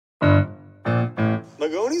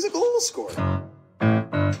ago, and he's a goal scorer.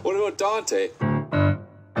 What about Dante?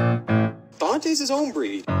 Dante's his own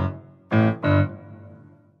breed.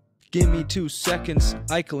 Give me 2 seconds,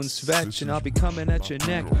 Eichel and Svetch, and I'll be coming at your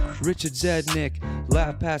neck. Richard Zednick,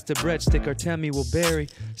 laugh past the breadstick, Artemi will bury.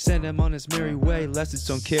 Send him on his merry way, lest it's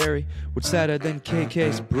don't carry. What's sadder than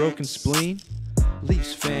KK's broken spleen?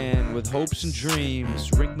 Leafs fan with hopes and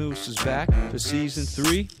dreams. Rink Moose is back for season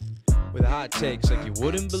 3 with hot takes like you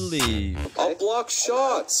wouldn't believe. I'll block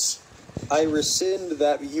shots. I rescind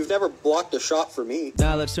that. You've never blocked a shot for me.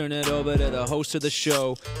 Now let's turn it over to the host of the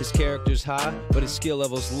show. His character's high, but his skill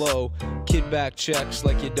level's low. Kid back checks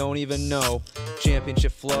like you don't even know.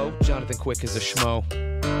 Championship flow, Jonathan Quick is a schmo.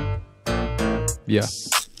 Yeah.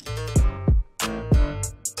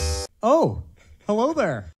 Oh, hello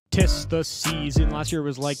there. 'Tis the season. Last year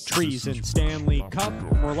was like treason. Stanley Cup,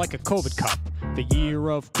 more like a COVID cup. The year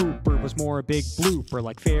of Cooper was more a big blooper,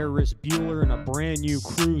 like Ferris Bueller in a brand new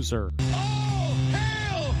cruiser. Oh,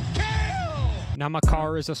 hail, hail! Now my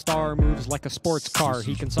car is a star, moves like a sports car.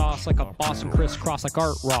 He can sauce like a Boston crisscross like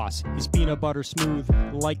Art Ross. He's peanut butter smooth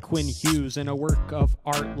like Quinn Hughes, and a work of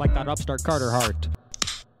art like that upstart Carter Hart.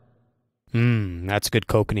 That's good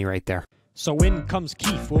kokanee right there. So in comes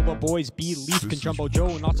Keith, will the boys be Leaf? Can Jumbo Joe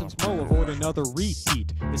and Nonsense Mo avoid another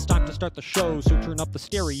repeat? It's time to start the show, so turn up the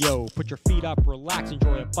stereo. Put your feet up, relax,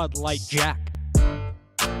 enjoy a Bud Light Jack.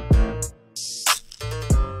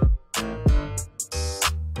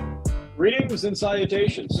 Greetings and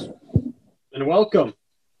salutations, and welcome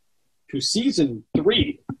to Season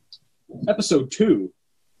 3, Episode 2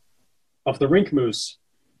 of the Rink Moose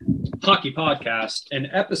Hockey Podcast, an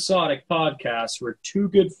episodic podcast where two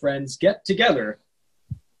good friends get together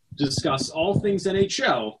to discuss all things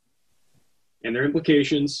NHL and their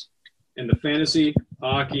implications in the fantasy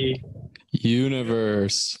hockey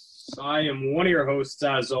universe. I am one of your hosts,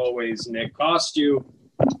 as always, Nick Costu,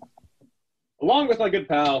 along with my good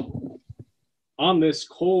pal on this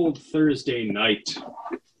cold Thursday night.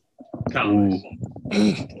 Colin,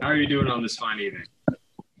 how are you doing on this fine evening?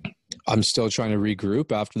 I'm still trying to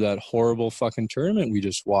regroup after that horrible fucking tournament we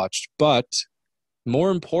just watched. But more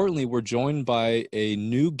importantly, we're joined by a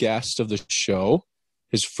new guest of the show.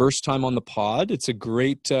 His first time on the pod. It's a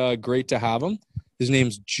great to have him. His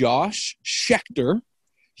name's Josh Shekter.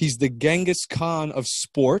 He's the Genghis Khan of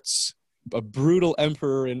sports, a brutal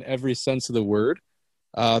emperor in every sense of the word.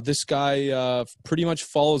 This guy pretty much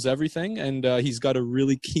follows everything, and he's got a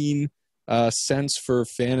really keen sense for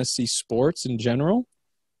fantasy sports in general.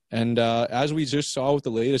 And as we just saw with the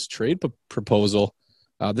latest trade proposal,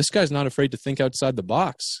 this guy's not afraid to think outside the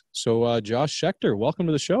box. So, Josh Shekter, welcome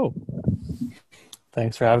to the show.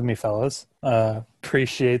 Thanks for having me, fellas.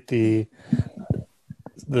 Appreciate the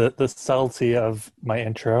subtlety of my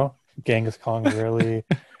intro. Genghis Khan really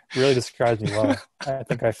describes me well. I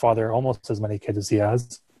think I father almost as many kids as he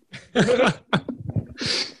has.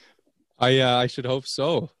 I should hope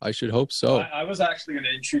so. I I was actually going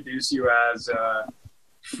to introduce you as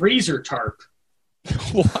Freezer Tarp.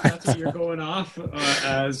 What? That's what you're going off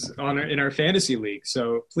in our fantasy league.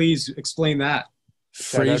 So please explain that.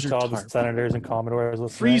 Freezer Tarp. The Senators and Commodores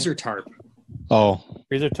listening. Freezer Tarp. Oh,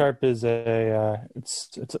 Freezer Tarp is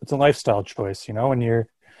it's a lifestyle choice. You know, when you're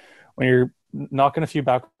knocking a few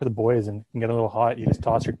back with the boys and can get a little hot, you just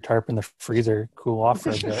toss your tarp in the freezer, cool off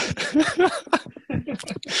for a bit.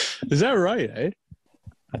 Is that right? Eh?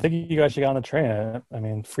 I think you guys should get on the train. I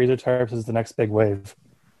mean, freezer tarps is the next big wave.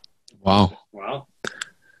 Wow.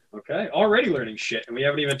 Okay. Already learning shit, and we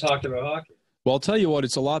haven't even talked about hockey. Well, I'll tell you what,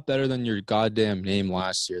 it's a lot better than your goddamn name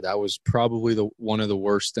last year. That was probably one of the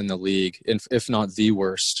worst in the league, if not the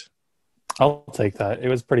worst. I'll take that. It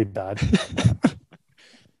was pretty bad.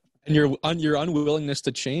 And your unwillingness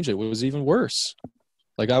to change it was even worse.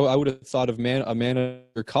 Like I would have thought a man of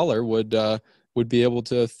your color would be able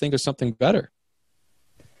to think of something better.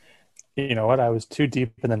 You know what? I was too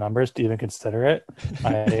deep in the numbers to even consider it.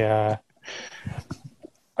 I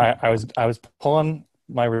was pulling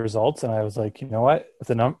my results, and I was like, you know what? If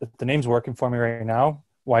the name's working for me right now,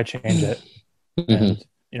 why change it? And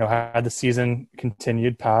had the season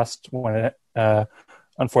continued past when it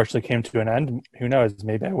unfortunately came to an end, who knows?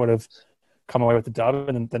 Maybe I would have come away with the dub,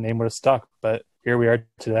 and the name would have stuck. But here we are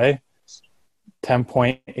today.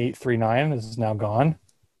 10.839 is now gone,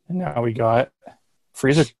 and now we got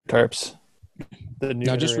freezer tarps.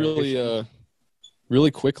 Now, just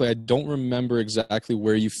really quickly, I don't remember exactly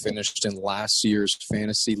where you finished in last year's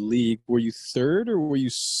fantasy league. Were you third or were you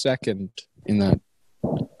second in that?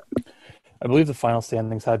 I believe the final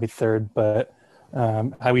standings had me third, but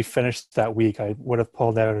had we finished that week, I would have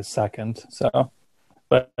pulled out as second. So,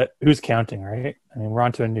 but who's counting, right? I mean, we're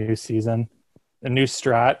on to a new season. a new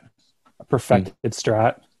strat, a perfected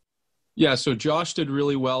strat. Yeah, so Josh did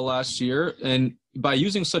really well last year, and by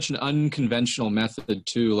using such an unconventional method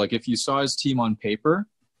too, like if you saw his team on paper,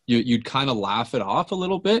 you'd kind of laugh it off a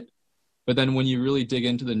little bit. But then when you really dig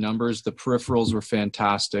into the numbers, the peripherals were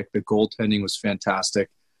fantastic. The goaltending was fantastic.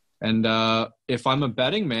 And if I'm a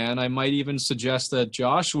betting man, I might even suggest that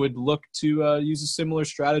Josh would look to use a similar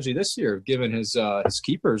strategy this year, given his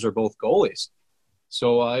keepers are both goalies.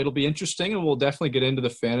 So it'll be interesting, and we'll definitely get into the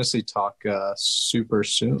fantasy talk super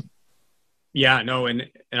soon. Yeah, no,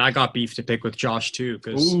 and I got beef to pick with Josh too,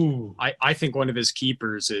 because I think one of his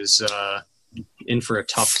keepers is in for a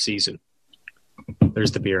tough season.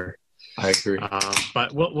 There's the beer. I agree.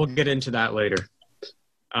 But we'll get into that later.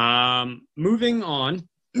 Moving on,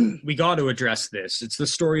 we got to address this. It's the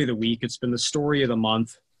story of the week. It's been the story of the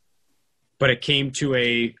month. But it came to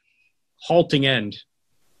a halting end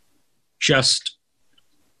just,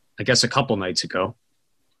 I guess, a couple nights ago.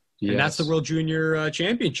 Yes. And that's the World Junior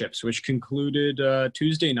Championships, which concluded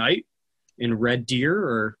Tuesday night in Red Deer,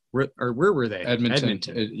 or where were they? Edmonton.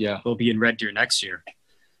 Yeah. They'll be in Red Deer next year.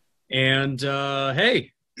 And,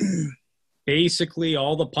 hey, basically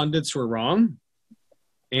all the pundits were wrong.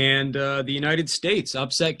 And the United States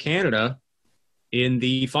upset Canada in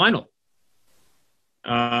the final.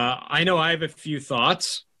 I know I have a few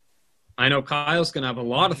thoughts. I know Kyle's going to have a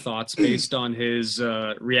lot of thoughts based on his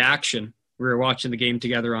reaction. We were watching the game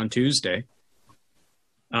together on Tuesday.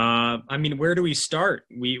 I mean, where do we start?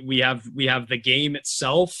 We have the game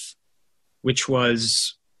itself, which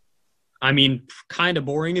was, I mean, kind of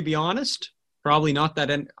boring, to be honest. Probably not that.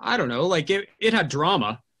 I don't know. Like it had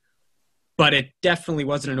drama, but it definitely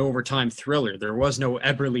wasn't an overtime thriller. There was no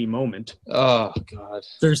Eberle moment. Oh God.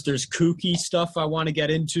 There's kooky stuff I want to get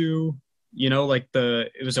into. You know, like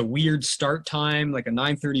it was a weird start time, like a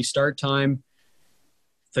 9:30 start time.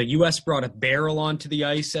 The U.S. brought a barrel onto the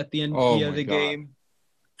ice at the end of the game.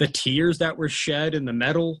 The tears that were shed in the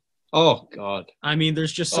medal. Oh, God. I mean,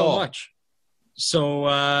 there's just so much. So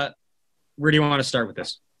where do you want to start with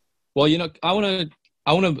this? Well, you know, I want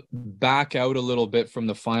to back out a little bit from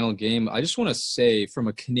the final game. I just want to say, from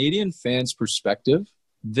a Canadian fan's perspective,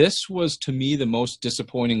 this was, to me, the most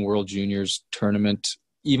disappointing World Juniors tournament,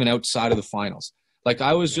 even outside of the finals. Like,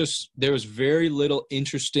 there was very little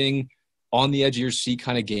interesting on the edge of your seat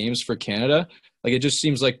kind of games for Canada. Like, it just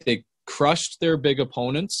seems like they crushed their big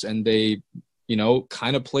opponents and they, you know,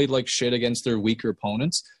 kind of played like shit against their weaker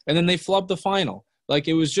opponents. And then they flubbed the final. Like,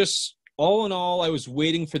 it was just, all in all, I was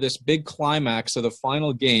waiting for this big climax of the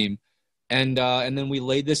final game. And then we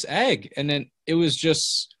laid this egg. And then it was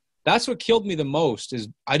just, that's what killed me the most, is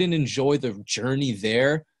I didn't enjoy the journey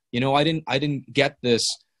there. You know, I didn't get this,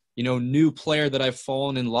 you know, new player that I've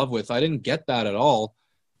fallen in love with. I didn't get that at all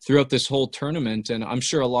throughout this whole tournament. And I'm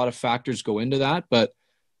sure a lot of factors go into that, but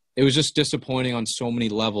it was just disappointing on so many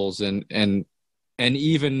levels. And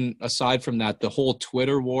even aside from that, the whole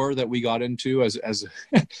Twitter war that we got into as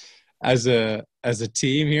a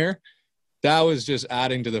team here, that was just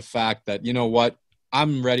adding to the fact that, you know what,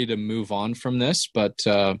 I'm ready to move on from this. But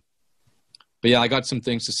yeah, I got some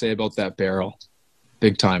things to say about that barrel.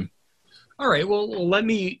 Big time. All right. Well, let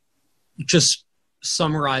me just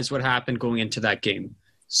summarize what happened going into that game.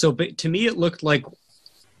 So, but to me, it looked like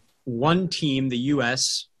one team, the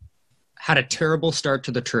U.S., had a terrible start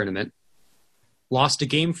to the tournament, lost a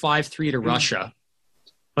game 5-3 to Russia,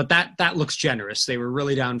 but that looks generous. They were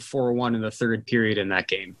really down 4-1 in the third period in that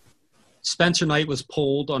game. Spencer Knight was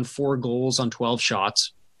pulled on 4 goals on 12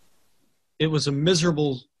 shots. It was a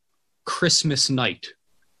miserable Christmas night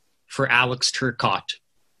for Alex Turcotte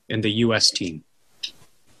and the U.S. team.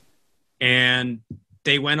 And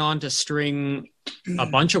they went on to string a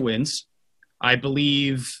bunch of wins. I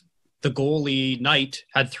believe the goalie, Knight,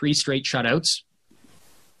 had 3 straight shutouts.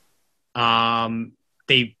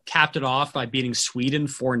 They capped it off by beating Sweden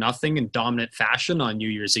 4-0 in dominant fashion on New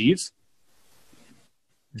Year's Eve.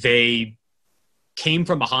 They came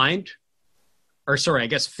from behind. Or sorry, I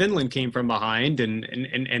guess Finland came from behind,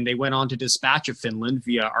 and they went on to dispatch of Finland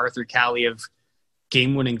via Arthur Kalliev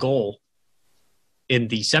game-winning goal in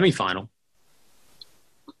the semifinal.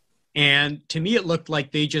 And to me, it looked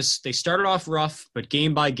like they started off rough, but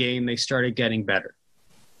game by game, they started getting better.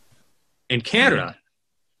 And Canada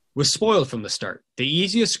was spoiled from the start. The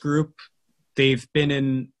easiest group they've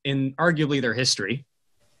been in arguably their history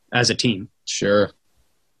as a team. Sure.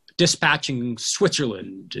 Dispatching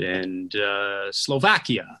Switzerland and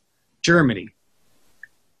Slovakia, Germany.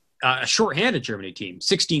 A shorthanded Germany team,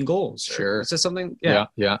 16 goals. Sure. Is that something?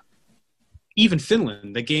 Yeah. Even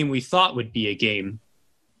Finland, the game we thought would be a game,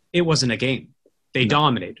 it wasn't a game. They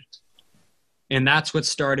dominated. And that's what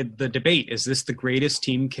started the debate. Is this the greatest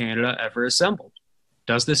Team Canada ever assembled?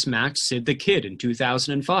 Does this match Sid the Kid in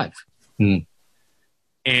 2005?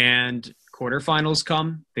 And quarterfinals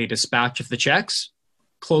come. They dispatch of the Czechs.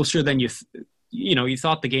 Closer than you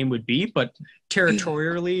thought the game would be, but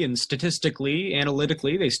territorially and statistically,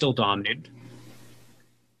 analytically, they still dominated.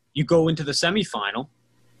 You go into the semifinal.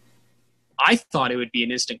 I thought it would be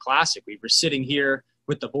an instant classic. We were sitting here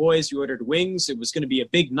with the boys. We ordered wings. It was going to be a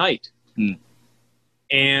big night.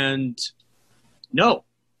 And no,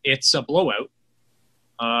 it's a blowout.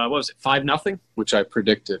 What was it, 5-0? Which I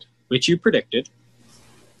predicted. Which you predicted.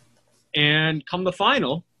 And come the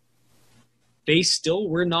final, they still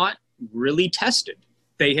were not really tested.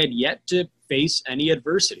 They had yet to face any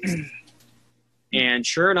adversity. And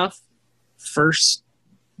sure enough, first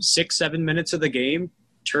 6-7 minutes of the game,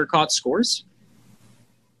 Turcotte scores.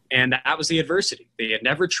 And that was the adversity. They had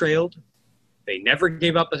never trailed. They never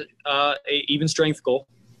gave up a even strength goal.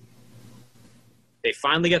 They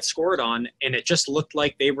finally get scored on, and it just looked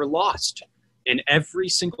like they were lost. And every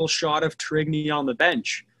single shot of Trigny on the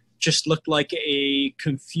bench just looked like a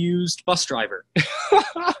confused bus driver.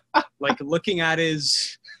 Like looking at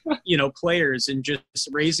his, players and just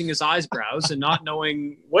raising his eyebrows and not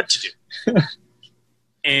knowing what to do.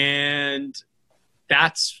 And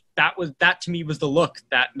that to me was the look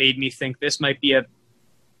that made me think this might be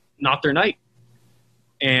not their night.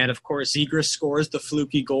 And of course, Zegras scores the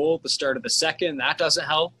fluky goal at the start of the second. That doesn't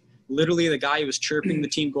help. Literally, the guy who was chirping the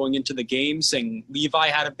team going into the game, saying Levi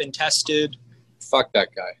hadn't been tested. Fuck that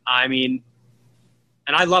guy. I mean,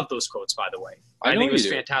 and I love those quotes, by the way. I think it was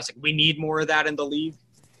fantastic. We need more of that in the league.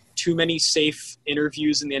 Too many safe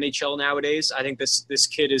interviews in the NHL nowadays. I think this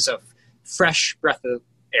kid is a fresh breath of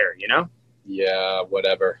air, Yeah,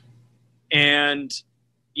 whatever. And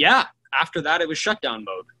yeah, after that, it was shutdown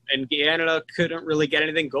mode. And Canada couldn't really get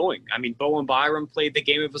anything going. I mean, Bowen Byram played the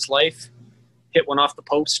game of his life, hit one off the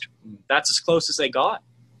post. That's as close as they got.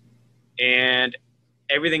 And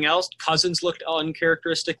everything else, Cousins looked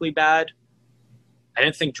uncharacteristically bad. I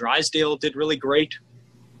didn't think Drysdale did really great.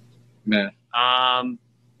 Man.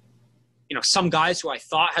 Some guys who I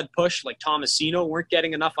thought had pushed, like Tomasino, weren't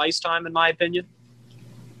getting enough ice time, in my opinion.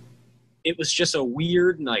 It was just a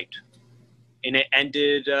weird night. And it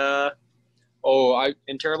ended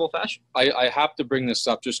in terrible fashion. I have to bring this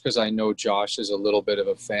up just because I know Josh is a little bit of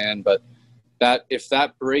a fan, but if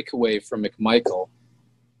that breakaway from McMichael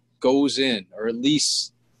goes in, or at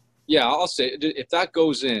least, I'll say if that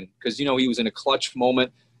goes in, because he was in a clutch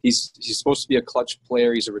moment. He's supposed to be a clutch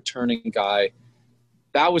player. He's a returning guy.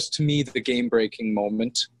 That was, to me, the game-breaking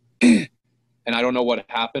moment. And I don't know what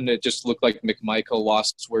happened. It just looked like McMichael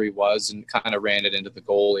lost where he was and kind of ran it into the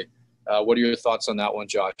goalie. What are your thoughts on that one,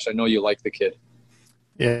 Josh? I know you like the kid.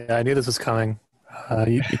 Yeah, I knew this was coming.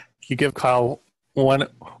 You give Kyle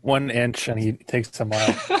one inch and he takes a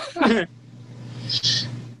mile.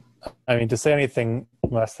 I mean, to say anything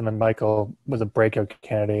less than Michael was a breakout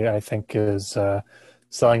candidate, I think is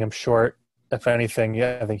selling him short. If anything,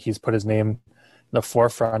 I think he's put his name in the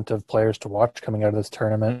forefront of players to watch coming out of this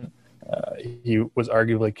tournament. He was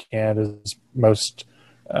arguably Canada's most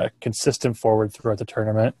consistent forward throughout the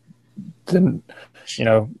tournament.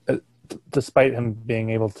 Despite him being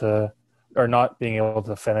able to, or not being able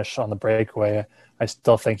to finish on the breakaway, I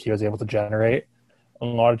still think he was able to generate a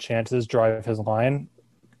lot of chances, drive his line,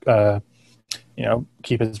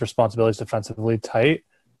 keep his responsibilities defensively tight,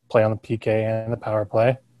 play on the PK and the power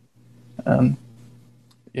play.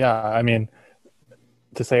 I mean,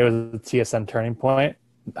 to say it was a TSN turning point,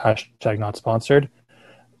 hashtag not sponsored,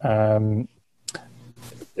 I'll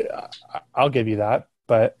give you that,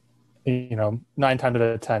 but 9 times out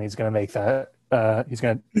of 10, he's going to make that. He's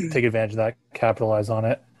going to take advantage of that, capitalize on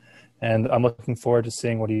it. And I'm looking forward to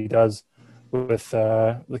seeing what he does with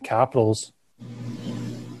the Capitals.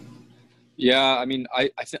 Yeah, I mean,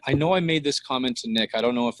 I know I made this comment to Nick. I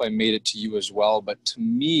don't know if I made it to you as well, but to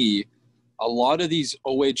me, a lot of these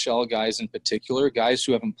OHL guys in particular, guys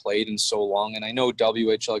who haven't played in so long, and I know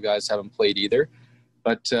WHL guys haven't played either,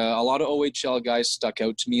 but a lot of OHL guys stuck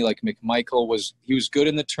out to me. Like McMichael was good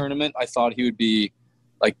in the tournament. I thought he would be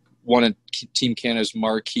like one of Team Canada's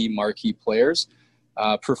marquee players.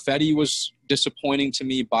 Perfetti was disappointing to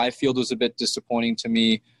me. Byfield was a bit disappointing to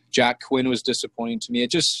me. Jack Quinn was disappointing to me. It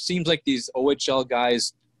just seems like these OHL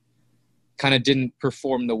guys kind of didn't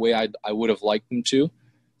perform the way I would have liked them to.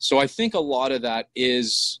 So I think a lot of that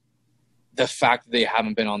is the fact that they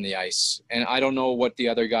haven't been on the ice. And I don't know what the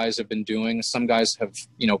other guys have been doing. Some guys have,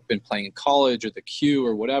 been playing in college or the Q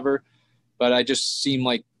or whatever. But I just seem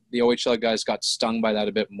like the OHL guys got stung by that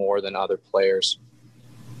a bit more than other players.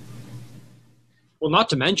 Well, not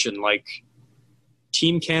to mention,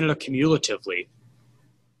 Team Canada cumulatively,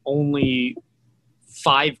 only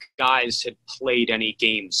 5 guys had played any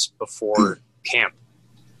games before camp,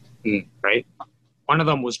 right? One of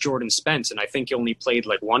them was Jordan Spence, and I think he only played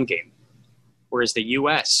like 1 game. Whereas the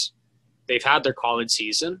U.S., they've had their college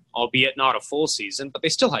season, albeit not a full season, but they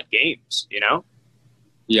still had games, you know?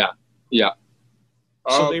 Yeah.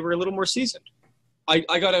 So they were a little more seasoned.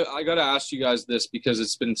 I gotta ask you guys this, because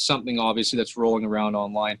it's been something obviously that's rolling around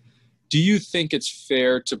online. Do you think it's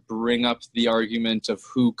fair to bring up the argument of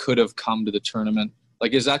who could have come to the tournament?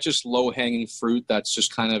 Like, is that just low-hanging fruit that's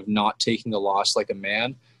just kind of not taking the loss like a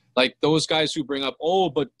man? Like, those guys who bring up, oh,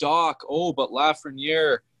 but Doc, oh, but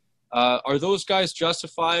Lafreniere, are those guys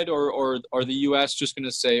justified, or are the U.S. just going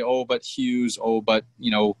to say, oh, but Hughes, oh, but,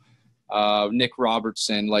 Nick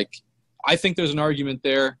Robertson? Like, I think there's an argument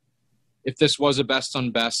there. If this was a best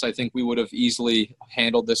on best, I think we would have easily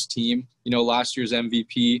handled this team. Last year's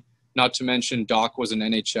MVP, not to mention Doc was an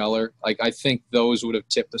NHLer. Like, I think those would have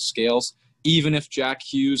tipped the scales, even if Jack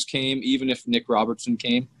Hughes came, even if Nick Robertson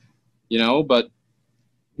came, but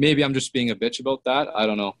maybe I'm just being a bitch about that. I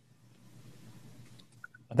don't know.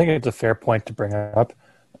 I think it's a fair point to bring up.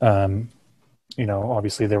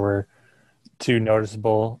 Obviously there were 2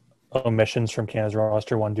 noticeable omissions from Canada's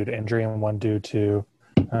roster, one due to injury and one due to,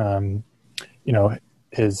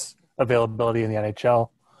 his availability in the NHL.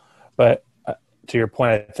 But to your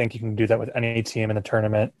point, I think you can do that with any team in the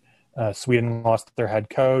tournament. Sweden lost their head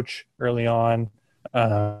coach early on.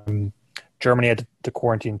 Germany had to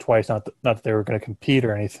quarantine twice, not that they were going to compete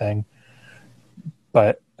or anything.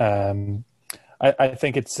 But I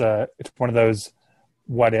think it's one of those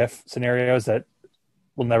what-if scenarios that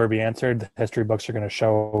will never be answered. The history books are going to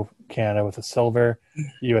show Canada with the silver,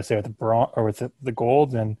 USA with the bronze, or with the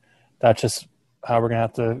gold, and that's just how we're going to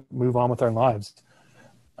have to move on with our lives.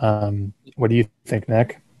 What do you think,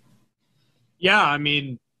 Nick? Yeah, I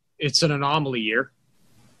mean, it's an anomaly year.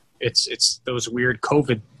 It's those weird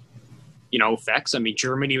COVID, effects. I mean,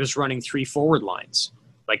 Germany was running 3 forward lines.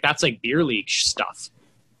 Like, that's like beer league stuff.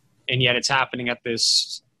 And yet it's happening at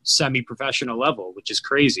this semi-professional level, which is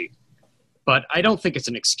crazy. But I don't think it's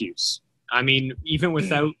an excuse. I mean, even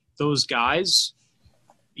without those guys,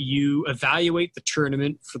 you evaluate the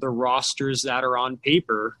tournament for the rosters that are on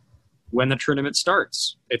paper when the tournament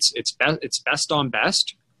starts. It's best on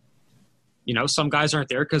best. Some guys aren't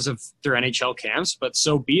there because of their NHL camps, but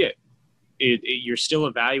so be it. You're still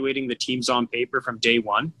evaluating the teams on paper from day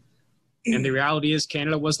one. And the reality is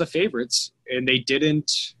Canada was the favorites, and they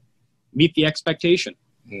didn't meet the expectation.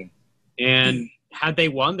 And had they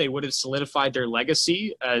won, they would have solidified their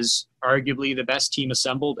legacy as arguably the best team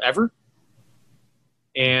assembled ever.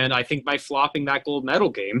 And I think by flopping that gold medal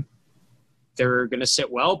game, they're going to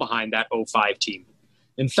sit well behind that 05 team.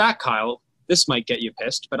 In fact, Kyle, this might get you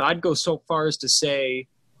pissed, but I'd go so far as to say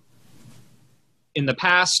in the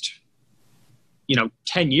past,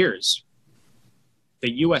 10 years,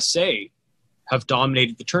 the USA have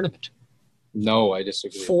dominated the tournament. No, I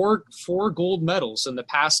disagree. 4 gold medals in the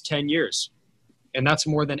past 10 years. And that's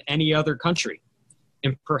more than any other country.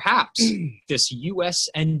 And perhaps this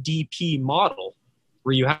USNDP model,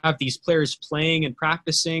 where you have these players playing and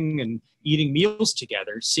practicing and eating meals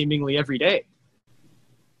together seemingly every day,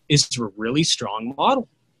 is a really strong model.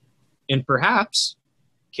 And perhaps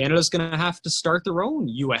Canada's going to have to start their own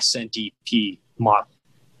USNDP model.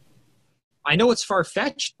 I know it's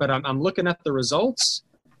far-fetched, but I'm looking at the results,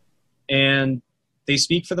 and they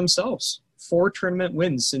speak for themselves. 4 tournament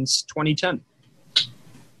wins since 2010.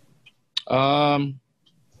 Well,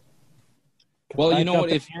 you know what?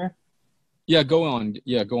 Go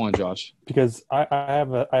on, Josh. Because I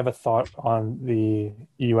have a thought on the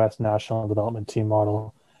U.S. national development team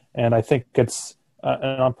model, and I think it's an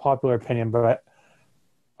unpopular opinion, but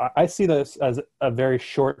I see this as a very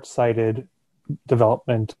short-sighted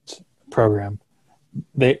development program.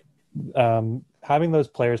 They having those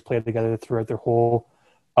players play together throughout their whole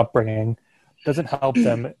upbringing doesn't help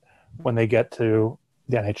them when they get to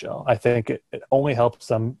the NHL. I think it only helps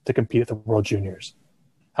them to compete at the World Juniors.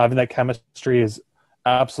 Having that chemistry is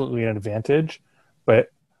absolutely an advantage, but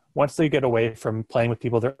once they get away from playing with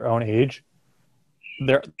people their own age,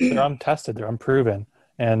 they're untested, they're unproven.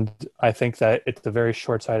 And I think that it's a very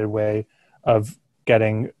short-sighted way of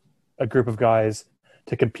getting a group of guys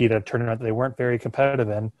to compete at a tournament that they weren't very competitive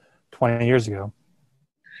in 20 years ago.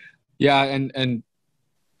 Yeah, and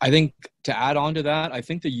I think to add on to that, I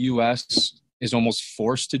think the U.S. is almost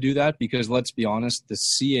forced to do that because, let's be honest, the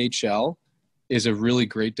CHL is a really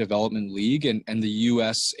great development league, and the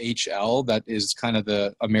USHL, that is kind of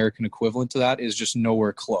the American equivalent to that, is just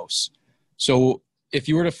nowhere close. So if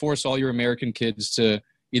you were to force all your American kids to,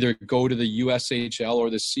 either go to the USHL or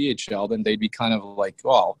the CHL, then they'd be kind of like,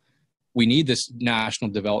 well, we need this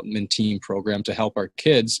national development team program to help our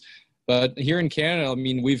kids. But here in Canada, I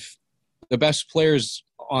mean, the best players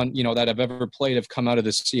on, that have ever played have come out of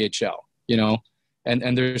the CHL,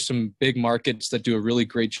 and there's some big markets that do a really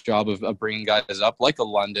great job of bringing guys up, like a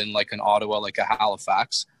London, like an Ottawa, like a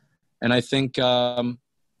Halifax. And I think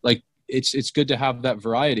it's good to have that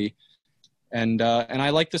variety. And I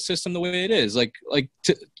like the system the way it is.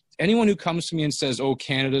 Anyone who comes to me and says, "Oh,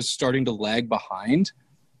 Canada's starting to lag behind,"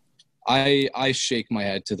 I shake my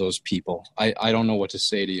head to those people. I don't know what to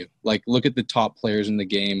say to you. Look at the top players in the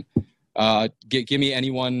game. Give me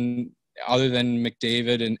anyone other than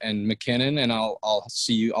McDavid and McKinnon, and I'll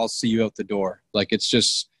see you out the door. It's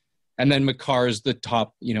just, and then Makar's the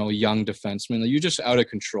top, young defenseman. You're just out of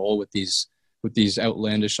control with these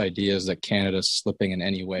outlandish ideas that Canada's slipping in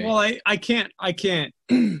any way. Well, I can't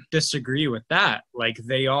disagree with that.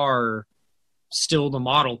 They are still the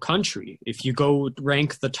model country. If you go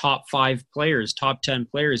rank the top 5 players, top 10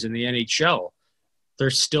 players in the NHL, they're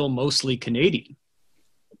still mostly Canadian.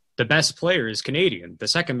 The best player is Canadian. The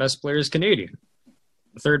second best player is Canadian.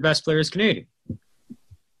 The third best player is Canadian.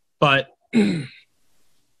 But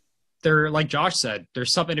like Josh said,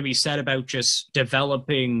 there's something to be said about just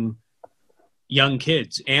developing young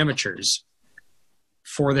kids, amateurs,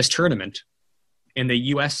 for this tournament. And the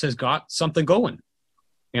U.S. has got something going.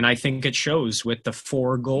 And I think it shows with the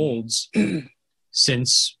 4 golds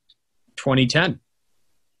since 2010.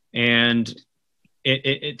 And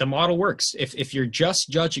the model works. If you're just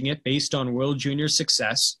judging it based on World Junior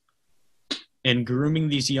success and grooming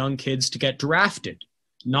these young kids to get drafted,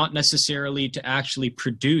 not necessarily to actually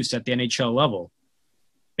produce at the NHL level,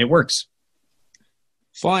 it works.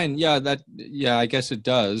 Fine. Yeah, I guess it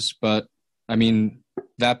does. But I mean,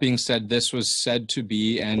 that being said, this was said to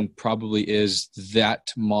be and probably is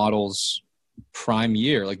that model's prime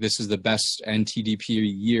year. This is the best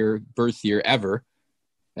NTDP birth year ever.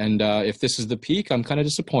 And if this is the peak, I'm kind of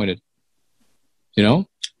disappointed. Well,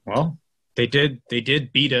 they did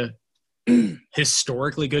beat a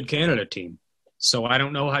historically good Canada team. So I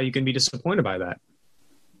don't know how you can be disappointed by that.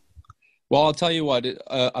 Well, I'll tell you what,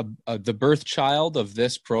 the birth child of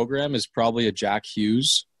this program is probably a Jack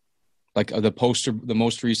Hughes, the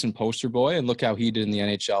most recent poster boy, and look how he did in the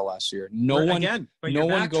NHL last year. No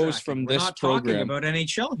one goes from this program. We're not talking about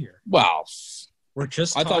NHL here. Wow. We're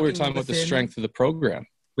just I thought we were talking about the strength of the program.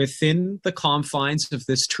 Within the confines of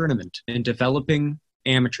this tournament and developing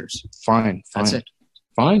amateurs. Fine. That's it.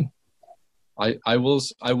 Fine. I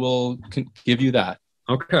will give you that.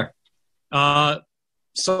 Okay.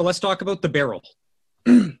 So let's talk about the barrel.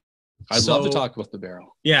 I'd love to talk about the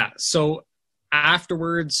barrel. Yeah. So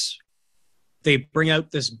afterwards, they bring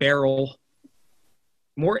out this barrel.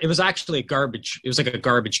 It was actually a garbage. It was like a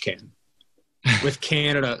garbage can with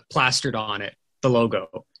Canada plastered on it, the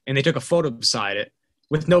logo. And they took a photo beside it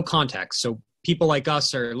with no context. So people like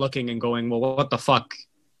us are looking and going, well, what the fuck?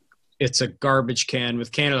 It's a garbage can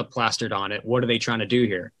with Canada plastered on it. What are they trying to do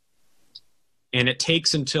here? And it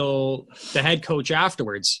takes until the head coach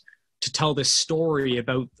afterwards to tell this story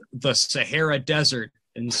about the Sahara Desert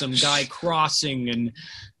and some guy crossing, and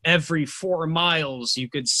every 4 miles you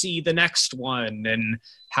could see the next one, and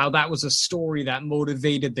how that was a story that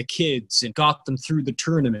motivated the kids and got them through the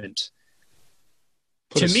tournament.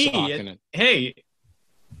 Put to me, hey,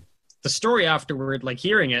 the story afterward,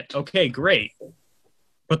 hearing it, okay, great.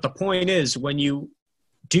 But the point is, when you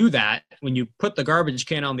do that, when you put the garbage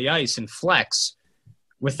can on the ice and flex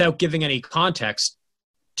without giving any context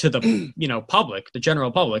to the public, the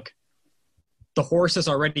general public, the horse has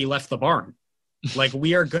already left the barn.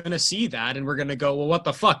 We are going to see that, and we're going to go, well, what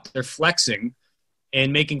the fuck? They're flexing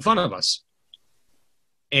and making fun of us.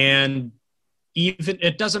 And even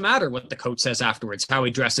it doesn't matter what the coach says afterwards, how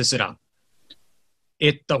he dresses it up.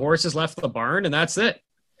 The horse has left the barn, and that's it.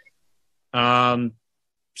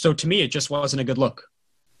 So to me, it just wasn't a good look.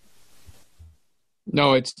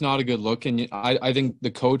 No, it's not a good look, and I think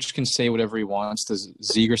the coach can say whatever he wants. The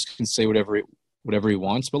Zegers can say whatever he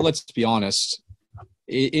wants, but let's be honest,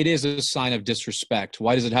 it is a sign of disrespect.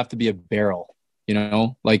 Why does it have to be a barrel?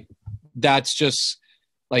 That's just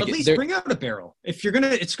at least bring out a barrel. If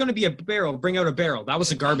it's gonna be a barrel, bring out a barrel. That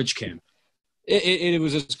was a garbage can. It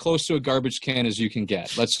was as close to a garbage can as you can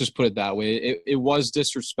get. Let's just put it that way. It was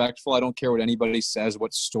disrespectful. I don't care what anybody says,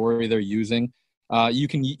 what story they're using. You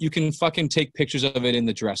can fucking take pictures of it in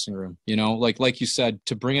the dressing room. Like you said,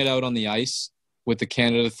 to bring it out on the ice with the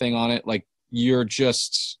Canada thing on it,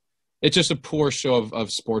 it's just a poor show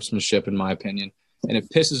of sportsmanship, in my opinion, and it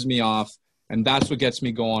pisses me off. And that's what gets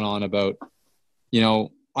me going on about,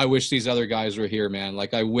 I wish these other guys were here, man.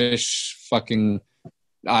 Like, I wish fucking,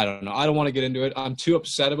 I don't know. I don't want to get into it. I'm too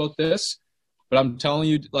upset about this, but I'm telling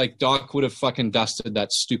you, like, Doc would have fucking dusted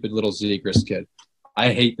that stupid little Zegras kid.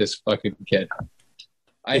 I hate this fucking kid.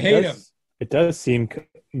 I hate him. It does seem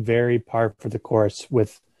very par for the course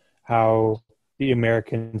with how the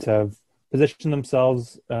Americans have positioned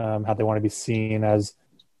themselves, how they want to be seen as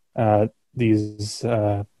these,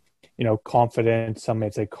 confident, some may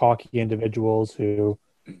say cocky individuals who,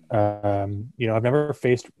 have never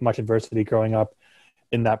faced much adversity growing up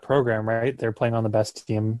in that program, right? They're playing on the best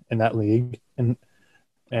team in that league. And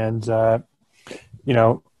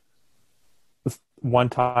one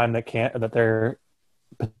time that they're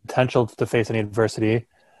potential to face any adversity,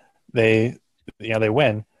 they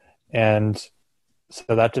win. And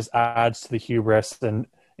so that just adds to the hubris and,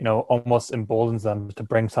 almost emboldens them to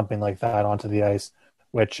bring something like that onto the ice,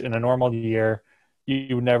 which in a normal year,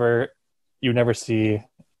 you never see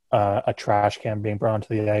a trash can being brought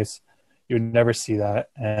onto the ice. You would never see that.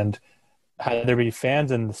 And had there be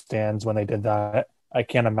fans in the stands when they did that, I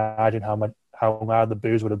can't imagine how loud the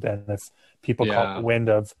boos would have been if people caught wind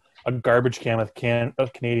of a garbage can with a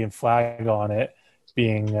Canadian flag on it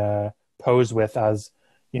being posed with as,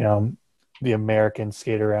 the American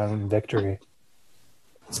skate around in victory.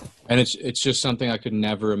 And it's just something I could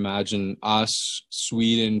never imagine us,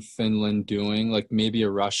 Sweden, Finland doing. Like, maybe a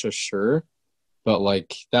Russia, sure. But,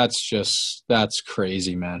 like, that's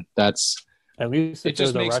crazy, man. At least it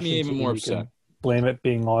just makes me even more upset. Blame it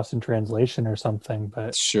being lost in translation or something,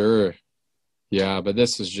 but sure. Yeah, but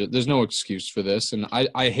this is just, there's no excuse for this. And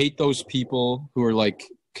I hate those people who are like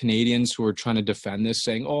Canadians who are trying to defend this,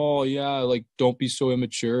 saying, oh yeah, like, don't be so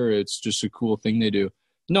immature. It's just a cool thing they do.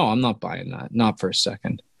 No, I'm not buying that. Not for a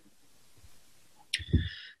second.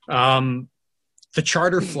 The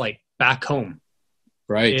charter flight back home.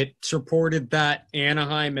 Right. It's reported that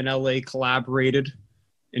Anaheim and LA collaborated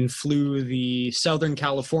and flew the Southern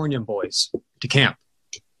Californian boys to camp.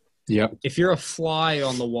 Yep. If you're a fly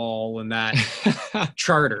on the wall in that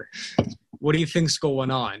charter, what do you think's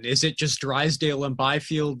going on? Is it just Drysdale and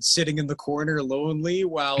Byfield sitting in the corner lonely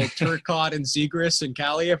while Turcotte and Zegras and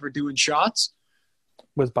Kaliev are doing shots?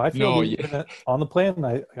 Was Byfield on the plane?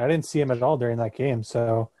 I didn't see him at all during that game,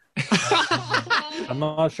 so I'm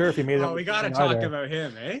not sure if he made it. Oh, we got to talk about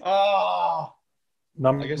him, eh? Oh,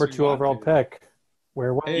 number 2 overall pick.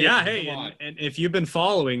 Where was he? Yeah, hey, and if you've been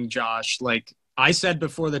following, Josh, like I said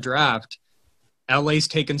before the draft, LA's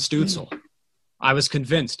taken Stützle. I was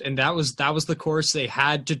convinced, and that was the course they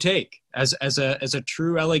had to take as a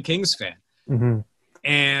true LA Kings fan. Mm-hmm.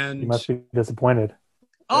 And you must be disappointed.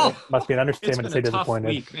 Oh, it must be an understatement to say disappointed.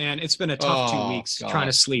 Week, man. It's been a tough 2 weeks trying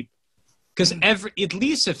to sleep. Because at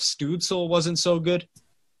least if Stützle wasn't so good,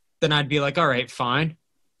 then I'd be like, all right, fine.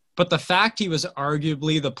 But the fact he was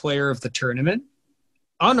arguably the player of the tournament,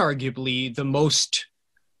 unarguably the most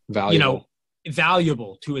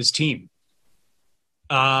valuable to his team,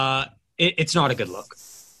 it's not a good look.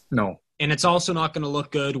 No. And it's also not going to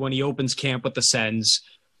look good when he opens camp with the Sens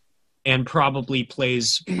and probably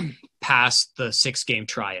plays past the 6-game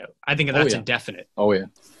tryout. I think that's indefinite. Oh, yeah.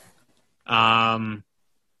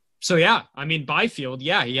 So, yeah, I mean, Byfield,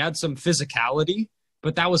 he had some physicality,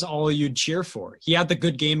 but that was all you'd cheer for. He had the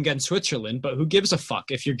good game against Switzerland, but who gives a fuck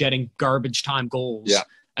if you're getting garbage time goals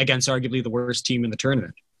against arguably the worst team in the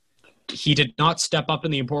tournament? He did not step up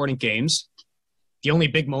in the important games. The only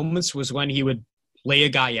big moments was when he would lay a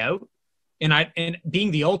guy out. And being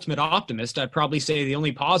the ultimate optimist, I'd probably say the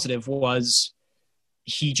only positive was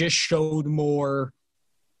he just showed more,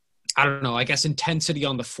 I don't know, I guess intensity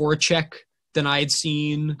on the forecheck than I had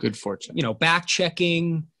seen. Good forecheck. Back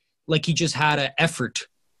checking, like he just had an effort.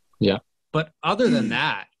 Yeah. But other than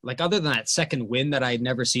that second win that I had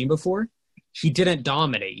never seen before, he didn't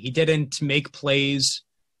dominate. He didn't make plays.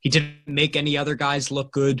 He didn't make any other guys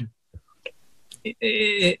look good.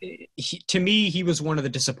 To me, he was one of the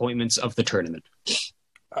disappointments of the tournament.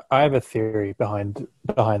 I have a theory behind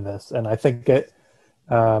this, and I think it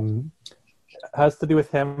has to do with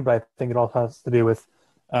him, but I think it also has to do with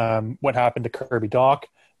what happened to Kirby Dach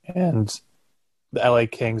and the LA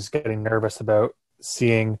Kings getting nervous about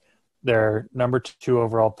seeing their number 2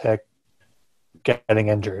 overall pick getting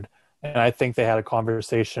injured. And I think they had a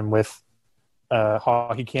conversation with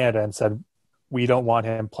Hockey Canada and said, we don't want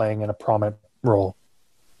him playing in a prominent role,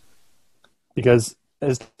 because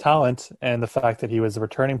his talent and the fact that he was a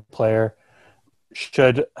returning player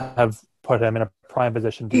should have put him in a prime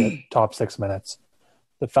position to get top 6 minutes.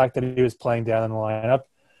 The fact that he was playing down in the lineup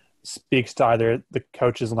speaks to either the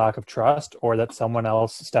coach's lack of trust or that someone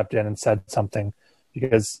else stepped in and said something,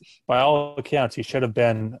 because by all accounts he should have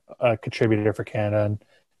been a contributor for Canada, and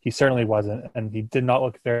he certainly wasn't, and he did not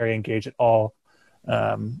look very engaged at all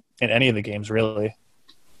in any of the games, really.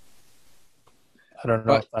 I don't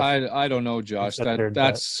know. I don't know, Josh.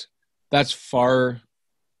 That's far.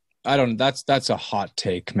 I don't. That's a hot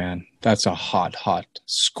take, man. That's a hot,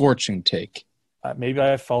 scorching take. Maybe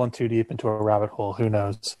I've fallen too deep into a rabbit hole. Who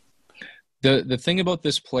knows? The thing about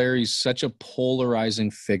this player, he's such a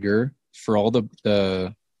polarizing figure for all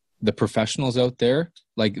the professionals out there.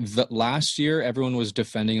 Like last year, everyone was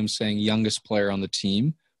defending him, saying youngest player on the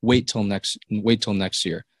team. Wait till next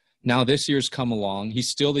year. Now this year's come along. He's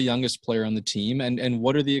still the youngest player on the team. And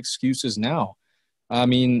what are the excuses now? I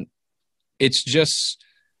mean, it's just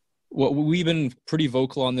what we've been pretty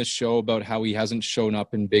vocal on this show about how he hasn't shown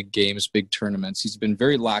up in big games, big tournaments. He's been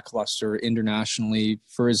very lackluster internationally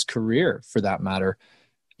for his career, for that matter.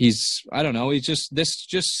 I don't know. This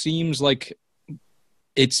just seems like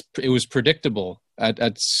it was predictable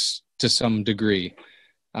to some degree.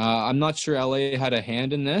 I'm not sure LA had a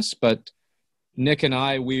hand in this, but Nick and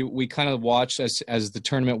I, we kind of watched as the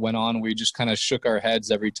tournament went on. We just kind of shook our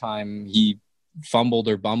heads every time he fumbled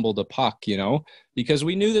or bumbled a puck, because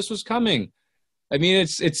we knew this was coming. I mean,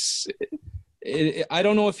 I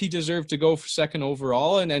don't know if he deserved to go for second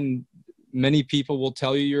overall, and many people will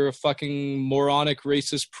tell you you're a fucking moronic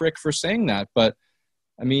racist prick for saying that. But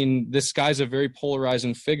I mean, this guy's a very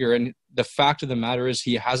polarizing figure, and the fact of the matter is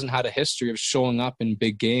he hasn't had a history of showing up in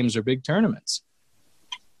big games or big tournaments.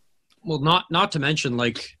 Well, not to mention,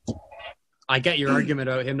 like, I get your argument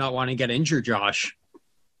about him not wanting to get injured, Josh,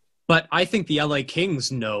 but I think the LA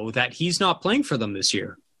Kings know that he's not playing for them this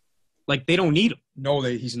year. Like, they don't need him. No,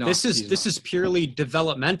 he's not. This is purely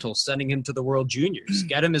developmental, sending him to the World Juniors.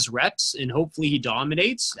 Get him his reps, and hopefully he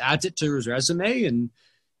dominates, adds it to his resume, and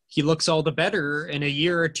he looks all the better in a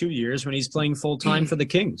year or 2 years when he's playing full-time for the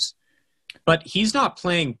Kings. But he's not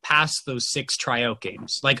playing past those 6 tryout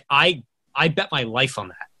games. Like, I bet my life on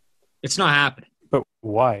that. It's not happening. But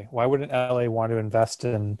why? Why wouldn't LA want to invest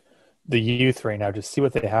in the youth right now? Just see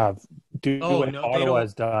what they have. Do what Ottawa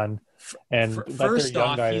has done. And first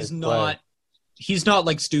off, he's not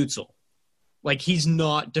like Stützle. Like, he's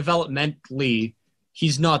not developmentally,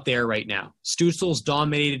 he's not there right now. Stützle's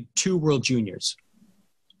dominated 2 World Juniors.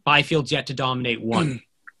 Byfield's yet to dominate 1.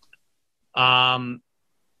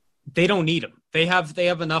 They don't need him. They have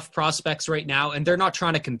enough prospects right now, and they're not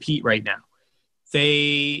trying to compete right now.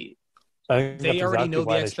 They already know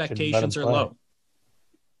the expectations are low.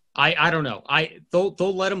 I don't know.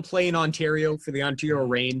 They'll let him play in Ontario for the Ontario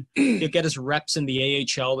Reign. He'll get his reps in the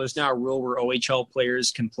AHL. There's now a rule where OHL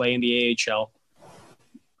players can play in the AHL.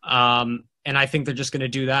 And I think they're just going to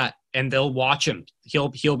do that, and they'll watch him. He'll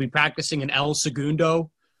be practicing in El Segundo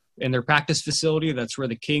in their practice facility. That's where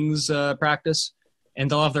the Kings practice, and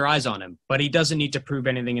they'll have their eyes on him. But he doesn't need to prove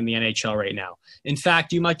anything in the NHL right now. In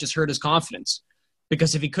fact, you might just hurt his confidence,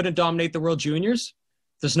 because if he couldn't dominate the World Juniors,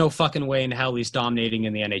 there's no fucking way in hell he's dominating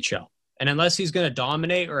in the NHL. And unless he's going to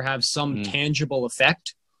dominate or have some tangible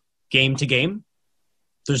effect game to game,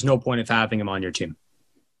 there's no point of having him on your team.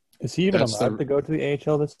 Is he even allowed to go to the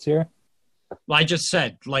AHL this year? Well, I just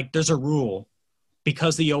said, like, there's a rule.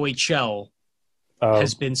 Because the OHL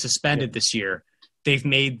has been suspended this year, they've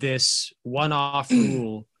made this one-off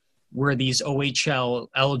rule where these OHL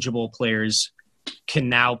eligible players can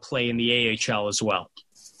now play in the AHL as well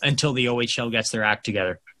until the OHL gets their act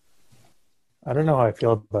together. I don't know how I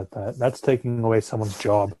feel about that. That's taking away someone's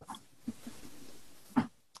job.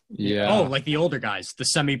 Yeah. Oh, like the older guys, the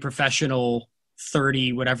semi-professional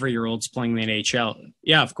 30-whatever-year-olds playing the NHL.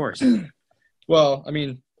 Yeah, of course. Well, I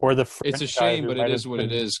mean, or it's a shame, but it is what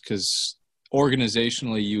it is, because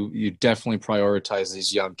organizationally, you definitely prioritize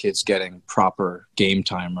these young kids getting proper game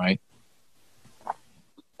time, right?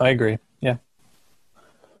 I agree. Yeah.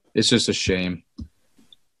 It's just a shame.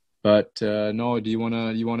 But Noah, do you want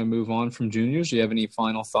to move on from juniors? Do you have any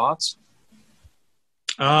final thoughts?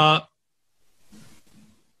 Yeah,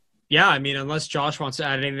 I mean, unless Josh wants to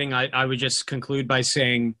add anything, I would just conclude by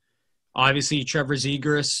saying, obviously, Trevor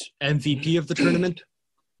Zegras, MVP of the tournament,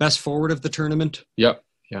 best forward of the tournament. Yep.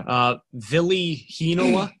 Yeah. Ville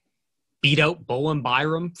Heinola beat out Bowen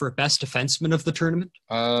Byram for best defenseman of the tournament.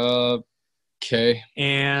 Okay.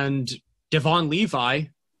 And Devon Levi,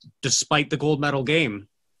 despite the gold medal game,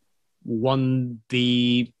 won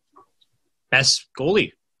the best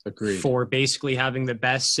goalie. Agreed. For basically having the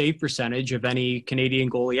best save percentage of any Canadian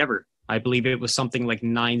goalie ever. I believe it was something like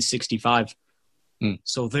 965.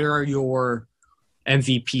 So there are your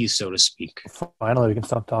MVPs, so to speak. Finally, we can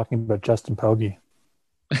stop talking about Justin Pogge.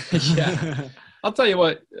 Yeah. I'll tell you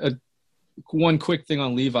what, one quick thing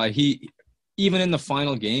on Levi. He, even in the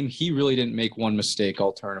final game, he really didn't make one mistake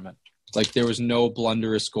all tournament. Like, there was no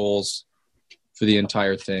blunderous goals for the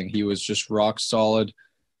entire thing. He was just rock solid.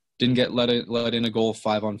 Didn't get let in a goal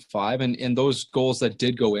 5-on-5. And those goals that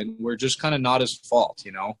did go in were just kind of not his fault,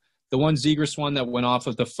 you know? The one Zegras one that went off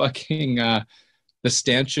of the fucking the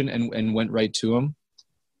stanchion and went right to him.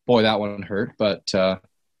 Boy, that one hurt. But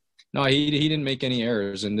no, he didn't make any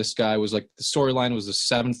errors. And this guy was like, the storyline was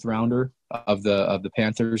the 7th rounder of the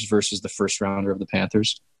Panthers versus the 1st rounder of the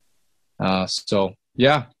Panthers. So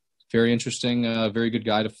yeah, very interesting. Very good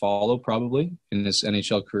guy to follow probably in this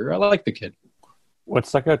NHL career. I like the kid. What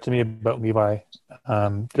stuck out to me about Levi,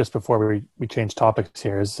 just before we change topics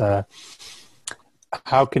here, is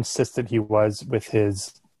how consistent he was with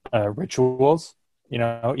his rituals. You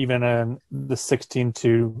know, even in the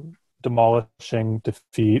 16-2 demolishing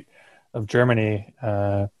defeat of Germany,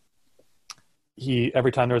 he,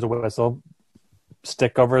 every time there was a whistle,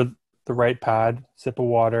 stick over the right pad, sip of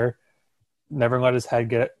water, never let his head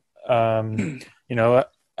get, he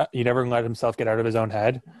never let himself get out of his own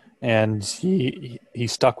head. And he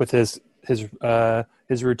stuck with his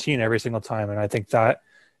routine every single time. And I think that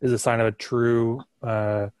is a sign of a true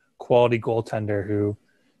quality goaltender who,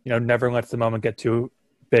 you know, never lets the moment get too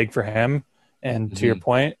big for him. And to your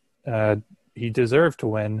point, he deserved to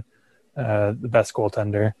win the best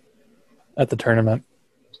goaltender at the tournament.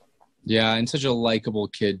 Yeah, and such a likable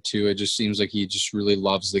kid too. It just seems like he just really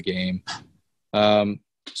loves the game.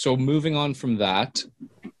 So moving on from that,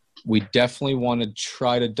 we definitely want to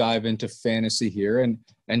try to dive into fantasy here.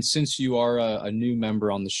 And since you are a new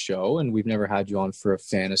member on the show and we've never had you on for a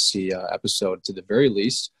fantasy episode to the very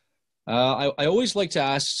least, I always like to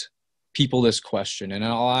ask people this question, and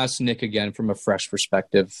I'll ask Nick again from a fresh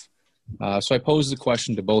perspective. So I pose the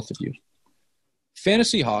question to both of you.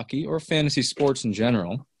 Fantasy hockey or fantasy sports in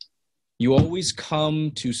general, you always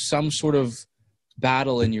come to some sort of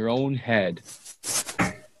battle in your own head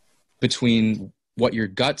between what your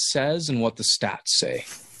gut says and what the stats say.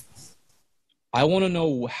 I want to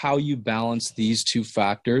know how you balance these two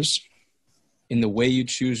factors in the way you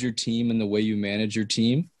choose your team and the way you manage your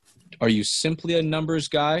team. Are you simply a numbers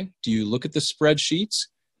guy? Do you look at the spreadsheets,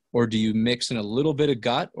 or do you mix in a little bit of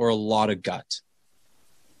gut or a lot of gut?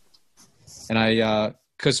 And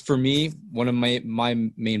because for me, one of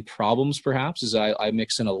my main problems perhaps is I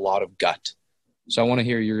mix in a lot of gut. So I want to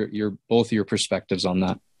hear your both of your perspectives on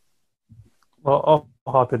that. Well,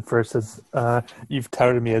 I'll hop in first, as you've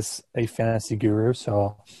touted me as a fantasy guru,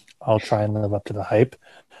 so I'll try and live up to the hype.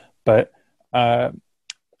 But I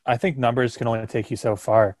think numbers can only take you so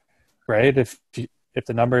far, right? If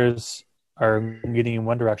the numbers are leading in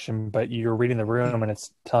one direction, but you're reading the room and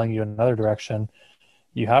it's telling you another direction,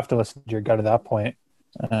 you have to listen to your gut at that point,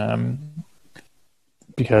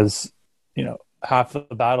 because you know half of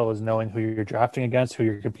the battle is knowing who you're drafting against, who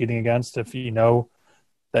you're competing against. If you know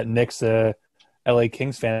that Nick's a LA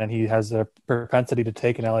Kings fan and he has a propensity to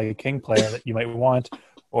take an LA King player that you might want,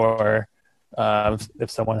 or if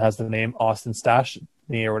someone has the name Austin Stashny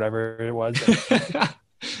or whatever it was,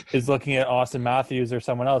 is looking at Austin Matthews or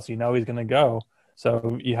someone else, you know he's going to go.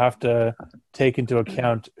 So you have to take into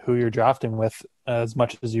account who you're drafting with as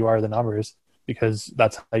much as you are the numbers, because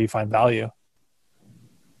that's how you find value.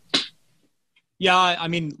 Yeah, I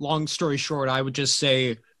mean, long story short, I would just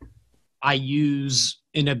say I use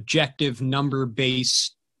an objective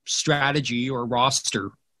number-based strategy or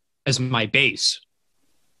roster as my base.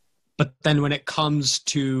 But then when it comes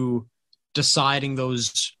to deciding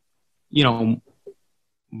those, you know,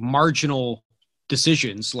 marginal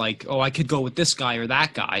decisions like, oh, I could go with this guy or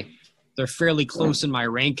that guy, they're fairly close in my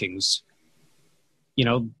rankings. You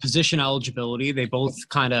know, position eligibility, they both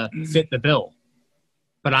kind of fit the bill.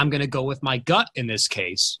 But I'm going to go with my gut in this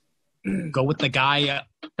case. Go with the guy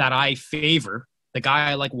that I favor, the guy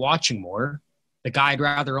I like watching more, the guy I'd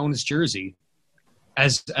rather own his jersey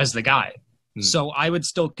as the guy. So I would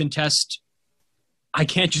still contest. I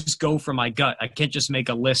can't just go for my gut. I can't just make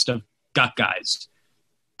a list of gut guys,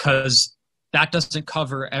 because that doesn't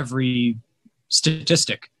cover every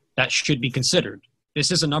statistic that should be considered.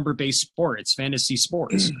 This is a number-based sport. It's fantasy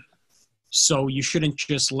sports. So you shouldn't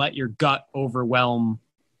just let your gut overwhelm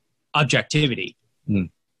objectivity.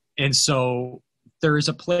 And so there is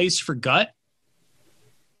a place for gut,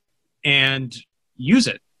 and use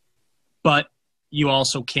it. But you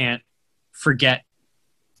also can't forget,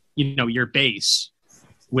 you know, your base,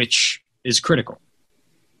 which is critical.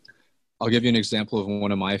 I'll give you an example of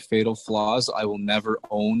one of my fatal flaws. I will never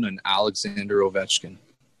own an Alexander Ovechkin.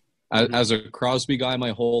 As a Crosby guy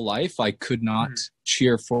my whole life, I could not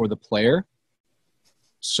cheer for the player.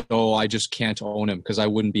 So I just can't own him because I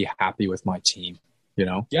wouldn't be happy with my team. You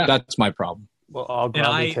know? Yeah. That's my problem. Well, I'll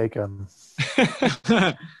gladly take him.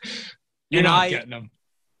 You're And not getting them.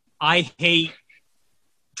 I hate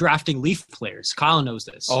drafting Leaf players. Kyle knows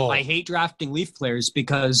this. Oh. I hate drafting Leaf players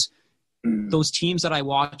because those teams that I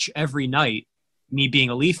watch every night, me being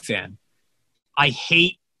a Leaf fan, I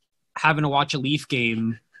hate having to watch a Leaf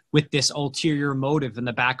game with this ulterior motive in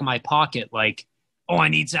the back of my pocket. Like, oh, I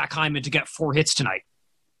need Zach Hyman to get 4 hits tonight.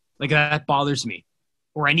 Like, that bothers me.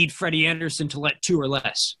 Or I need Freddie Anderson to let 2 or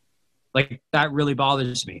less. Like, that really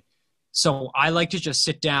bothers me. So I like to just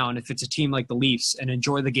sit down if it's a team like the Leafs and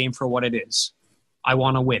enjoy the game for what it is. I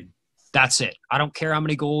want to win. That's it. I don't care how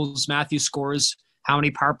many goals Matthews scores, how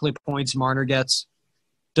many power play points Marner gets.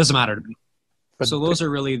 Doesn't matter to me. But so that's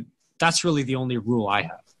really the only rule I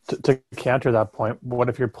have. To counter that point, what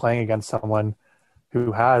if you're playing against someone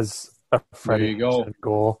who has a Freddie Anderson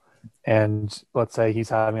goal, and let's say he's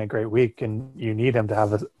having a great week, and you need him to have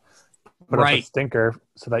put up a stinker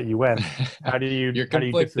so that you win? How do you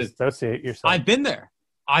disassociate yourself? I've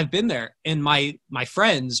been there, and my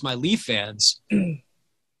friends, my Leaf fans,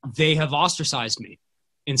 they have ostracized me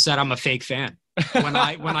and said I'm a fake fan when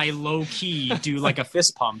I low key do like a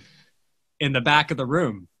fist pump in the back of the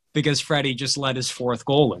room because Freddie just let his 4th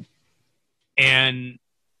goal in. And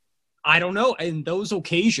I don't know, in those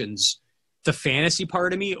occasions, the fantasy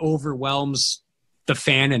part of me overwhelms the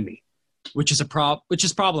fan in me, which is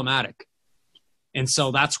problematic. And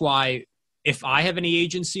so that's why if I have any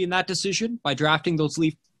agency in that decision by drafting those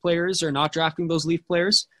Leaf players or not drafting those Leaf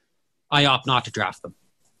players, I opt not to draft them.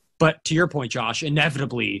 But to your point, Josh,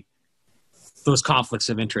 inevitably those conflicts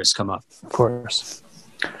of interest come up. Of course.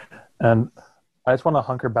 And I just want to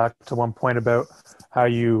hunker back to one point about how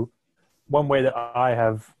one way that I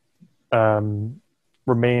have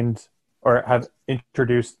remained or have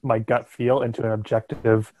introduced my gut feel into an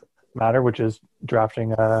objective matter, which is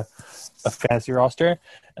drafting a fantasy roster.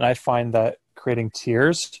 And I find that creating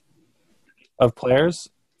tiers of players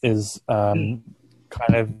is kind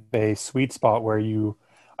of a sweet spot where you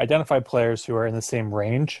identify players who are in the same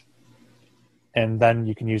range, and then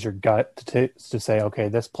you can use your gut to say, okay,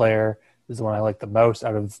 this player is the one I like the most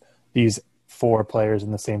out of these 4 players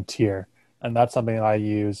in the same tier. And that's something that I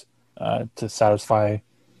use to satisfy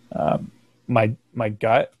my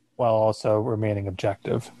gut while also remaining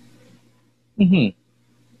objective. Mm-hmm.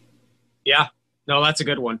 Yeah, no, that's a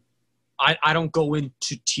good one. I don't go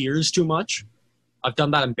into tiers too much. I've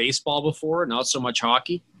done that in baseball before, not so much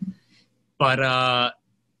hockey. But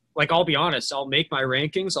I'll be honest, I'll make my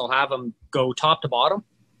rankings. I'll have them go top to bottom.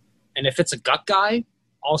 And if it's a gut guy,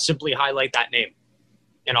 I'll simply highlight that name.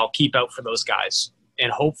 And I'll keep out for those guys.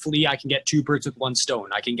 And hopefully I can get 2 birds with 1 stone.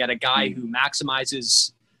 I can get a guy who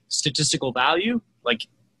maximizes statistical value, like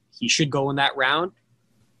he should go in that round,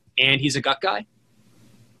 and he's a gut guy.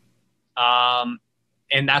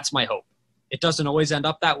 And that's my hope. It doesn't always end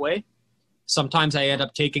up that way. Sometimes I end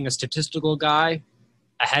up taking a statistical guy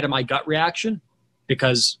ahead of my gut reaction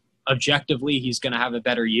because objectively he's going to have a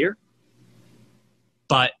better year.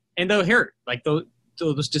 And they'll hurt. Like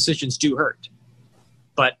those decisions do hurt.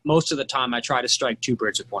 But most of the time I try to strike 2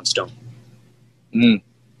 birds with 1 stone.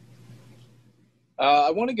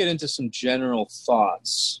 I want to get into some general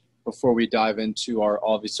thoughts before we dive into our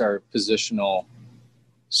positional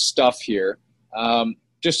stuff here.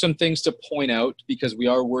 Just some things to point out because we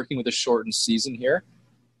are working with a shortened season here.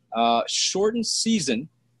 Shortened season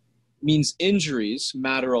means injuries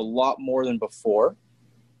matter a lot more than before.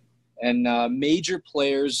 And major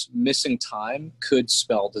players missing time could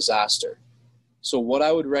spell disaster. So what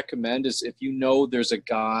I would recommend is if you know there's a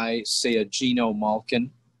guy, say a Geno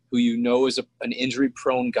Malkin, who you know is an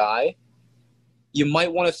injury-prone guy, you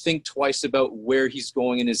might want to think twice about where he's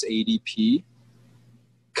going in his ADP,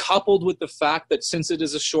 coupled with the fact that since it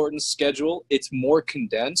is a shortened schedule, it's more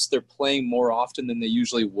condensed. They're playing more often than they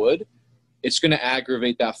usually would. It's going to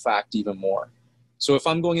aggravate that fact even more. So if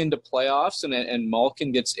I'm going into playoffs and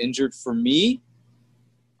Malkin gets injured for me,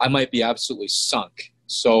 I might be absolutely sunk.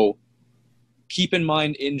 So keep in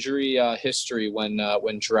mind injury history when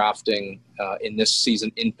drafting in this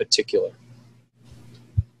season in particular.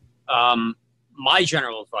 My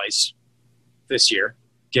general advice this year,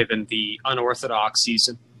 given the unorthodox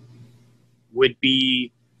season, would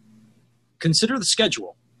be consider the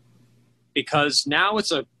schedule. Because now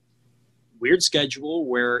it's a weird schedule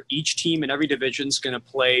where each team in every division is going to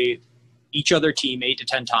play each other team 8 to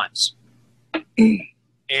 10 times.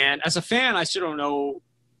 And as a fan, I still don't know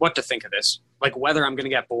what to think of this. Like whether I'm going to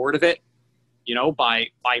get bored of it. You know, by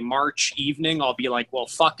March evening, I'll be like, well,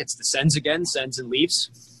 fuck, it's the Sens again, Sens and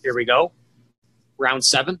Leafs. Here we go. Round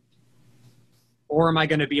 7. Or am I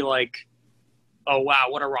going to be like, oh, wow,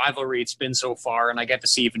 what a rivalry it's been so far, and I get to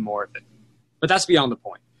see even more of it. But that's beyond the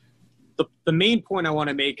point. the main point I want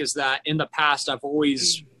to make is that in the past, I've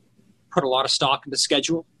always put a lot of stock into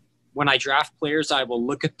schedule. When I draft players, I will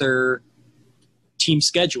look at their team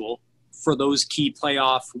schedule for those key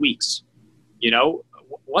playoff weeks. You know,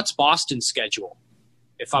 what's Boston's schedule?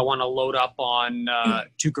 If I want to load up on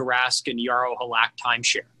Tuukka Rask and Yarrow Halak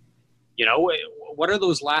timeshare, you know, what are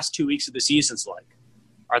those last 2 weeks of the seasons like?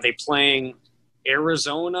 Are they playing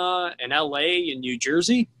Arizona and LA and New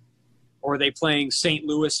Jersey? Or are they playing St.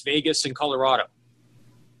 Louis, Vegas, and Colorado?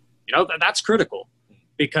 You know, that's critical.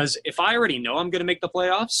 Because if I already know I'm going to make the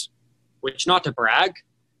playoffs, which, not to brag,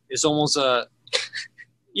 is almost a,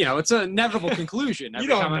 you know, it's an inevitable conclusion every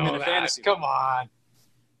time I'm in a fantasy. Come on.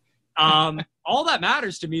 All that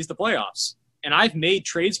matters to me is the playoffs. And I've made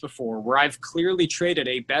trades before where I've clearly traded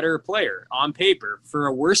a better player on paper for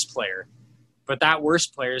a worse player, but that worse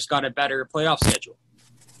player's got a better playoff schedule.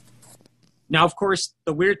 Now, of course,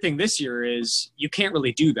 the weird thing this year is you can't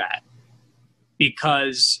really do that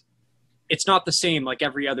because it's not the same like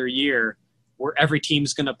every other year where every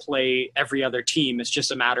team's going to play every other team. It's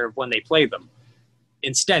just a matter of when they play them.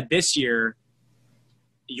 Instead, this year,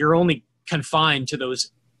 you're only confined to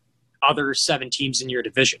those other 7 teams in your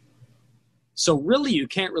division. So really, you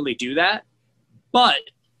can't really do that, but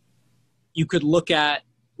you could look at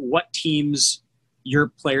what teams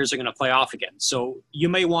your players are going to play off again. So you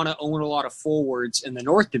may want to own a lot of forwards in the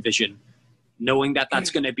North Division, knowing that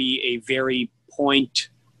that's going to be a very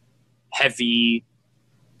point-heavy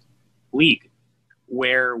league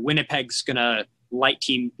where Winnipeg's going to light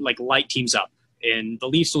teams up, and the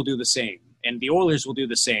Leafs will do the same, and the Oilers will do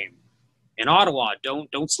the same. In Ottawa,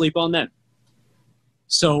 don't sleep on them.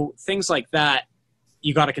 So things like that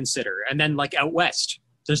you got to consider. And then like out west,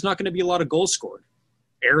 there's not going to be a lot of goals scored.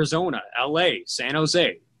 Arizona, LA, San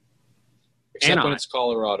Jose. Except when it's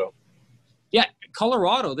Colorado. Yeah,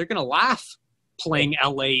 Colorado, they're going to laugh playing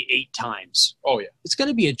LA 8 times. Oh, yeah. It's going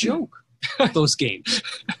to be a joke, those games.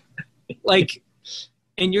 Like,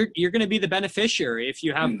 and you're going to be the beneficiary if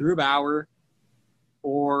you have Grubauer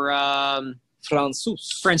or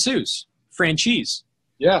Francouz.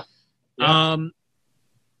 Yeah.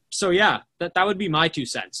 So yeah, that would be my 2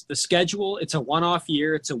 cents. The schedule, it's a one-off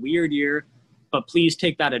year. It's a weird year, but please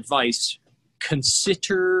take that advice.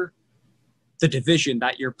 Consider the division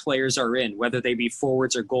that your players are in, whether they be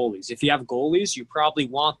forwards or goalies. If you have goalies, you probably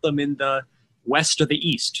want them in the West or the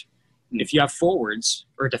East. And if you have forwards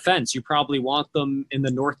or defense, you probably want them in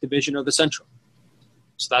the North Division or the Central.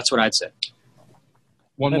 So that's what I'd say.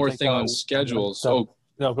 One more thing on schedules. No,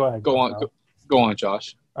 go ahead. Go on,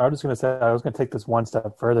 Josh. I was just going to say, I was going to take this one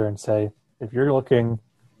step further and say, if you're looking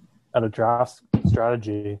at a draft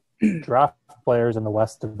strategy, draft players in the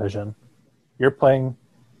West Division, your players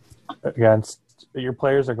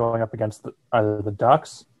are going up against either the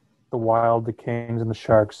Ducks, the Wild, the Kings, and the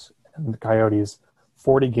Sharks, and the Coyotes,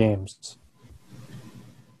 40 games.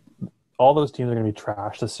 All those teams are going to be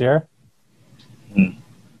trash this year. And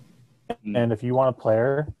if you want a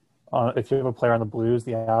player, if you have a player on the Blues,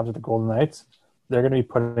 the Avs, or the Golden Knights, they're going to be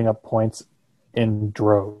putting up points in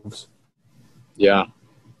droves. Yeah.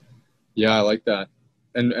 Yeah, I like that.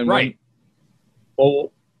 And right.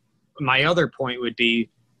 Well, my other point would be,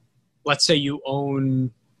 let's say you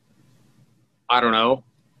own, I don't know,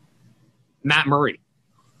 Matt Murray.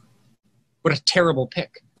 What a terrible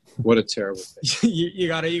pick. What a terrible pick. you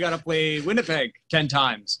gotta play Winnipeg 10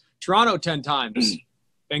 times, Toronto 10 times,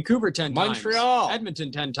 Vancouver 10 times, Montreal,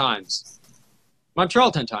 Edmonton 10 times,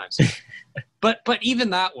 Montreal 10 times. But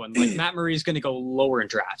even that one, like Matt Murray is going to go lower in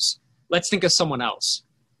drafts. Let's think of someone else,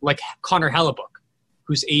 like Connor Hellebuck,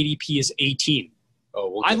 whose ADP is 18.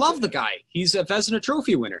 Oh, I love the guy. He's a Vezina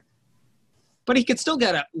Trophy winner. But he could still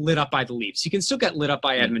get lit up by the Leafs. He can still get lit up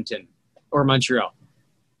by Edmonton or Montreal.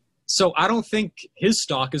 So I don't think his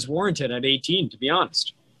stock is warranted at 18, to be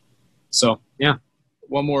honest. So, yeah.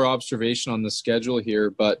 One more observation on the schedule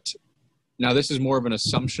here, but now this is more of an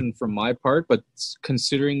assumption from my part, but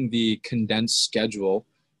considering the condensed schedule,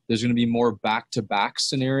 there's going to be more back-to-back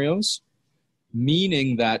scenarios,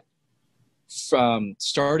 meaning that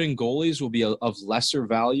starting goalies will be of lesser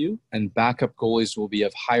value and backup goalies will be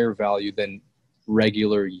of higher value than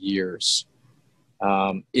regular years.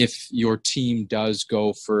 If your team does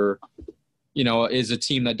go for, is a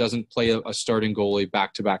team that doesn't play a starting goalie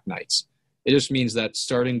back-to-back nights. It just means that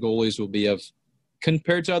starting goalies will be of,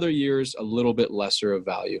 compared to other years, a little bit lesser of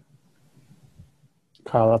value.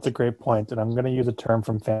 Kyle, that's a great point. And I'm going to use a term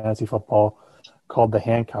from fantasy football called the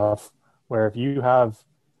handcuff, where if you have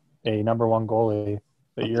a number one goalie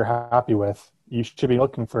that you're happy with, you should be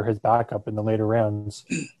looking for his backup in the later rounds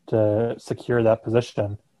to secure that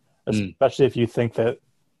position, especially if you think that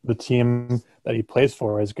the team that he plays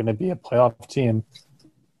for is going to be a playoff team,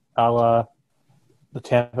 a la the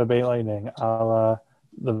Tampa Bay Lightning, a la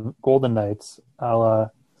the Golden Knights, a la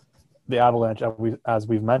the Avalanche, as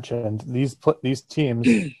we've mentioned, these teams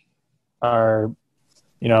are,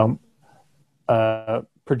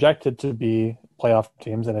 projected to be playoff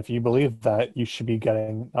teams. And if you believe that, you should be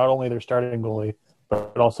getting not only their starting goalie,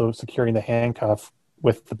 but also securing the handcuff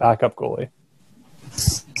with the backup goalie.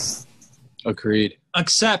 Agreed.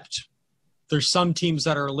 Except there's some teams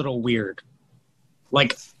that are a little weird.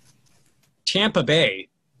 Like Tampa Bay,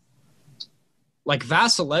 like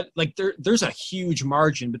Vasilev, like there's a huge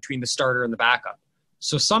margin between the starter and the backup.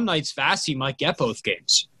 So some nights Vasi might get both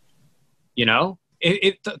games.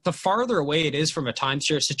 The farther away it is from a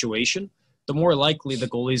timeshare situation, the more likely the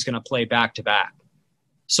goalie is going to play back to back.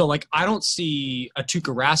 So like I don't see a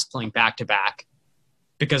Tuukka Rask playing back to back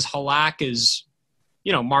because Halak is,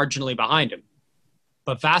 marginally behind him.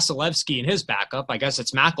 But Vasilevsky and his backup, I guess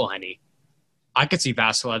it's McElhinney. I could see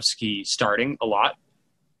Vasilevsky starting a lot.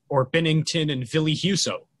 Or Binnington and Ville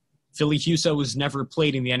Husso. Ville Husso has never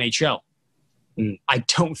played in the NHL. I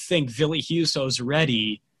don't think Ville Husso's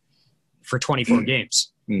ready for 24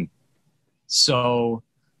 games. So,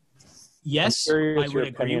 yes, I would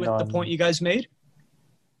agree with the point you guys made,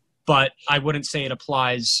 but I wouldn't say it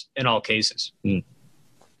applies in all cases.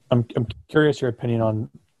 I'm curious your opinion on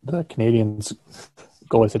the Canadiens'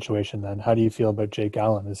 goalie situation then. How do you feel about Jake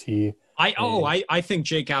Allen? Is he... I think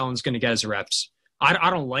Jake Allen's going to get his reps.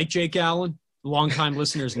 I don't like Jake Allen. Longtime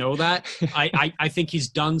listeners know that. I think he's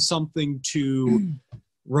done something to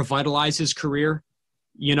revitalize his career.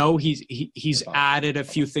 He's added a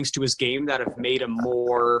few things to his game that have made him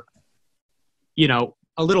more,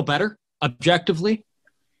 a little better objectively.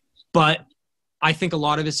 But I think a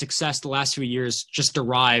lot of his success the last few years just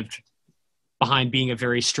derived behind being a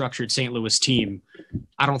very structured St. Louis team.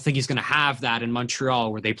 I don't think he's going to have that in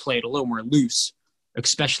Montreal where they play it a little more loose,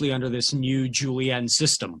 especially under this new Julien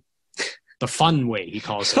system, the fun way he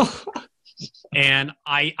calls it. And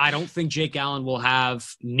I don't think Jake Allen will have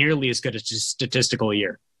nearly as good a statistical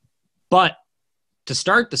year. But to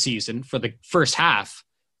start the season for the first half,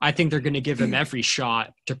 I think they're going to give him every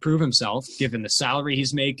shot to prove himself, given the salary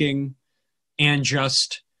he's making and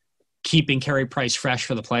just keeping Carey Price fresh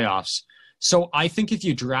for the playoffs. So I think if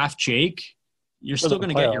you draft Jake, you're still going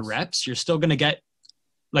to get your reps. You're still going to get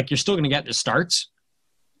the starts.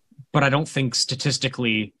 But I don't think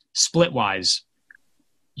statistically, split-wise,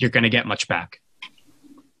 you're going to get much back.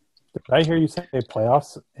 Did I hear you say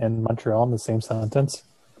playoffs and Montreal in the same sentence?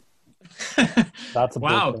 That's a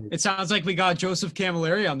wow. It sounds like we got Joseph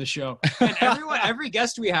Camilleri on the show. And every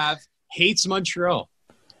guest we have hates Montreal.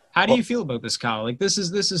 How do you feel about this, Kyle? Like this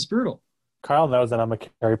is brutal. Kyle knows that I'm a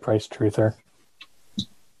Carey Price truther.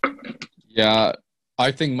 Yeah,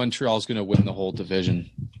 I think Montreal's going to win the whole division.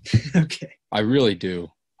 Okay. I really do.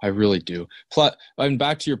 Plus, and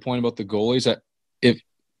back to your point about the goalies, if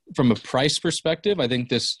from a price perspective, I think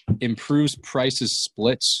this improves Price's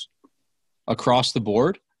splits across the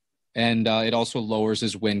board, and it also lowers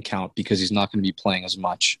his win count because he's not going to be playing as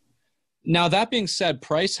much. Now, that being said,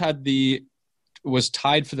 Price was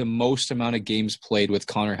tied for the most amount of games played with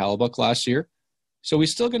Connor Hellebuyck last year, so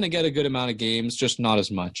he's still going to get a good amount of games, just not as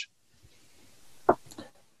much.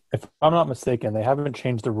 If I'm not mistaken, they haven't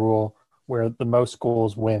changed the rule where the most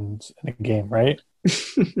goals wins in a game, right?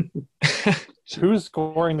 Who's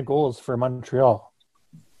scoring the goals for Montreal?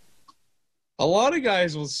 A lot of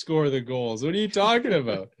guys will score the goals. What are you talking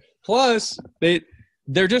about? Plus,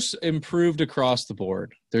 they're just improved across the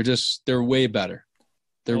board. They're way better.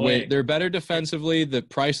 They're better defensively. The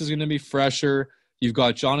price is going to be fresher. You've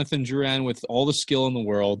got Jonathan Drouin with all the skill in the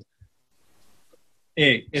world.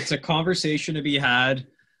 Hey, it's a conversation to be had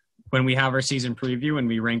when we have our season preview and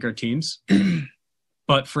we rank our teams.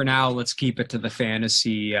 But for now, let's keep it to the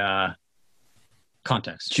fantasy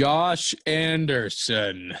context. Josh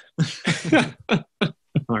Anderson.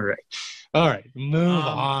 All right. Move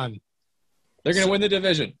on. They're going to win the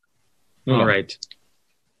division. All right.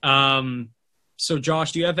 So,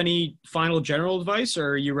 Josh, do you have any final general advice,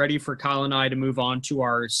 or are you ready for Kyle and I to move on to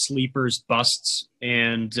our sleepers, busts,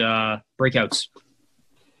 and breakouts?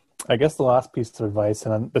 I guess the last piece of advice,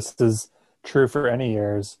 and this is true for any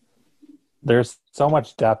years, there's so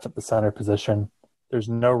much depth at the center position. There's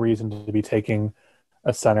no reason to be taking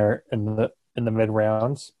a center in the mid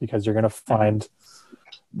rounds because you're going to find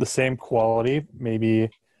the same quality,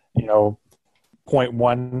 maybe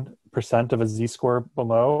 0.1% of a Z score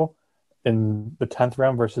below in the 10th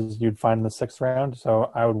round versus you'd find in the 6th round.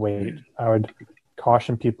 So I would wait. I would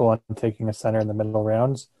caution people on taking a center in the middle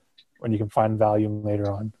rounds when you can find value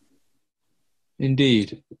later on.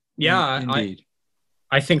 Indeed. Yeah, Indeed.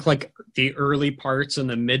 I think like the early parts and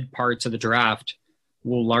the mid parts of the draft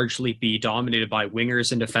will largely be dominated by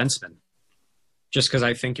wingers and defensemen. Just because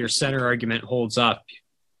I think your center argument holds up.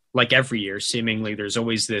 Like every year, seemingly, there's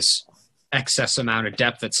always this excess amount of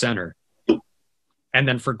depth at center. And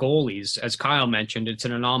then for goalies, as Kyle mentioned, it's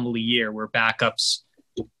an anomaly year where backups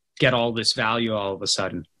get all this value all of a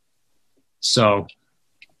sudden. So,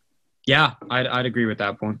 yeah, I'd agree with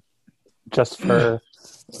that point. Just for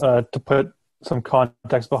to put some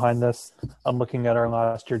context behind this, I'm looking at our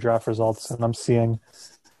last year draft results, and I'm seeing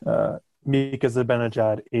Mika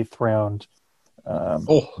Zibanejad 8th round.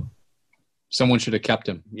 Someone should have kept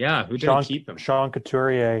him. Yeah, who didn't keep him? Sean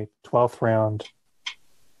Couturier, 12th round.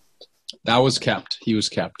 That was kept. He was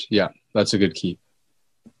kept. Yeah, that's a good keep.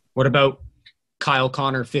 What about Kyle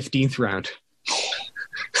Connor, 15th round?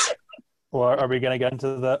 Well, are we going to get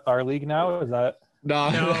into our league now? Is that... No,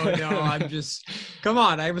 I'm just... Come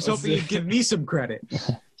on, I was hoping you'd give me some credit.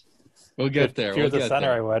 We'll get there. If you're the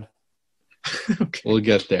center, I would. Okay. We'll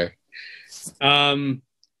get there. So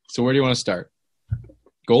where do you want to start?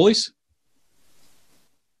 Goalies?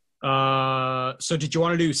 So did you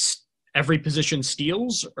want to do every position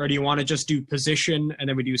steals, or do you want to just do position and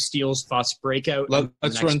then we do steals plus breakout?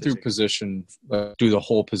 Let's run through position. Do the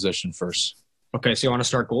whole position first. Okay, so you want to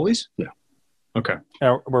start goalies? Yeah. Okay.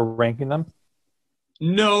 We're ranking them?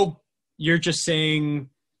 No, you're just saying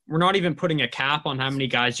we're not even putting a cap on how many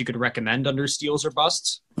guys you could recommend under steals or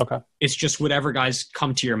busts. Okay. It's just whatever guys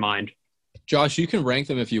come to your mind. Josh, you can rank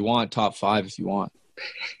them if you want, top 5 if you want.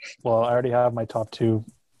 Well, I already have my top 2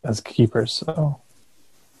 as keepers, so...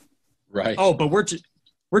 Right. Oh, but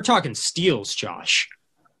we're talking steals, Josh.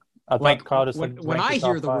 Like when I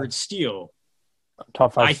hear the word steal,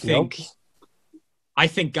 top 5 steals? I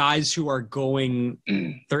think guys who are going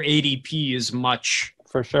their ADP is much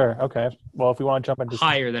for sure. Okay. Well, if we want to jump into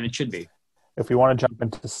higher than it should be. If we want to jump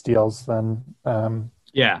into steals, then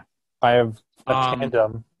yeah, I have a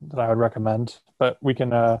tandem that I would recommend, but we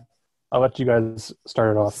can. I'll let you guys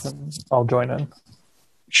start it off, and I'll join in.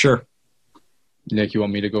 Sure. Nick, you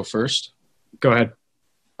want me to go first? Go ahead.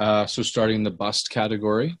 So starting in the bust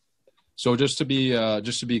category. So just to be clear,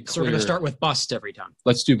 so we're going to start with bust every time.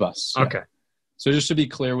 Let's do busts. Okay. Yeah. So just to be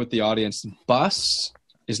clear with the audience, bust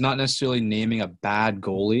is not necessarily naming a bad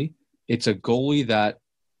goalie. It's a goalie that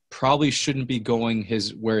probably shouldn't be going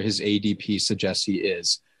where his ADP suggests he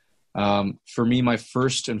is. For me, my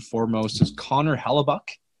first and foremost is Connor Hellebuck.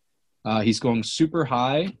 He's going super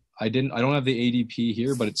high. I don't have the ADP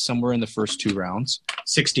here, but it's somewhere in the first 2 rounds.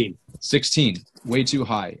 16, way too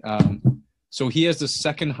high. So he has the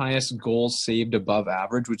second highest goals saved above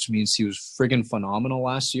average, which means he was friggin' phenomenal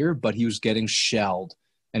last year, but he was getting shelled,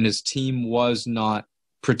 and his team was not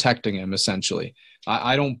protecting him, essentially.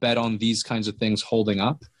 I don't bet on these kinds of things holding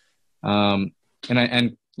up. And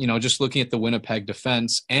just looking at the Winnipeg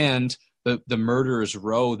defense and the murderer's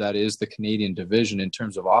row that is the Canadian division in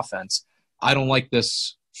terms of offense, I don't like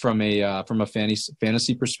this from a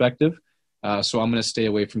fantasy perspective. So I'm going to stay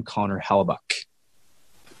away from Connor Hellebuck.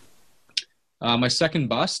 My second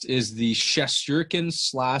bust is the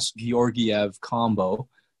Shesterkin/Georgiev combo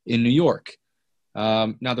in New York.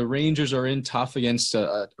 Now, the Rangers are in tough against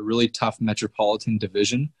a really tough Metropolitan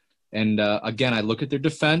division. And again, I look at their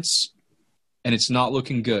defense, and it's not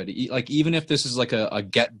looking good. Even if this is like a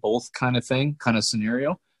get both kind of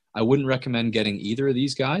scenario, I wouldn't recommend getting either of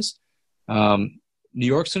these guys. New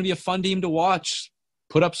York's going to be a fun team to watch,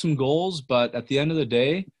 put up some goals, but at the end of the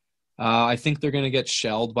day, I think they're going to get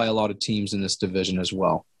shelled by a lot of teams in this division as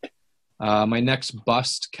well. My next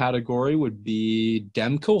bust category would be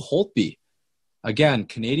Demko Holtby. Again,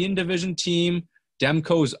 Canadian division team.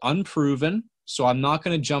 Demko is unproven, so I'm not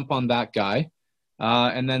going to jump on that guy.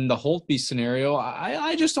 And then the Holtby scenario,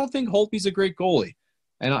 I just don't think Holtby's a great goalie.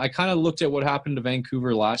 And I kind of looked at what happened to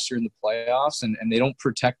Vancouver last year in the playoffs, and they don't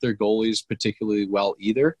protect their goalies particularly well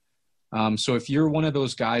either. So if you're one of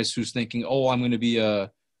those guys who's thinking, I'm going to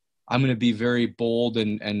be very bold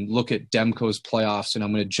and look at Demko's playoffs, and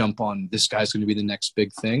I'm going to jump on this guy's going to be the next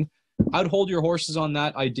big thing, I'd hold your horses on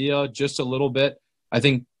that idea just a little bit. I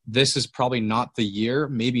think this is probably not the year,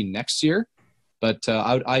 maybe next year, but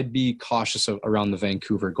I'd be cautious around the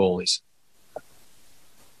Vancouver goalies.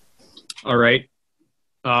 All right.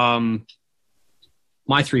 My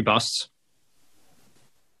 3 busts.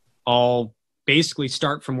 I'll basically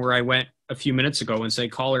start from where I went a few minutes ago and say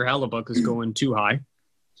Connor Hellebuck is going too high.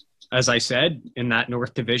 As I said, in that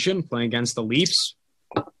North Division, playing against the Leafs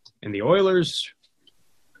and the Oilers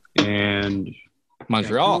and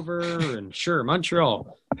Montreal. Vancouver and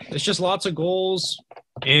Montreal. It's just lots of goals,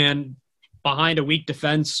 and behind a weak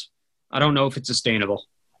defense, I don't know if it's sustainable,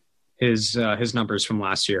 his numbers from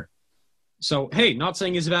last year. So, hey, not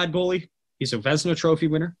saying he's a bad goalie. He's a Vezina Trophy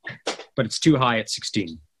winner, but it's too high at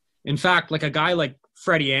 16. In fact, like a guy like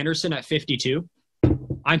Freddie Anderson at 52,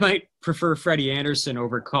 I might prefer Freddie Anderson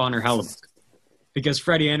over Connor Hellebuck because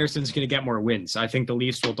Freddie Anderson's going to get more wins. I think the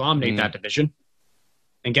Leafs will dominate that division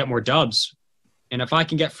and get more dubs. And if I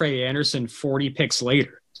can get Freddie Anderson 40 picks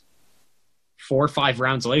later, 4 or 5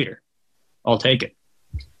 rounds later, I'll take it.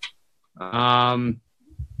 My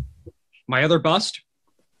other bust,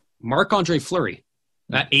 Marc-Andre Fleury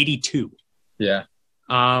at 82. Yeah.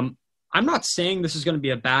 I'm not saying this is going to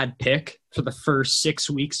be a bad pick for the first 6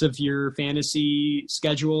 weeks of your fantasy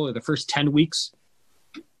schedule or the first 10 weeks,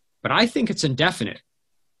 but I think it's indefinite.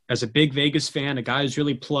 As a big Vegas fan, a guy who's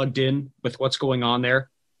really plugged in with what's going on there,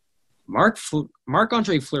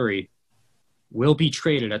 Marc-Andre Fleury will be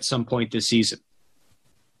traded at some point this season,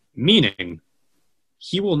 meaning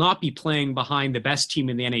he will not be playing behind the best team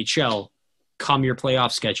in the NHL come your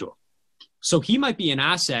playoff schedule. So he might be an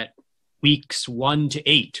asset weeks 1 to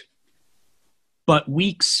 8, but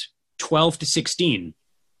weeks 12 to 16,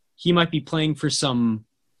 he might be playing for some,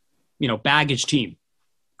 baggage team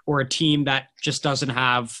or a team that just doesn't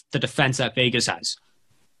have the defense that Vegas has.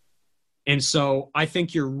 And so I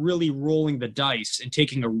think you're really rolling the dice and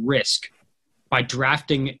taking a risk by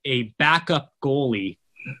drafting a backup goalie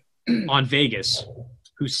on Vegas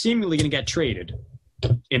who's seemingly going to get traded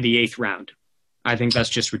in the 8th round. I think that's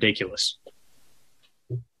just ridiculous.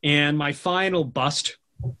 And my final bust,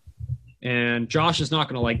 and Josh is not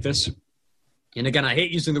going to like this. And again, I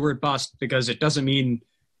hate using the word bust because it doesn't mean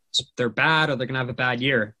they're bad or they're going to have a bad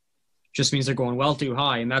year. It just means they're going well too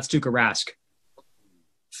high, and that's Tuukka Rask.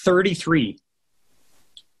 33.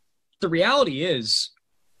 The reality is,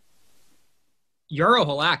 Jaro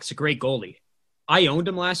Halak's a great goalie. I owned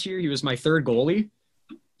him last year. He was my 3rd goalie.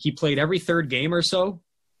 He played every 3rd game or so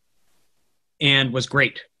and was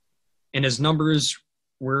great. And his numbers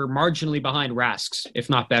were marginally behind Rask's, if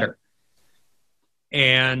not better.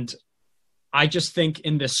 And I just think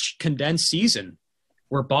in this condensed season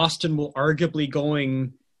where Boston will arguably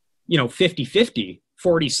going, 50-50,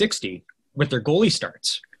 40-60 with their goalie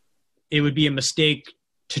starts, it would be a mistake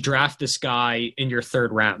to draft this guy in your 3rd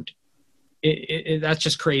round. That's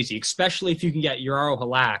just crazy, especially if you can get Jaro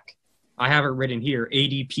Halak. I have it written here,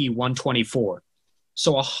 ADP 124.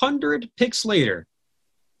 So 100 picks later,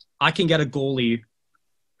 I can get a goalie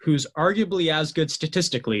who's arguably as good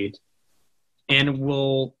statistically and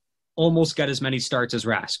will almost get as many starts as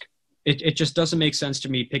Rask. It just doesn't make sense to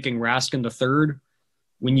me picking Rask in the 3rd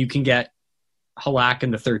when you can get Halak in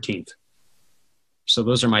the 13th. So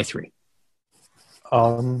those are my 3.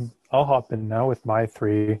 I'll hop in now with my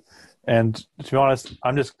 3. And to be honest,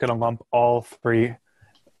 I'm just going to lump all 3.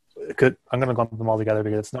 I'm going to lump them all together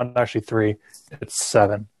because it's not actually 3, it's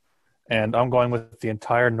 7. And I'm going with the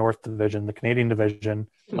entire North Division, the Canadian Division.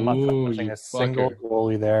 I'm not touching a single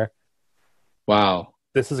goalie there. Wow.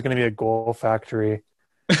 This is going to be a goal factory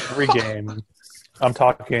every game. I'm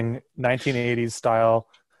talking 1980s style,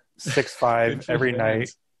 6-5 every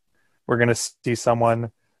night. We're going to see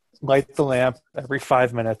someone light the lamp every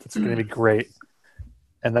 5 minutes. It's going to be great.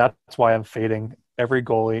 And that's why I'm fading every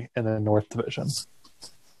goalie in the North Division.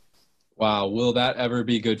 Wow. Will that ever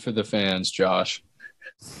be good for the fans, Josh?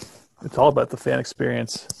 It's all about the fan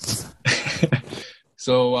experience.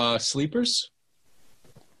 So, sleepers?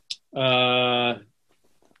 Let's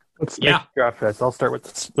make draft bets. I'll start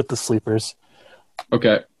with the sleepers.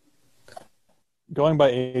 Okay. Going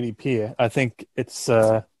by ADP, I think it's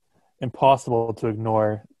impossible to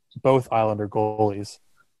ignore both Islander goalies.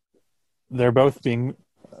 They're both being,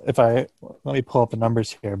 let me pull up the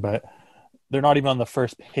numbers here, but they're not even on the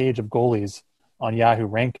first page of goalies on Yahoo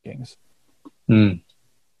rankings.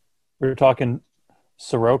 We're talking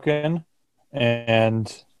Sorokin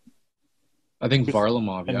and I think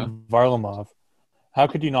Varlamov, Varlamov. How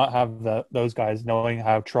could you not have those guys knowing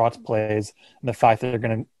how Trotz plays and the fact that they're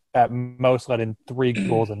going to at most let in 3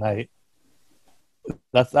 goals a night?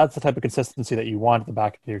 That's the type of consistency that you want at the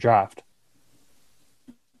back of your draft.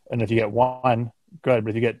 And if you get 1, good. But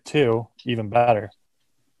if you get 2, even better.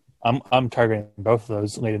 I'm targeting both of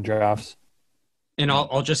those late in drafts. And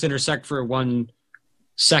I'll just intersect for 1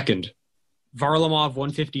 second. Varlamov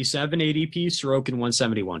 157 ADP, Sorokin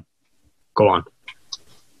 171. Go on.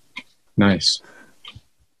 Nice.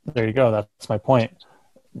 There you go. That's my point.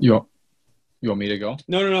 You want me to go?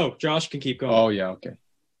 No. Josh can keep going. Oh yeah, okay.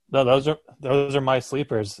 No, those are my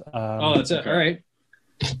sleepers. That's it. Okay.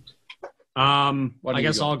 All right. I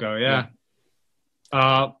guess I'll go. Yeah.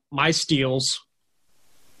 My steals.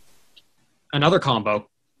 Another combo.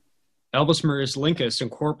 Elvis Merzlikins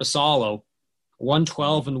and Korpisalo,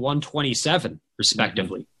 112 and 127,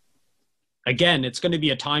 respectively. Again, it's going to be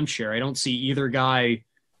a timeshare. I don't see either guy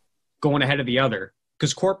going ahead of the other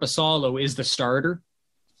because Korpisalo is the starter.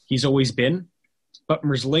 He's always been. But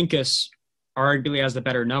Merzlikins arguably has the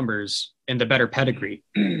better numbers and the better pedigree.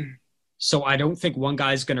 So I don't think one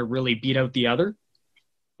guy's going to really beat out the other.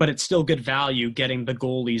 But it's still good value getting the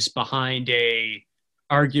goalies behind a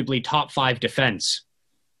arguably top 5 defense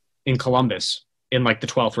in Columbus in like the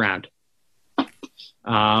 12th round.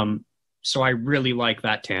 So I really like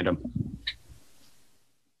that tandem.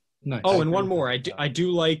 Nice. Oh, and one more. I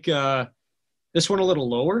do like this one a little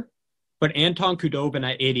lower, but Anton Khudobin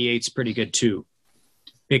at 88 is pretty good too,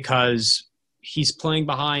 because he's playing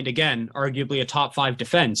behind, again, arguably a top 5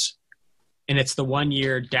 defense, and it's the 1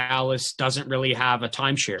 year Dallas doesn't really have a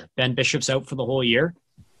timeshare. Ben Bishop's out for the whole year,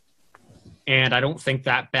 and I don't think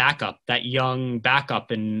that young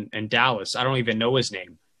backup in Dallas, I don't even know his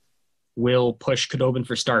name, will push Khudobin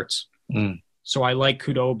for starts. So I like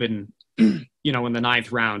Khudobin, in the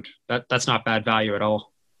 9th round. That's not bad value at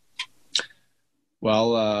all.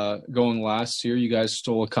 Well, going last here, you guys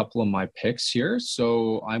stole a couple of my picks here.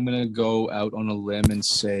 So I'm going to go out on a limb and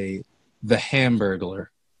say the Hamburglar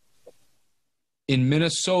in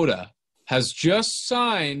Minnesota has just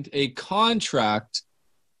signed a contract,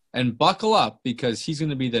 and buckle up because he's going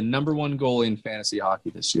to be the number 1 goalie in fantasy hockey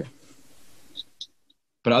this year.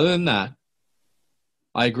 But other than that,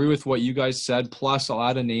 I agree with what you guys said. Plus, I'll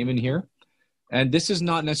add a name in here. And this is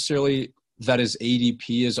not necessarily that his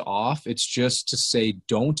ADP is off. It's just to say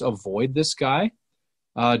don't avoid this guy.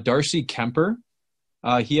 Darcy Kemper,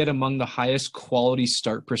 he had among the highest quality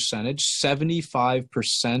start percentage.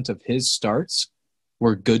 75% of his starts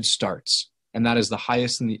were good starts, and that is the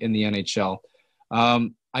highest in the NHL.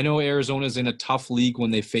 I know Arizona's in a tough league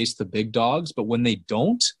when they face the big dogs, but when they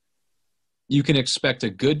don't, you can expect a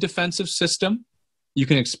good defensive system. You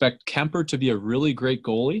can expect Kemper to be a really great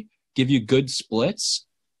goalie, give you good splits.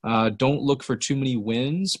 Don't look for too many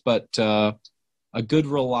wins, but a good,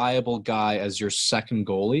 reliable guy as your second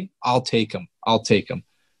goalie, I'll take him.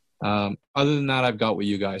 Other than that, I've got what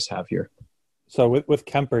you guys have here. So with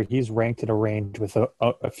Kemper, he's ranked at a range with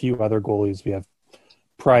a few other goalies. We have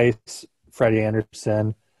Price, Freddie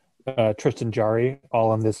Anderson, Tristan Jarry,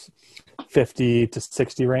 all in this 50 to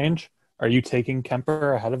 60 range. Are you taking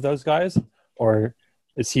Kemper ahead of those guys? Or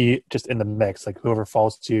is he just in the mix? Like whoever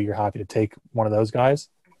falls to you, you're happy to take one of those guys?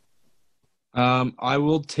 I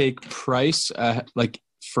will take Price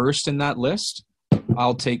first in that list.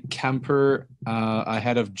 I'll take Kemper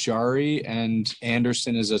ahead of Jarry, and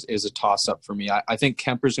Anderson is a toss-up for me. I think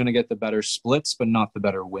Kemper's going to get the better splits, but not the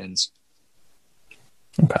better wins.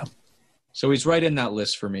 Okay. So he's right in that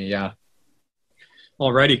list for me, yeah.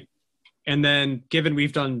 Alrighty. And then, given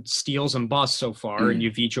we've done steals and busts so far, and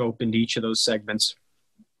you've each opened each of those segments,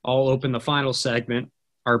 I'll open the final segment,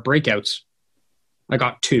 our breakouts. I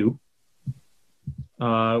got 2.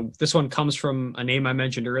 This one comes from a name I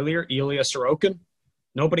mentioned earlier, Ilya Sorokin.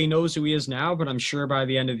 Nobody knows who he is now, but I'm sure by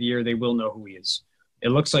the end of the year they will know who he is. It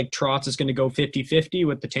looks like Trotz is going to go 50-50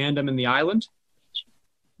 with the tandem in the island.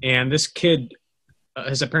 And this kid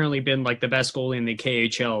has apparently been like the best goalie in the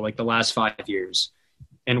KHL like the last 5 years.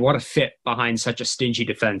 And what a fit behind such a stingy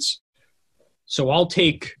defense. So I'll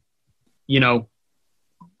take,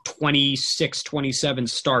 26, 27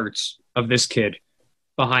 starts of this kid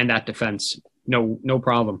behind that defense. No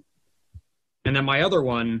problem. And then my other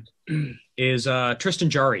one is Tristan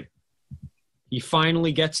Jarry. He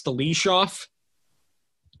finally gets the leash off.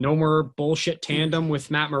 No more bullshit tandem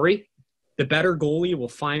with Matt Murray. The better goalie will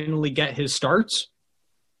finally get his starts.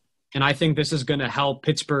 And I think this is going to help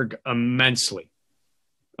Pittsburgh immensely.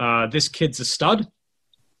 This kid's a stud,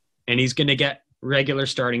 and he's going to get regular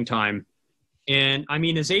starting time. And,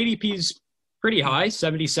 his ADP's pretty high,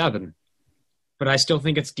 77. But I still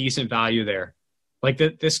think it's decent value there. Like,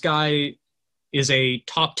 this guy is a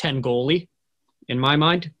top 10 goalie in my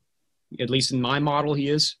mind. At least in my model, he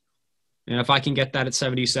is. And if I can get that at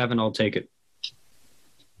 77, I'll take it.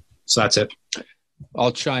 So that's it.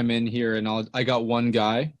 I'll chime in here, and I got one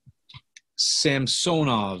guy.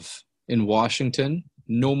 Samsonov in Washington.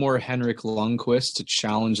 No more Henrik Lundqvist to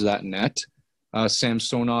challenge that net.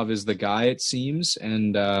 Samsonov is the guy, it seems,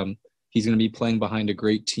 and he's going to be playing behind a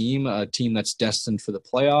great team, a team that's destined for the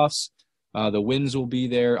playoffs. The wins will be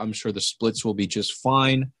there. I'm sure the splits will be just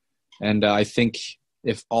fine. And I think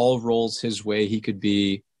if all rolls his way, he could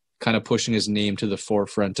be kind of pushing his name to the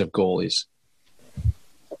forefront of goalies.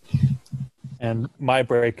 And my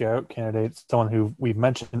breakout candidate, someone who we've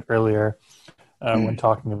mentioned earlier when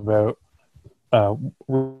talking about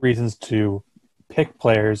reasons to pick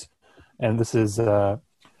players, and this is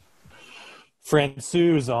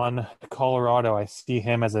Francouz on Colorado. I see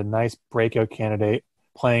him as a nice breakout candidate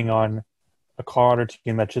playing on a Colorado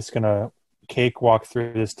team that's just going to cakewalk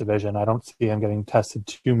through this division. I don't see him getting tested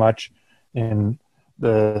too much in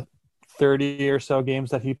the 30 or so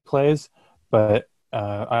games that he plays, but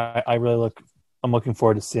I'm looking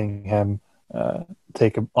forward to seeing him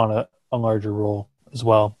take on a larger role as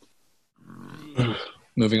well.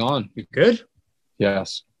 Moving on. You good?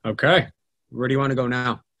 Yes. Okay. Where do you want to go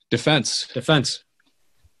now? Defense.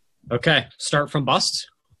 Okay. Start from bust?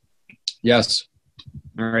 Yes.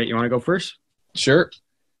 All right. You want to go first? Sure.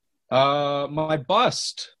 My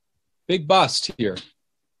bust. Big bust here.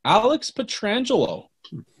 Alex Pietrangelo.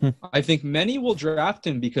 I think many will draft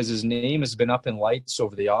him because his name has been up in lights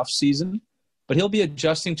over the offseason, but he'll be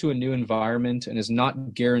adjusting to a new environment and is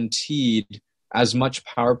not guaranteed as much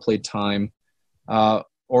power play time,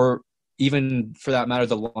 or even for that matter,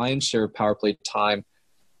 the lion's share of power play time.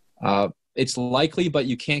 It's likely, but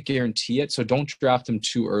you can't guarantee it, so don't draft him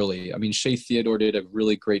too early. I mean, Shea Theodore did a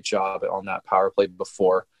really great job on that power play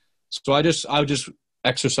before. So I would just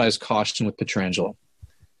exercise caution with Pietrangelo.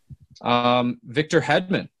 Victor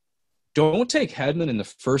Hedman. Don't take Hedman in the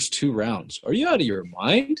first 2 rounds. Are you out of your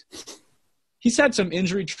mind? He's had some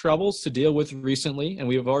injury troubles to deal with recently, and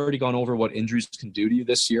we've already gone over what injuries can do to you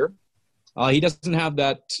this year. He doesn't have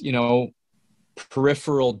that,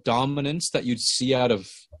 peripheral dominance that you'd see out of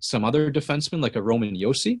some other defensemen like a Roman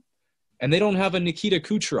Josi. And they don't have a Nikita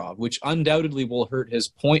Kucherov, which undoubtedly will hurt his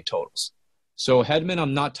point totals. So Hedman,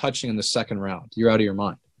 I'm not touching in the second round. You're out of your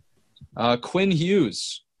mind. Quinn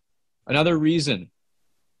Hughes. Another reason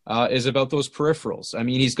is about those peripherals. I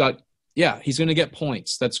mean, he's going to get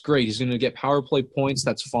points. That's great. He's going to get power play points.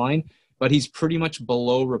 That's fine. But he's pretty much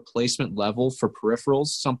below replacement level for peripherals,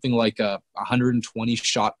 something like a 120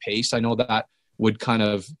 shot pace. I know that would kind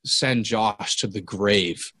of send Josh to the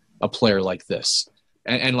grave, a player like this,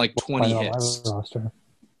 and like 20 hits.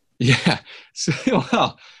 Yeah. So,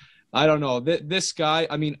 well, I don't know. This guy,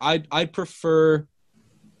 I mean, I'd prefer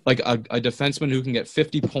like a defenseman who can get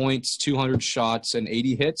 50 points, 200 shots, and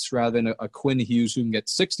 80 hits rather than a Quinn Hughes who can get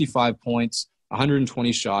 65 points,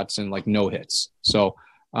 120 shots, and like no hits. So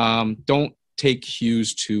don't take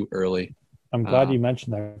Hughes too early. I'm glad you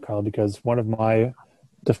mentioned that, Carl, because one of my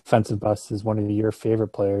defensive busts is one of your favorite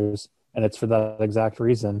players, and it's for that exact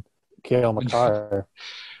reason, Cale Makar.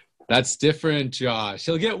 That's different, Josh.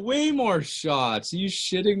 He'll get way more shots. Are you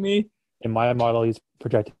shitting me? In my model, he's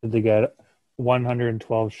projected to get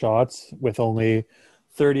 112 shots with only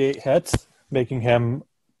 38 hits, making him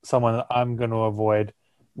someone that I'm going to avoid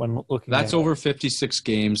when looking That's over 56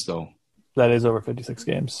 games, though. That is over 56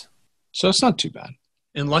 games. So it's not too bad.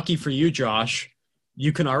 And lucky for you, Josh,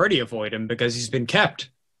 you can already avoid him because he's been kept.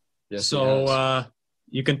 Yes, so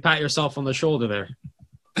you can pat yourself on the shoulder there.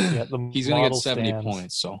 Yeah, he's going to get 70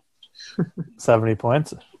 points. So 70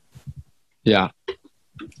 points? Yeah.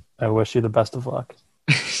 I wish you the best of luck.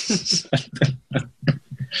 Is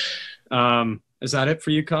that it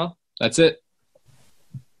for you, Kyle? That's it.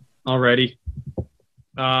 Alrighty.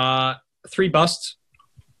 3 busts.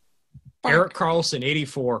 Erik Karlsson,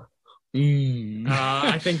 84.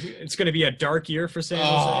 I think it's going to be a dark year for San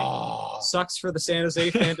Jose. Sucks for the San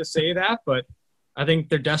Jose fan to say that, but I think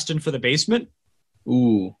they're destined for the basement.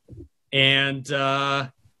 Ooh. And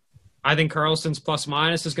I think Karlsson's plus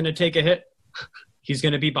minus is going to take a hit. He's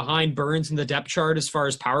going to be behind Burns in the depth chart as far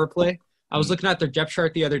as power play. I was looking at their depth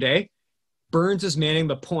chart the other day. Burns is manning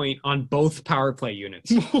the point on both power play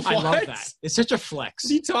units. I love that. It's such a flex.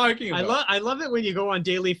 What's he talking about? I love it when you go on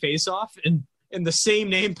Daily Face-Off and the same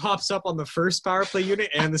name pops up on the first power play unit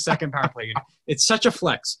and the second power play unit. It's such a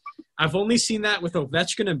flex. I've only seen that with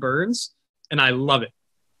Ovechkin and Burns, and I love it.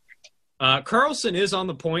 Karlsson is on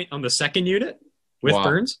the point on the second unit with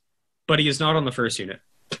Burns, but he is not on the first unit.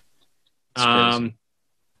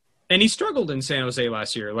 And he struggled in San Jose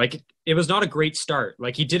last year. Like, it was not a great start.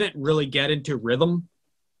 Like, he didn't really get into rhythm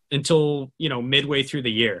until, midway through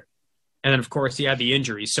the year. And then, of course, he had the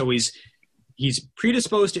injuries. So he's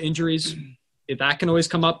predisposed to injuries. That can always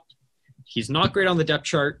come up. He's not great on the depth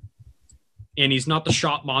chart. And he's not the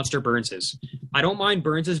shot monster Burns is. I don't mind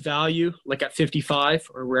Burns' value, like at 55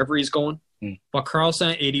 or wherever he's going. But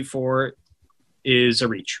Karlsson at 84 is a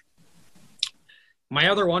reach. My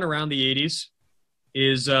other one around the 80s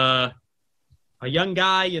is a young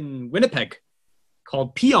guy in Winnipeg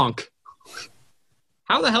called Pionk.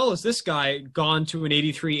 How the hell has this guy gone to an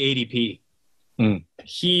 83 ADP?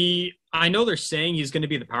 I know they're saying he's going to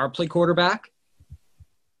be the power play quarterback,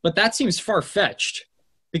 but that seems far-fetched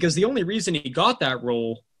because the only reason he got that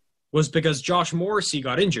role was because Josh Morrissey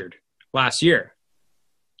got injured last year.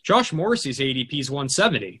 Josh Morrissey's ADP is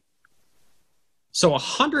 170. So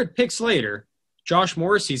 100 picks later, Josh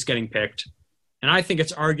Morrissey's getting picked, and I think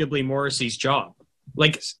it's arguably Morrissey's job.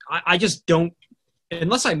 Like, I just don't,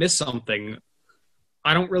 unless I miss something,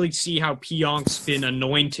 I don't really see how Pionk's been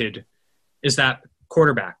anointed as that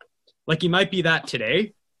quarterback. Like, he might be that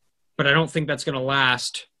today, but I don't think that's going to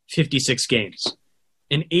last 56 games.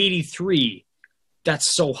 And 83,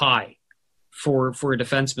 that's so high for a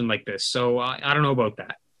defenseman like this. So I don't know about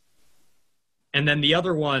that. And then the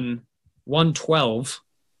other one, 112,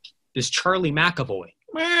 is Charlie McAvoy.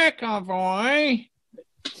 McAvoy.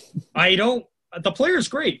 The player's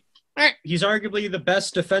great. He's arguably the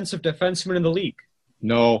best defensive defenseman in the league.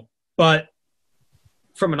 No. But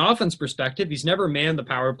from an offense perspective, he's never manned the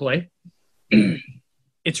power play.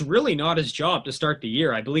 It's really not his job to start the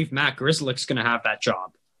year. I believe Matt Grzelcyk's going to have that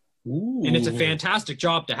job. Ooh. And it's a fantastic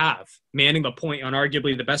job to have, manning the point on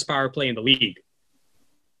arguably the best power play in the league.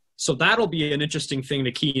 So that'll be an interesting thing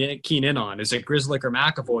to keen in on. Is it Grzelcyk or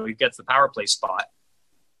McAvoy who gets the power play spot?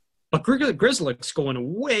 But Grzelcyk's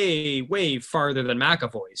going way, way farther than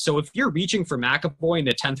McAvoy. So if you're reaching for McAvoy in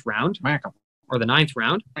the 10th round or the 9th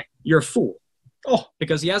round, you're a fool. Oh,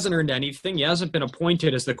 because he hasn't earned anything. He hasn't been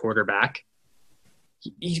appointed as the quarterback.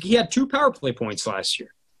 He had 2 power play points last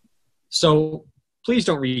year. So please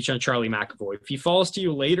don't reach on Charlie McAvoy. If he falls to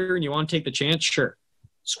you later and you want to take the chance, sure.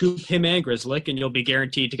 Scoop him and Grzelcyk, and you'll be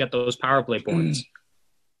guaranteed to get those power play points.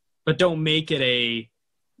 But don't make it a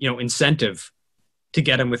incentive to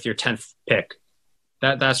get him with your 10th pick.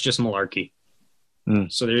 That's just malarkey.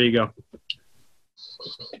 So there you go.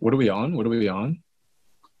 What are we on?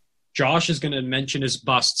 Josh is going to mention his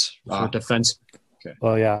busts for defense. Okay.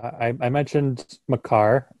 Well, yeah, I mentioned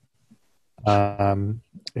Makar,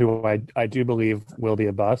 who I do believe will be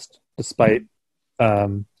a bust, despite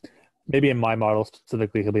maybe in my model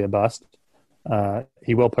specifically he'll be a bust.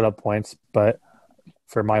 He will put up points, but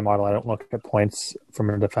for my model, I don't look at points from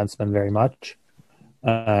a defenseman very much.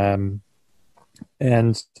 And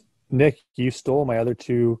Nick, you stole my other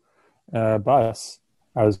 2 busts.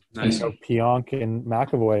 I was Pionk and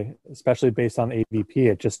McAvoy, especially based on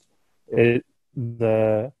ADP.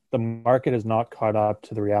 The market has not caught up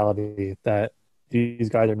to the reality that these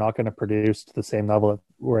guys are not going to produce to the same level that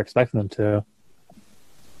we're expecting them to.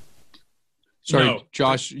 Sorry, No,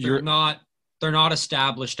 Josh, they're not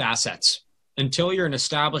established assets. Until you're an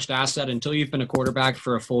established asset, until you've been a quarterback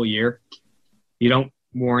for a full year, you don't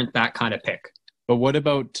warrant that kind of pick. But what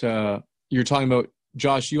about you're talking about,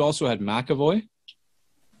 Josh, you also had McAvoy?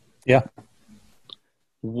 Yeah.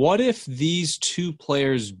 What if these 2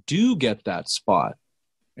 players do get that spot,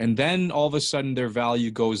 and then all of a sudden their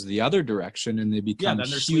value goes the other direction and they become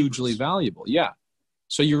hugely valuable? Yeah.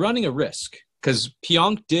 So you're running a risk, because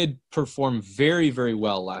Pionk did perform very, very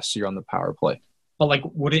well last year on the power play. But like,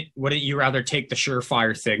 wouldn't you rather take the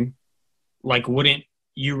surefire thing? Like, wouldn't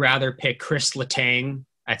you rather pick Chris Letang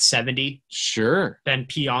at 70? Sure. Than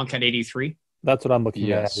Pionk at 83? That's what I'm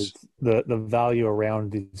looking at, is the value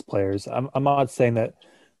around these players. I'm not saying that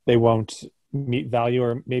they won't meet value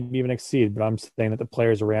or maybe even exceed, but I'm saying that the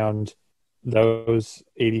players around those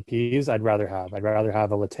ADPs I'd rather have. I'd rather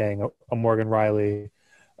have a Letang, a Morgan Riley,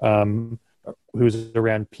 who's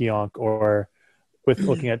around Pionk, or with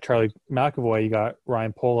looking at Charlie McAvoy, you got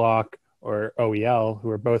Ryan Pollock or OEL,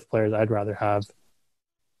 who are both players I'd rather have.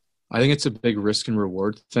 I think it's a big risk and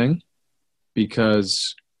reward thing,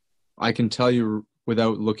 because I can tell you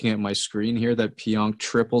without looking at my screen here that Pionk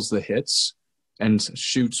triples the hits and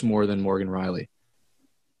shoots more than Morgan Riley.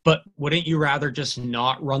 But wouldn't you rather just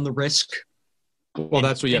not run the risk? Well,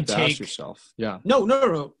 that's what you have to ask yourself. Yeah.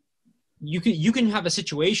 No. You can have a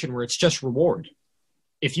situation where it's just reward.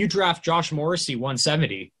 If you draft Josh Morrissey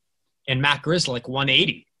 170 and Matt Grzelcyk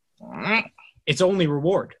 180, it's only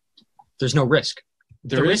reward. There's no risk.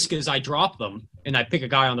 The risk is I drop them and I pick a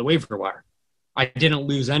guy on the waiver wire. I didn't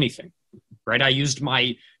lose anything, right? I used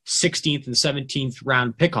my 16th and 17th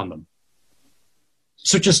round pick on them.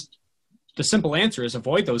 So just the simple answer is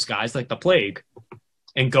avoid those guys like the plague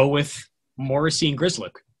and go with Morrissey and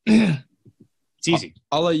Grzelcyk. It's easy.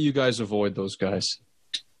 I'll let you guys avoid those guys.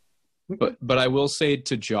 But I will say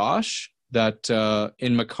to Josh that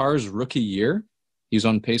in Makar's rookie year, he's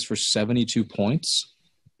on pace for 72 points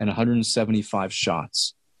and 175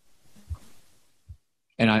 shots.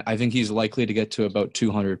 And I think he's likely to get to about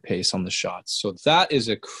 200 pace on the shots. So that is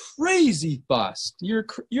a crazy bust. You're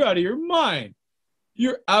out of your mind.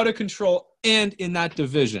 You're out of control. And in that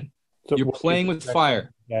division, so you're playing with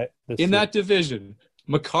fire. In that division,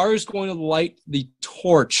 Makar is going to light the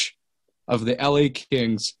torch of the LA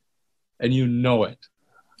Kings, and you know it.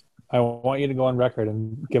 I want you to go on record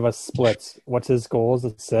and give us splits. What's his goals,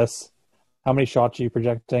 assists? How many shots are you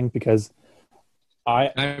projecting? Because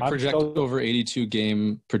I project over 82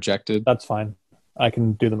 game projected. That's fine. I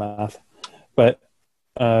can do the math. But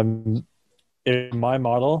in my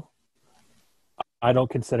model, I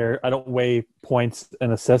don't weigh points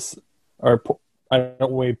and assists, I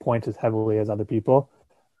don't weigh points as heavily as other people.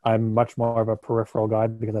 I'm much more of a peripheral guy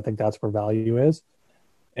because I think that's where value is.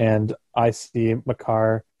 And I see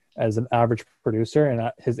Makar as an average producer, and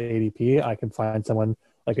at his ADP, I can find someone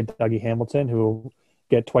like a Dougie Hamilton who will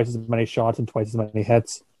get twice as many shots and twice as many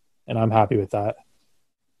hits, and I'm happy with that.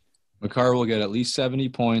 Makar will get at least 70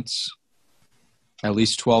 points, at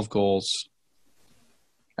least 12 goals,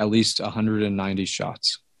 at least 190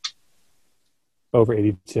 shots. Over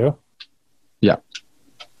 82? Yeah.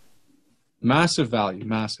 Massive value,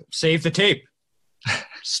 massive. Save the tape.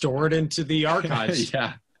 Store it into the archives.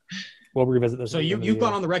 Yeah. We'll revisit this. So you've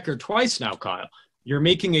gone on the record twice now, Kyle. You're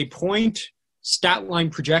making a point stat line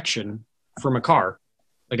projection for Makar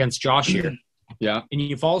against Josh here. Yeah. And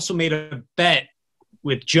you've also made a bet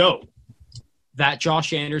with Joe that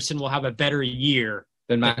Josh Anderson will have a better year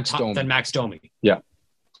than Max Domi. Yeah.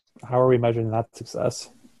 How are we measuring that success?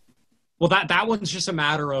 Well, that one's just a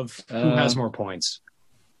matter of who has more points.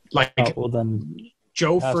 Like, then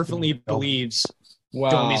Joe fervently believes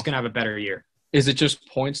Domi's going to have a better year. Is it just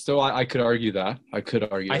points, though? I could argue that. I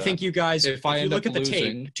think you guys, if you look at the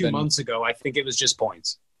tape 2 months ago, I think it was just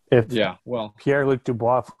points. If Pierre-Luc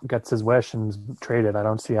Dubois gets his wish and is traded, I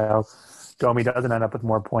don't see how Domi doesn't end up with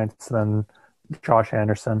more points than Josh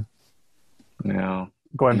Anderson. No.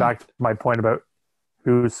 Going back to my point about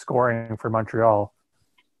who's scoring for Montreal,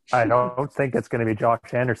 I don't think it's going to be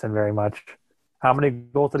Josh Anderson very much. How many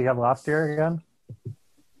goals did he have last year again?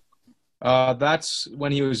 That's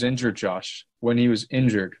when he was injured, Josh. When he was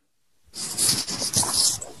injured.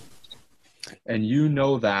 And you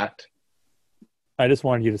know that. I just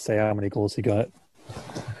wanted you to say how many goals he got.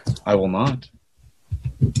 I will not.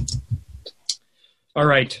 All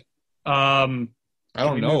right. I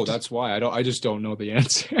don't know. That's why. I just don't know the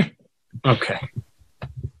answer. Okay.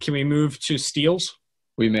 Can we move to steals?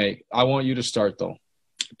 We may. I want you to start, though.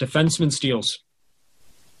 Defenseman steals.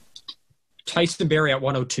 Tyson Barrie at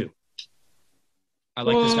 102. I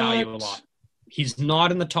like this value a lot. He's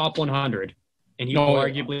not in the top 100, and he will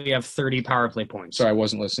arguably have 30 power play points. Sorry, I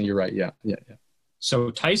wasn't listening. You're right. Yeah. So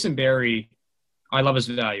Tyson Barrie, I love his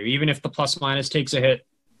value. Even if the plus-minus takes a hit,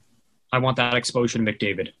 I want that exposure to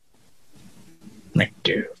McDavid.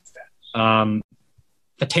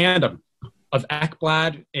 The tandem of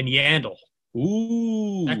Ekblad and Yandel.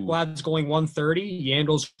 Ooh. Ekblad's going 130,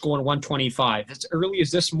 Yandel's going 125. As early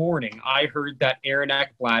as this morning, I heard that Aaron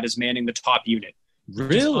Ekblad is manning the top unit.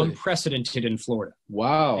 Really? It's unprecedented in Florida.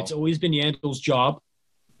 Wow. It's always been Yandel's job.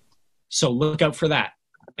 So look out for that.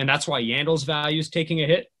 And that's why Yandel's value is taking a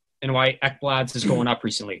hit and why Ekblad's is going up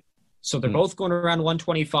recently. So they're both going around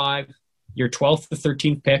 125. Your 12th to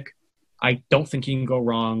 13th pick. I don't think you can go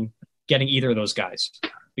wrong getting either of those guys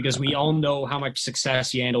because we all know how much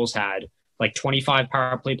success Yandel's had. Like 25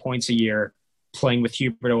 power play points a year, playing with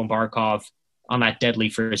Huberdeau and Barkov on that deadly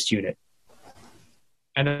first unit.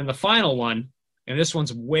 And then the final one, and this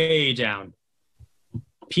one's way down,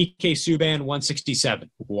 PK Subban, 167.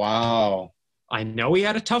 Wow. I know he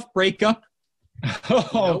had a tough breakup.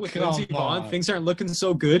 With Lindsey Vonn, things aren't looking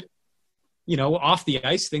so good. Off the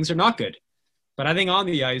ice, things are not good. But I think on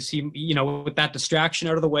the ice, he, with that distraction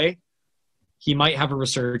out of the way, he might have a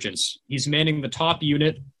resurgence. He's manning the top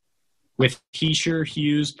unit with Keisher,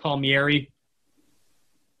 Hughes, Palmieri.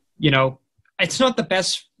 It's not the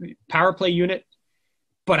best power play unit,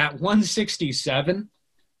 but at 167,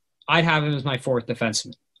 I'd have him as my fourth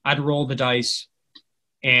defenseman. I'd roll the dice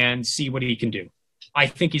and see what he can do. I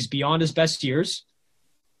think he's beyond his best years,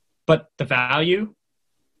 but the value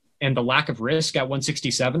and the lack of risk at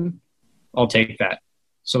 167, I'll take that.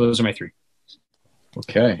 So those are my three.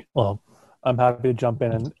 Okay. Well, I'm happy to jump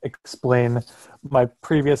in and explain my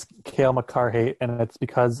previous Cale Makar hate, and it's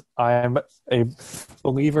because I'm a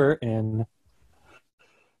believer in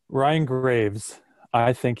Ryan Graves.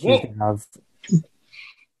 I think he's going to have...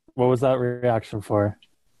 What was that reaction for?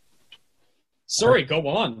 Sorry, go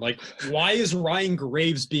on. Why is Ryan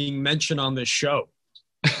Graves being mentioned on this show?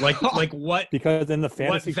 What? Because in the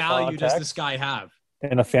fantasy what value context, does this guy have?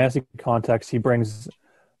 In a fantasy context, he brings...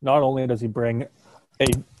 Not only does he bring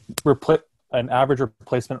an average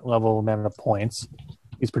replacement level amount of points.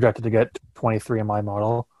 He's projected to get 23 in my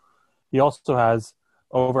model. He also has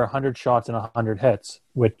over 100 shots and 100 hits,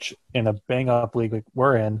 which in a bang-up league like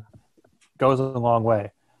we're in goes a long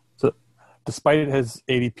way. So despite his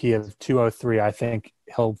ADP of 203, I think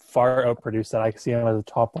he'll far outproduce that. I see him as a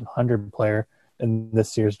top 100 player in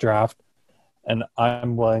this year's draft, and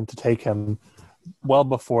I'm willing to take him well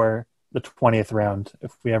before the 20th round.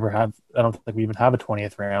 If we ever have, I don't think we even have a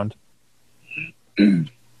 20th round.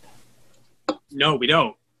 No, we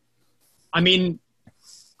don't. I mean,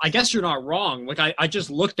 I guess you're not wrong. Like I just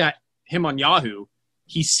looked at him on Yahoo.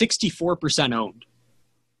 He's 64% owned.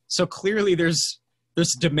 So clearly there's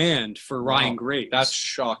demand for Ryan Graves. That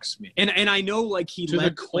shocks me. And I know like he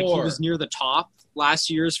was near the top last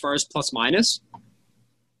year as far as plus minus.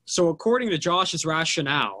 So according to Josh's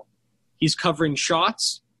rationale, he's covering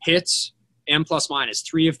shots, hits, and plus minus,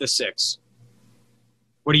 3 of the 6.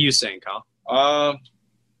 What are you saying, Kyle?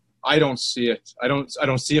 I don't see it. I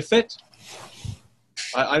don't see a fit.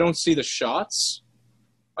 I don't see the shots.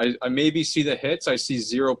 I maybe see the hits. I see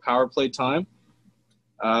 0 power play time.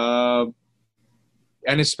 And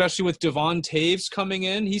especially with Devon Taves coming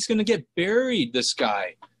in, he's going to get buried, this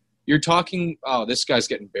guy. You're talking, this guy's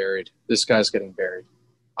getting buried. This guy's getting buried.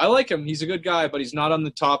 I like him. He's a good guy, but he's not on the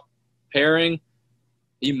top pairing.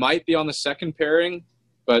 He might be on the second pairing,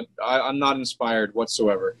 but I'm not inspired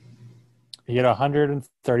whatsoever. He had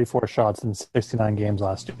 134 shots in 69 games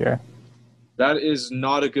last year. That is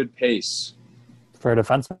not a good pace. For a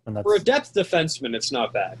defenseman, for a depth defenseman, it's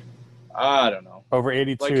not bad. I don't know. Over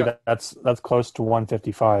 82, that's close to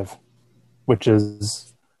 155, which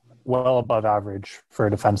is well above average for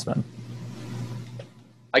a defenseman.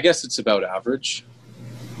 I guess it's about average.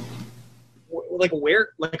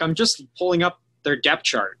 I'm just pulling up their depth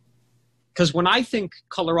chart. Because when I think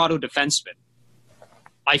Colorado defenseman,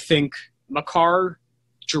 I think Makar,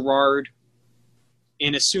 Girard,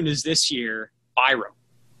 and as soon as this year, Byram.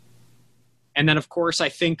 And then, of course, I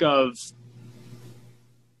think of,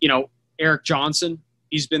 Eric Johnson.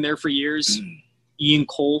 He's been there for years. Ian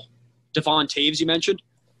Cole, Devon Taves, you mentioned.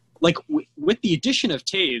 Like, with the addition of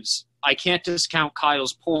Taves, I can't discount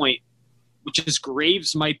Kyle's point, which is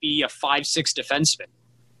Graves might be a 5'6" defenseman.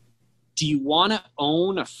 Do you want to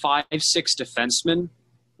own a 5'6" defenseman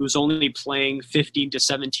who's only playing 15 to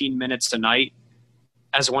 17 minutes a night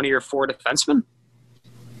as one of your 4 defensemen?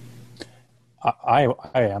 I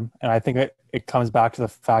am, and I think it comes back to the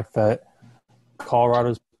fact that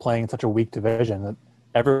Colorado's playing in such a weak division that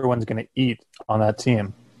everyone's going to eat on that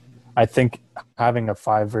team. I think having a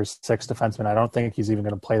 5 or 6 defenseman, I don't think he's even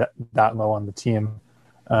going to play that low on the team.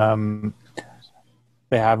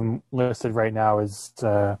 They have him listed right now as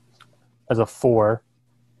a 4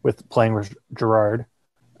 with playing with Girard.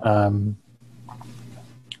 So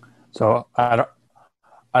I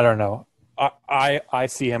don't know. I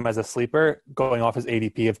see him as a sleeper going off his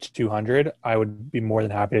ADP of 200. I would be more than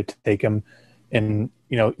happy to take him in,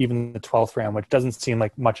 even the 12th round, which doesn't seem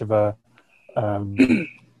like much of a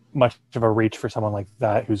reach for someone like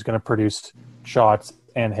that who's going to produce shots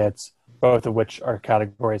and hits, both of which are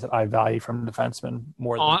categories that I value from defensemen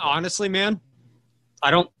more than honestly, man. I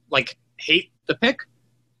don't hate the pick,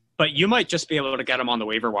 but you might just be able to get him on the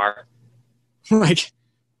waiver wire.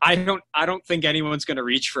 I don't think anyone's going to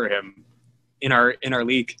reach for him in our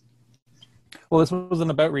league. Well, this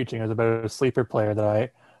wasn't about reaching; it was about a sleeper player that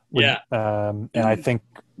I would, and I think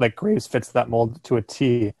Graves fits that mold to a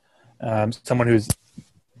T. Someone who's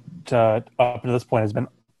up to this point has been,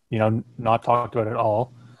 not talked about at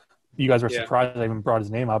all. You guys were surprised I even brought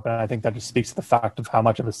his name up, and I think that just speaks to the fact of how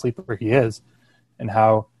much of a sleeper he is, and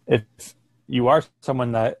how if you are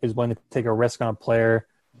someone that is willing to take a risk on a player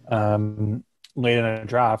late in a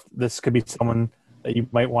draft, this could be someone that you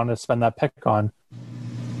might want to spend that pick on.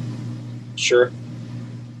 Sure.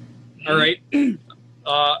 All right.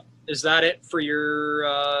 Is that it for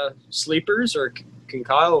your sleepers, or can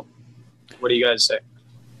Kyle? What do you guys say?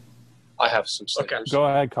 I have some sleepers. Okay. Go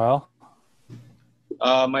ahead, Kyle.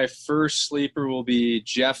 My first sleeper will be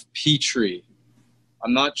Jeff Petrie.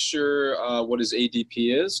 I'm not sure what his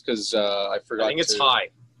ADP is because I forgot. I think it's high.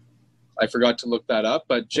 I forgot to look that up.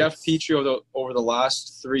 But Jeff Petrie over the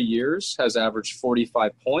last 3 years has averaged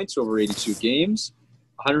 45 points over 82 games,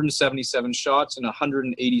 177 shots, and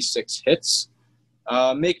 186 hits.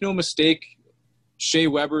 Make no mistake, Shea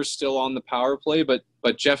Weber is still on the power play, but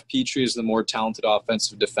Jeff Petrie is the more talented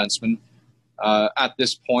offensive defenseman. At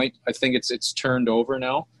this point, I think it's turned over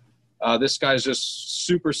now. This guy's just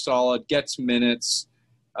super solid, gets minutes,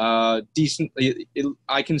 decently.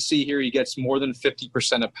 I can see here he gets more than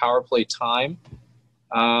 50% of power play time,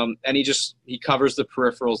 and he covers the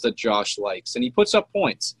peripherals that Josh likes, and he puts up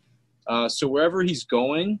points. So wherever he's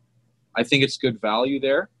going, I think it's good value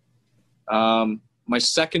there. My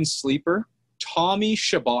second sleeper, Tommy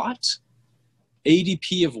Shabbat,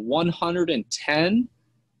 ADP of 110.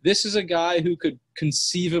 This is a guy who could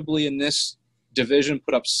conceivably in this division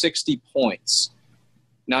put up 60 points.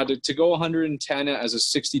 Now, to go 110 as a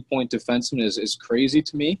 60-point defenseman is crazy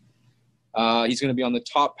to me. He's going to be on the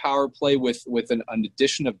top power play with an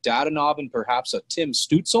addition of Dadonov and perhaps a Tim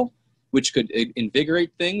Stützle, which could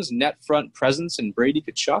invigorate things, net front presence, and Brady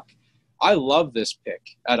Tkachuk. I love this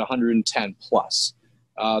pick at 110 plus.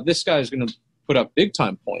 This guy is going to put up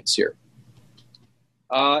big-time points here.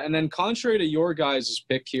 And then contrary to your guys'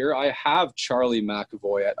 pick here, I have Charlie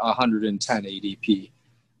McAvoy at 110 ADP.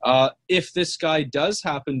 If this guy does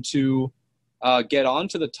happen to get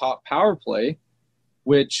onto the top power play,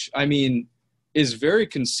 which, I mean, is very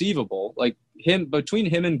conceivable, like between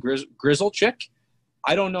him and Grizzlechick,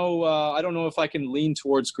 I don't know if I can lean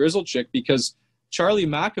towards Grizzlechick because Charlie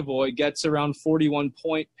McAvoy gets around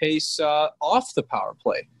 41-point pace off the power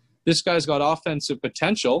play. This guy's got offensive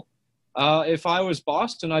potential. If I was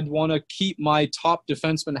Boston, I'd want to keep my top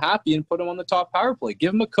defenseman happy and put him on the top power play.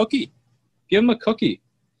 Give him a cookie.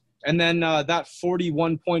 And then that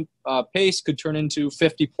 41-point pace could turn into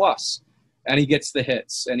 50-plus, and he gets the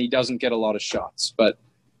hits, and he doesn't get a lot of shots. But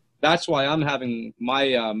that's why I'm having my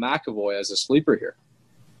McAvoy as a sleeper here.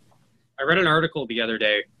 I read an article the other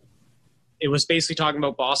day. It was basically talking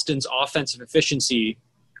about Boston's offensive efficiency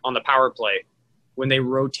on the power play when they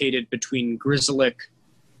rotated between Grzelcyk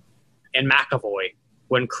and McAvoy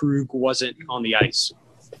when Krug wasn't on the ice.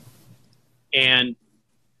 And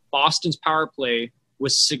Boston's power play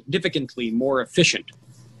was significantly more efficient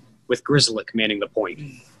with Grzelcyk manning the point.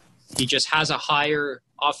 He just has a higher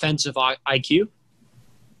offensive IQ.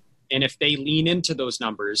 And if they lean into those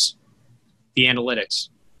numbers, the analytics,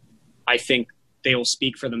 I think they will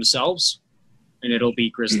speak for themselves, and it'll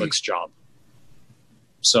be Grzelcyk's job.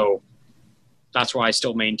 So that's why I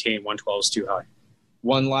still maintain 112 is too high.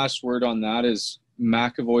 One last word on that is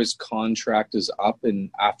McAvoy's contract is up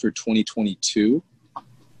after 2022.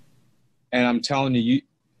 And I'm telling you,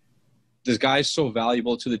 this guy's so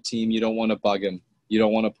valuable to the team, you don't want to bug him. You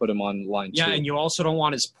don't want to put him on line 2. Yeah, and you also don't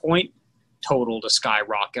want his point total to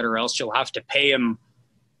skyrocket, or else you'll have to pay him,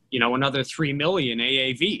 another $3 million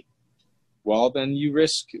AAV. Well, then you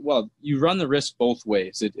run the risk both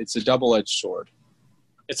ways. It's a double-edged sword.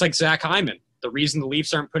 It's like Zach Hyman. The reason the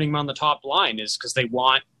Leafs aren't putting him on the top line is because they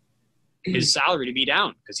want his salary to be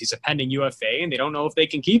down because he's a pending UFA and they don't know if they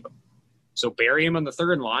can keep him. So bury him on the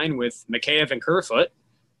third line with Mikheyev and Kerfoot,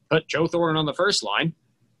 put Joe Thornton on the first line,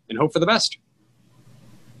 and hope for the best.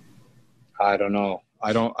 I don't know.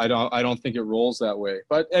 I don't think it rolls that way.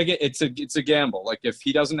 But again, it's a gamble. Like if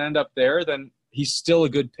he doesn't end up there, then he's still a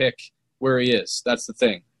good pick where he is. That's the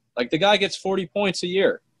thing. Like the guy gets 40 points a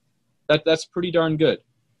year. That's pretty darn good.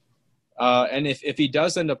 And if he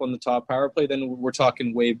does end up on the top power play, then we're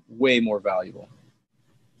talking way more valuable.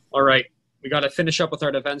 All right. We got to finish up with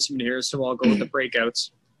our defenseman here, so I'll go with the breakouts.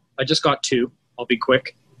 I just got 2. I'll be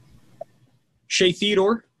quick. Shea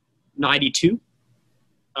Theodore, 92.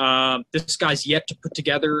 This guy's yet to put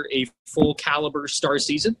together a full caliber star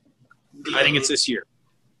season. I think it's this year.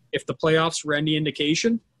 If the playoffs were any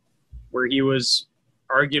indication, where he was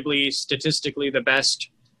arguably statistically the best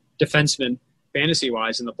defenseman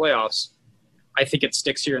fantasy-wise in the playoffs, I think it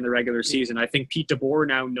sticks here in the regular season. I think Pete DeBoer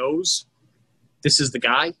now knows this is the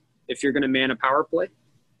guy. If you're going to man a power play,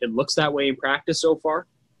 it looks that way in practice so far.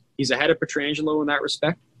 He's ahead of Pietrangelo in that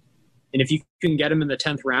respect. And if you can get him in the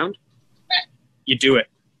 10th round, you do it.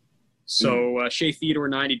 So Shea Theodore,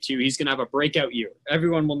 92, he's going to have a breakout year.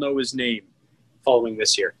 Everyone will know his name following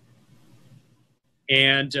this year.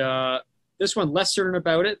 And this one, less certain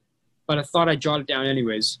about it, but I thought I'd jot it down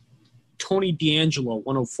anyways. Tony DeAngelo,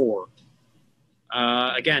 104.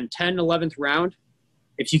 Again, 10th, 11th round.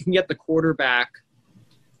 If you can get the quarterback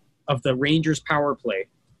of the Rangers power play,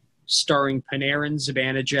 starring Panarin,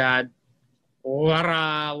 Zibanejad,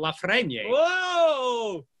 Lafreniere.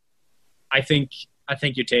 Whoa! I think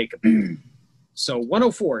you take him. So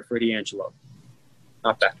 104 for DeAngelo.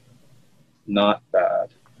 Not bad. Not bad.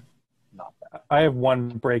 I have one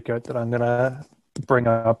breakout that I'm going to bring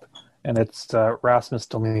up, and it's Rasmus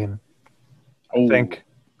Dahlin. I think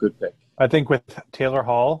good pick. I think with Taylor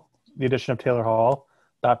Hall, the addition of Taylor Hall,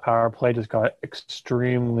 that power play just got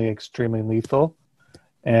extremely, extremely lethal.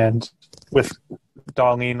 And with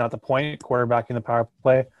Dahlin at the point, quarterbacking the power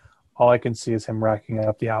play, all I can see is him racking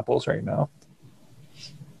up the apples right now.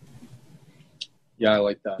 Yeah, I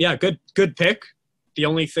like that. Yeah, good pick. The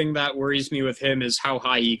only thing that worries me with him is how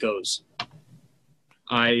high he goes.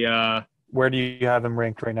 Where do you have him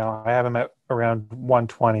ranked right now? I have him at around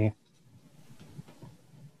 120.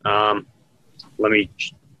 Let me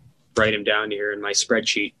write him down here in my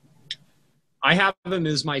spreadsheet. I have him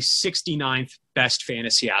as my 69th best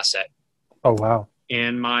fantasy asset. Oh, wow.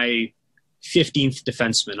 And my 15th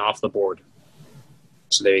defenseman off the board.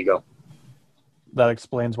 So there you go. That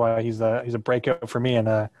explains why he's a breakout for me and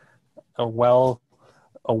a well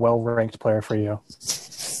ranked player for you.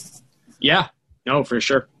 Yeah, no, for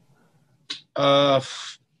sure. I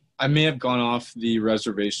may have gone off the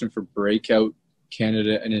reservation for breakout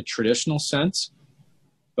candidate in a traditional sense,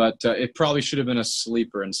 but it probably should have been a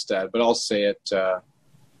sleeper instead. But I'll say it.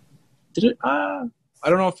 Did it? I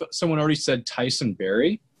don't know if someone already said Tyson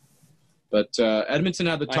Barrie, but Edmonton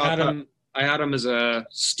had the top. I had him as a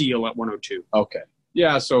steal at 102. Okay.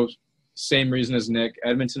 Yeah, so same reason as Nick.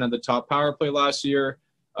 Edmonton had the top power play last year.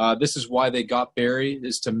 This is why they got Barrie,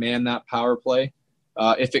 is to man that power play.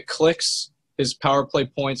 If it clicks, his power play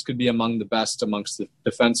points could be among the best amongst the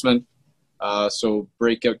defensemen. So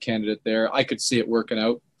breakout candidate there. I could see it working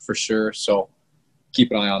out for sure. So keep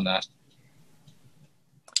an eye on that.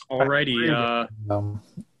 Alrighty.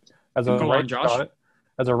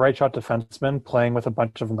 As a right shot defenseman playing with a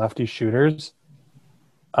bunch of lefty shooters,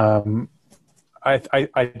 I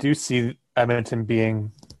do see Edmonton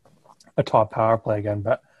being a top power play again,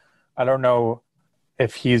 but I don't know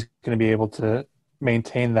if he's going to be able to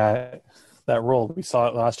maintain that role. We saw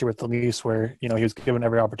it last year with the Leafs, where he was given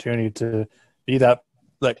every opportunity to be that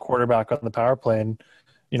quarterback on the power play, and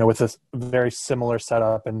with this very similar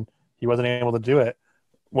setup, and he wasn't able to do it.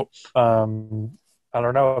 Well, I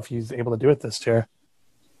don't know if he's able to do it this year.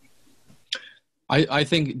 I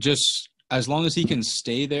think just as long as he can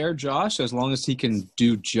stay there, Josh, as long as he can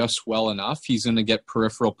do just well enough, he's going to get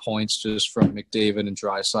peripheral points just from McDavid and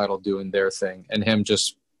Draisaitl doing their thing, and him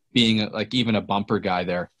just being even a bumper guy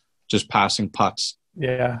there, just passing putts.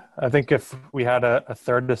 Yeah, I think if we had a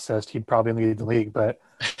third assist, he'd probably lead the league. But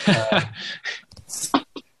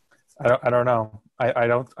I don't know. I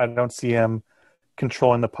don't see him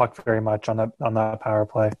controlling the puck very much on that power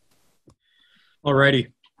play.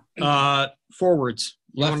 Alrighty. Forwards.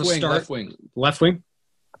 Left wing.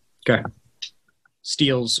 Okay.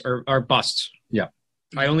 Steals or busts. Yeah.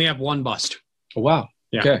 I only have one bust. Oh, wow.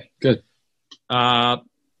 Yeah. Okay, good. Philip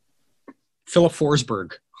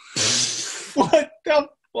Forsberg. What the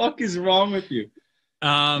fuck is wrong with you?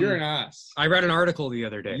 You're an ass. I read an article the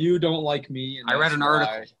other day. You don't like me. And I read an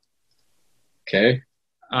article. Okay.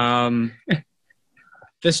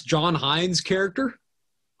 This John Hines character,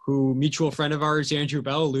 who mutual friend of ours, Andrew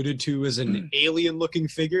Bell, alluded to as an alien-looking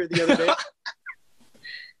figure the other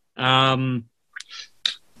day.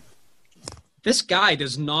 This guy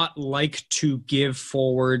does not like to give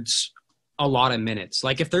forwards a lot of minutes.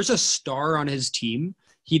 Like, if there's a star on his team,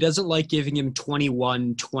 he doesn't like giving him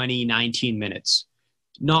 21, 20, 19 minutes.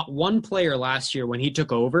 Not one player last year when he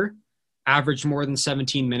took over averaged more than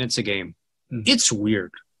 17 minutes a game. It's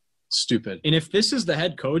weird. Stupid. And if this is the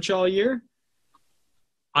head coach all year,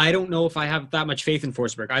 I don't know if I have that much faith in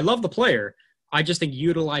Forsberg. I love the player. I just think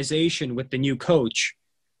utilization with the new coach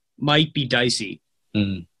might be dicey.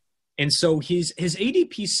 Mm-hmm. And so his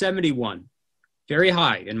ADP 71, very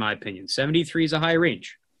high in my opinion. 73 is a high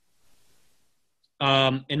range.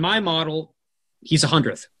 In my model, he's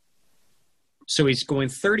 100th. So he's going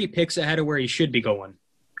 30 picks ahead of where he should be going.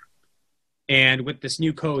 And with this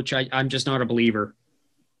new coach, I'm just not a believer.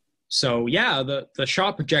 So, yeah, the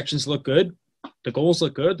shot projections look good. The goals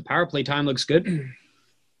look good. The power play time looks good.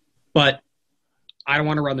 But I don't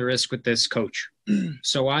want to run the risk with this coach.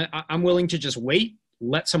 So I'm willing to just wait,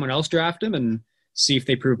 let someone else draft him, and see if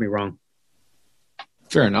they prove me wrong.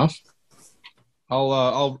 Fair enough.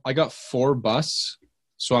 I got 4 busts,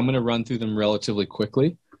 so I'm going to run through them relatively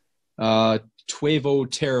quickly. Teuvo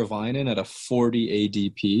Teravainen at a 40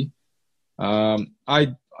 ADP.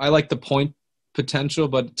 I like the point potential,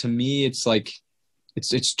 but to me, it's like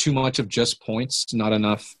it's too much of just points, not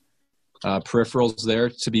enough peripherals there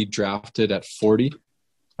to be drafted at 40.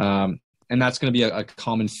 And that's going to be a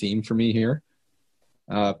common theme for me here.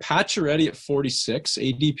 Pacioretty at 46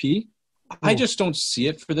 ADP. I just don't see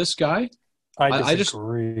it for this guy. I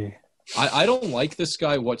disagree. I don't like this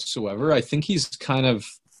guy whatsoever. I think he's kind of,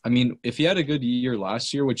 if he had a good year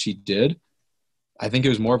last year, which he did, I think it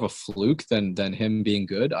was more of a fluke than him being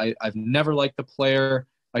good. I've never liked the player.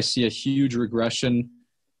 I see a huge regression,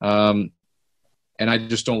 and I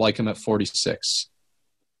just don't like him at 46.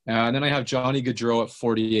 And then I have Johnny Gaudreau at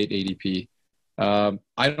 48 ADP.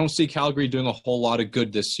 I don't see Calgary doing a whole lot of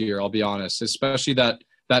good this year, I'll be honest, especially that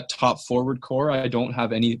top forward core I don't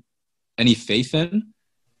have any faith in.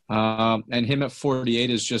 And him at 48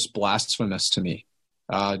 is just blasphemous to me.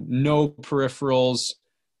 No peripherals.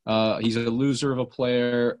 He's a loser of a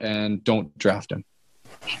player, and don't draft him.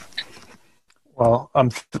 Well,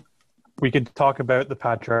 we could talk about the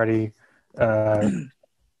Pacioretty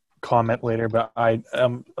comment later, but I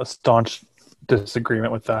am a staunch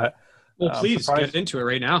disagreement with that. Well, please get into it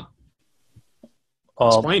right now.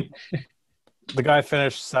 Explain. The guy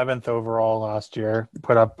finished 7th overall last year,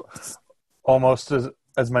 put up almost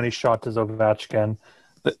as many shots as Ovechkin.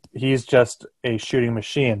 He's just a shooting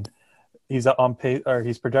machine. He's on pace, or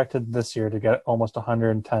he's projected this year to get almost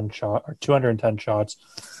 210 shots,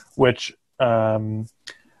 which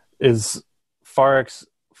is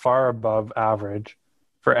far above average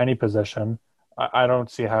for any position. I don't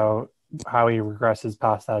see how he regresses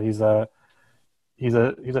past that. He's a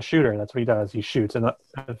shooter. That's what he does. He shoots, and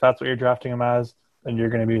if that's what you're drafting him as, then you're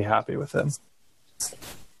going to be happy with him.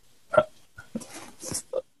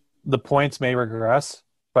 The points may regress,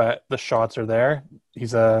 but the shots are there.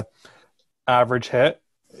 He's a average hit.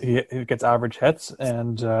 He gets average hits,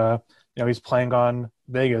 and he's playing on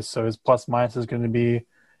Vegas, so his plus minus is going to be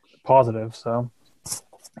positive. So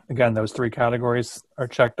again, those 3 categories are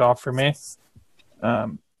checked off for me.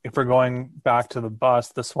 If we're going back to the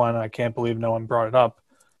bust, this one, I can't believe no one brought it up.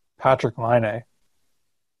 Patrick Laine.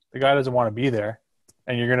 The guy doesn't want to be there,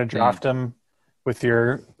 and you're going to draft him with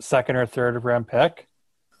your 2nd or 3rd round pick.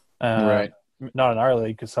 Right. Not in our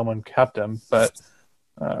league because someone kept him, but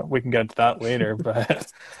we can get to that later.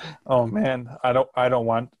 But oh man, I don't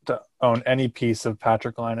want to own any piece of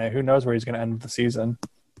Patrick Laine. Who knows where he's going to end the season?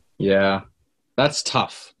 Yeah, that's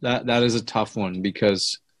tough. That is a tough one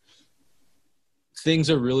because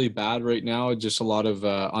things are really bad right now. Just a lot of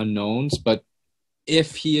unknowns. But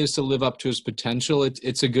if he is to live up to his potential,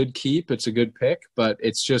 it's a good keep. It's a good pick. But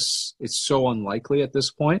it's so unlikely at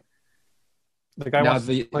this point. The guy wants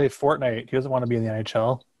to play Fortnite. He doesn't want to be in the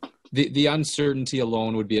NHL. The uncertainty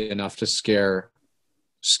alone would be enough to scare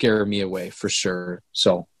me away for sure.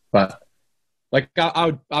 So, but like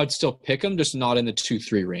I would still pick him, just not in the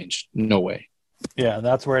 2-3 range. No way. Yeah,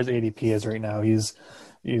 that's where his ADP is right now. He's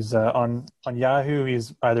on Yahoo.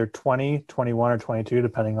 He's either 20, 21, or 22,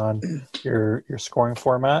 depending on your scoring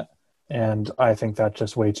format. And I think that's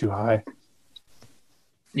just way too high.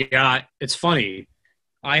 Yeah, it's funny.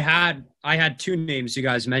 I had 2 names you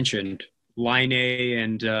guys mentioned, Laine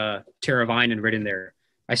and Teravainen, right in there.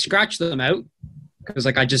 I scratched them out because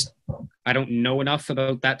I don't know enough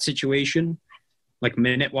about that situation, like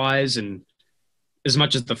minute wise and as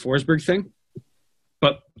much as the Forsberg thing.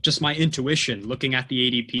 But just my intuition looking at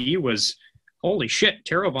the ADP was, holy shit,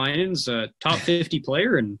 Teravainen's a top 50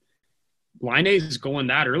 player and Laine is going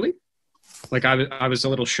that early. Like I was a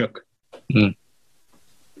little shook. Mm.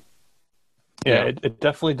 Yeah, it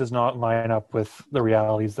definitely does not line up with the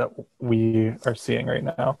realities that we are seeing right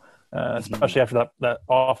now, especially after that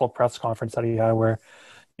awful press conference that he had where,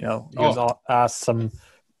 he was asked some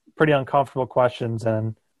pretty uncomfortable questions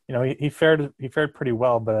and, he fared pretty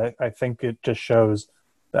well, but I think it just shows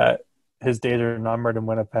that his days are numbered in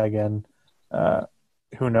Winnipeg and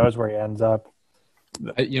who knows where he ends up.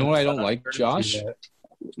 You know what I don't like, Josh?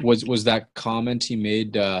 Was that comment he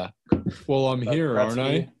made, well, I'm here, aren't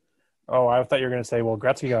I? Oh, I thought you were going to say, well,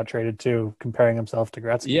 Gretzky got traded too, comparing himself to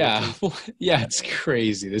Gretzky. Yeah, yeah, it's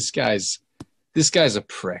crazy. This guy's a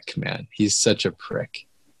prick, man. He's such a prick.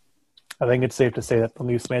 I think it's safe to say that the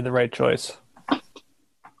Leafs made the right choice.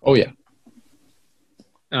 Oh, yeah.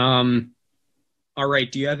 All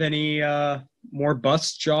right. Do you have any more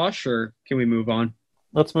busts, Josh, or can we move on?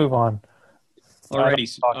 Let's move on.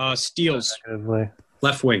 Alrighty. Steals.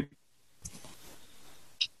 Left wing.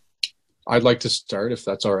 I'd like to start if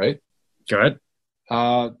that's all right. Good.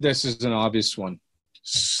 This is an obvious one.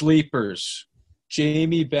 Sleepers.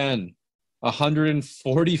 Jamie Benn.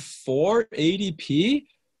 144 ADP?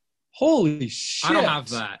 Holy shit. I don't have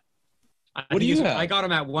that. What do you have? I got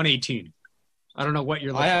him at 118. I don't know what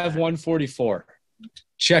you're looking at. I have 144.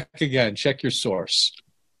 Check again. Check your source.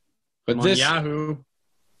 But I'm on Yahoo.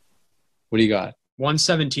 What do you got?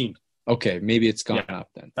 117. Okay, maybe it's gone up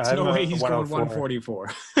then. There's no way he's going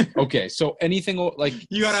 144. Okay, so anything like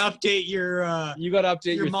you got to update your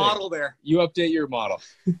model thing. there. You update your model.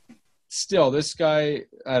 Still, this guy,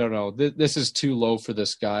 I don't know. This is too low for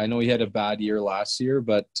this guy. I know he had a bad year last year,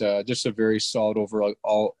 but just a very solid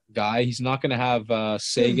overall guy. He's not going to have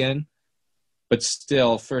Sagan, but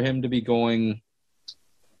still, for him to be going,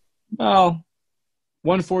 well,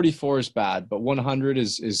 144 is bad, but 100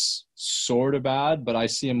 is sort of bad, but I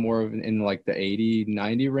see him more in like the 80,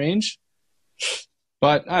 90 range.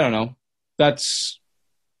 But I don't know. That's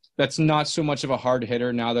not so much of a hard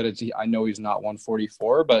hitter now that I know he's not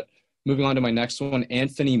 144, but moving on to my next one,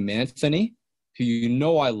 Anthony Manthony,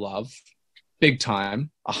 who I love, big time,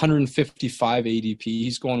 155 ADP.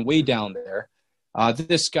 He's going way down there.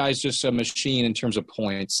 This guy's just a machine in terms of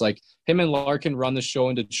points. Like him and Larkin run the show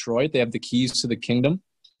in Detroit. They have the keys to the kingdom.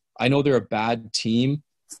 I know they're a bad team,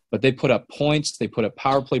 but they put up points. They put up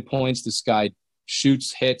power play points. This guy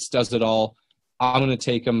shoots, hits, does it all. I'm going to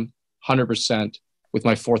take him 100% with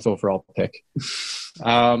my 4th overall pick.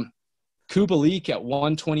 Kubalik at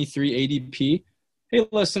 123 ADP. Hey,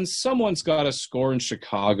 listen, someone's got to score in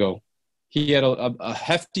Chicago. He had a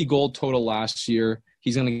hefty goal total last year.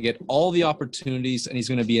 He's going to get all the opportunities, and he's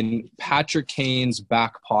going to be in Patrick Kane's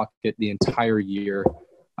back pocket the entire year.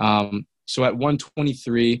 So at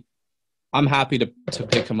 123, I'm happy to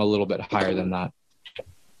pick him a little bit higher than that.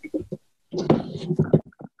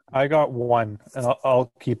 I got one, and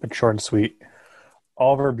I'll keep it short and sweet.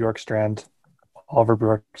 Oliver Bjorkstrand.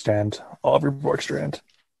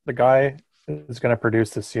 The guy is going to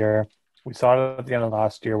produce this year. We saw it at the end of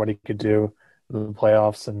last year, what he could do in the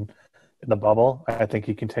playoffs and in the bubble. I think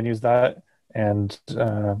he continues that. And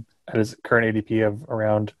at his current ADP of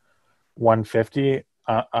around 150,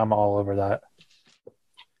 I'm all over that.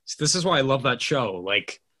 So this is why I love that show.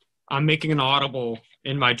 Like, I'm making an audible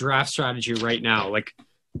in my draft strategy right now. Like,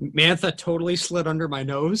 Mantha totally slid under my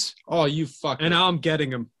nose. Oh, you fuck. And now I'm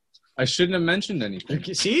getting him. I shouldn't have mentioned anything.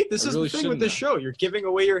 See, this is really the thing with this show. You're giving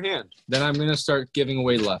away your hand. Then I'm going to start giving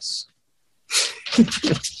away less.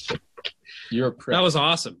 You're a prick. That was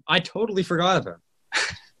awesome. I totally forgot about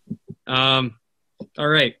it. All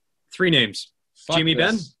right. 3 names. Fuck Jimmy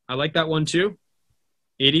this. Ben. I like that one too.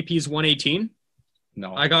 ADP is 118.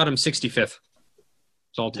 No. I got him 65th.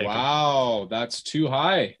 So I'll take him. Wow, that's too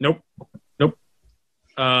high. Nope.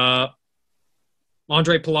 Andre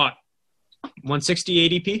Palat. 160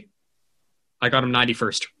 ADP. I got him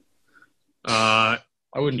 91st. I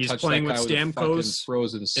wouldn't He's touch playing that guy with with a fucking Stamkos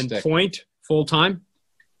frozen in stick. point full time.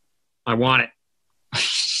 I want it.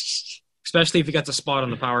 Especially if he gets a spot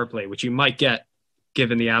on the power play, which you might get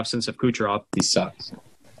given the absence of Kucherov. He sucks.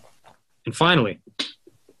 And finally,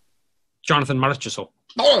 Jonathan Marchessault.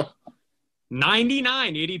 Oh!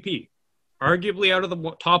 99 ADP. Arguably out of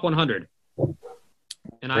the top 100. And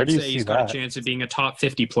Where I'd do you say see he's got a that? chance of being a top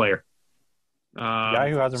 50 player.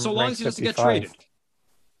 Yahoo has him so long ranked as he doesn't get 55. traded.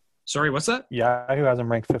 Sorry, what's that? Yahoo has him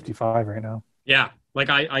ranked 55 right now. Yeah, like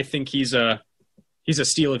I think he's a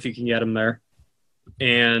steal if you can get him there.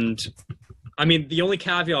 And I mean, the only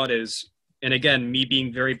caveat is, and again, me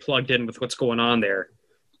being very plugged in with what's going on there,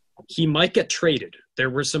 he might get traded. There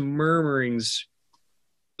were some murmurings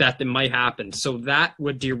that might happen. So that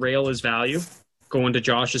would derail his value. Going to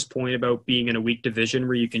Josh's point about being in a weak division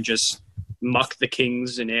where you can just muck the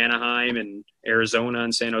Kings in Anaheim and Arizona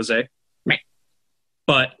and San Jose.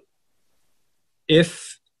 But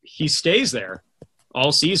if he stays there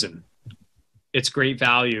all season, it's great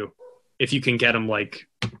value if you can get him like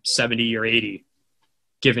 70 or 80,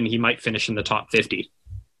 given he might finish in the top 50.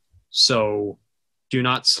 So do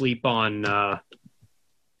not sleep on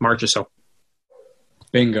Marchessault.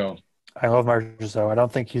 Bingo. I love Marchessault. I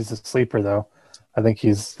don't think he's a sleeper, though. I think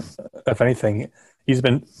he's, if anything, he's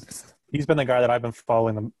been the guy that I've been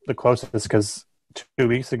following the closest because 2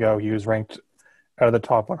 weeks ago he was ranked out of the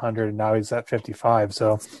top 100 and now he's at 55.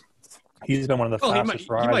 So he's been one of the fastest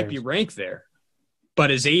riders. He might be ranked there, but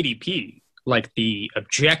his ADP, like the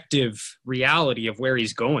objective reality of where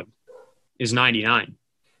he's going, is 99.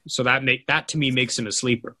 So that to me makes him a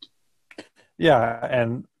sleeper. Yeah,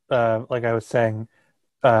 and like I was saying,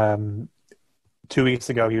 2 weeks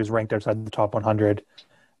ago he was ranked outside the top 100,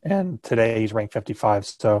 and today he's ranked 55.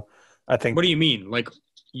 So I think. What do you mean, like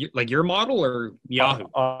your model or Yahoo?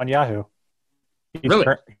 On Yahoo, Really?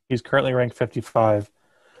 He's currently ranked 55.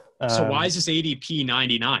 So why is this ADP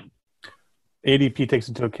 99? ADP takes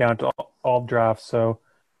into account all drafts. So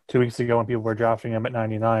 2 weeks ago when people were drafting him at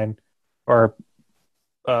 99 or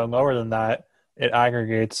lower than that, it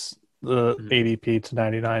aggregates the ADP to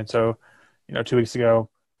 99. So, 2 weeks ago,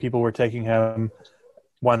 people were taking him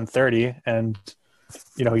 130 and,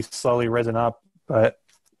 he's slowly risen up, but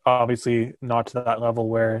obviously not to that level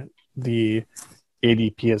where the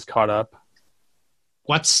ADP is caught up.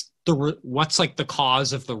 What's like the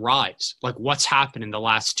cause of the rise? Like what's happened in the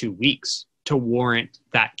last 2 weeks to warrant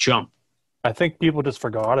that jump? I think people just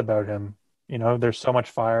forgot about him. There's so much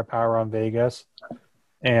firepower on Vegas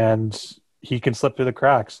and he can slip through the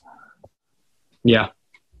cracks. Yeah.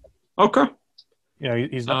 Okay.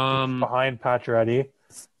 He's not behind Pacioretty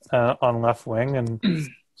on left wing. And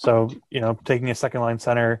so, taking a second line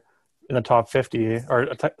center in the top 50 or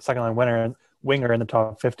a second line winger in the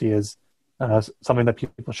top 50 is something that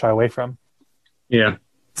people shy away from. Yeah.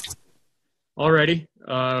 Alrighty.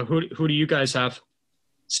 Who do you guys have?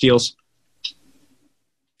 Steals.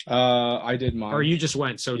 I did mine. Or you just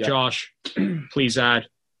went. So Yeah. Josh, please add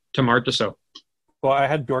to Marchessault. Well, I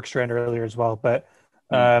had Bjorkstrand earlier as well, but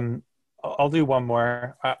I'll do one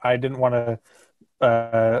more. I didn't want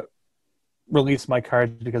release my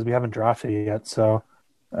cards because we haven't drafted yet. So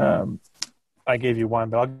I gave you one,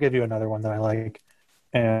 but I'll give you another one that I like.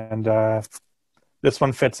 And this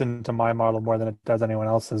one fits into my model more than it does anyone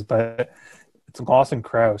else's, but it's Lawson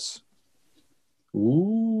Krause.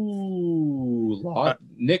 Ooh,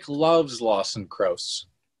 Nick loves Lawson Krause.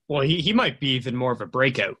 Well, he might be even more of a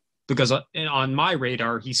breakout because on my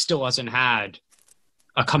radar, he still hasn't had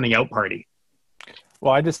a coming out party.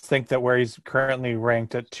 Well, I just think that where he's currently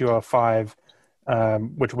ranked at 205,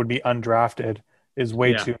 which would be undrafted, is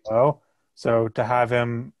way too low. So to have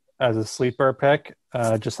him as a sleeper pick,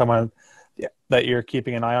 just someone that you're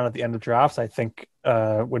keeping an eye on at the end of drafts, I think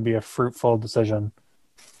would be a fruitful decision.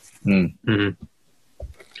 Mm-hmm.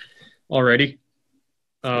 Alrighty.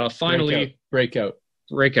 Finally,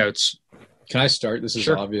 breakouts. Can I start? This is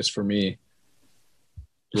obvious for me.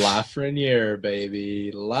 Lafreniere,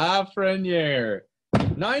 baby. Lafreniere.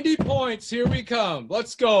 90 points. Here we come.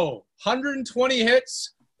 Let's go. 120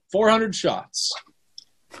 hits, 400 shots.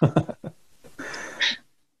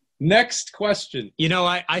 Next question. You know,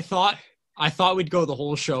 I thought we'd go the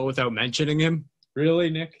whole show without mentioning him. Really,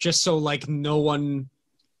 Nick? Just so like no one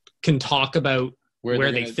can talk about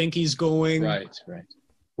where they think he's going. Right.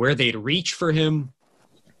 Where they'd reach for him.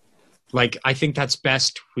 Like, I think that's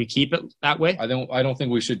best we keep it that way. I don't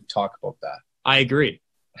think we should talk about that. I agree.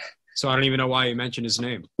 So I don't even know why you mentioned his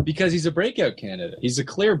name. Because he's a breakout candidate. He's a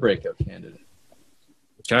clear breakout candidate.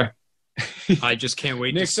 Okay. I just can't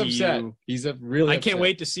wait to see upset. you. He's really I can't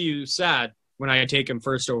wait to see you sad when I take him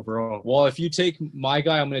first overall. Well, if you take my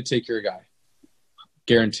guy, I'm going to take your guy.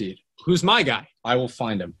 Guaranteed. Who's my guy? I will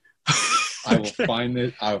find him. I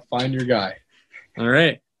will find your guy. All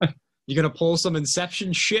right. You gonna pull some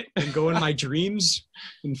Inception shit and go in my dreams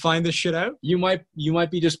and find this shit out? You might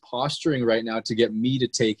be just posturing right now to get me to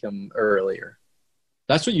take him earlier.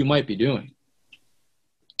 That's what you might be doing.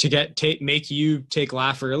 To make you take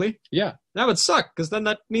Laugh early? Yeah. That would suck, because then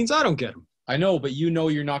that means I don't get him. I know, but you know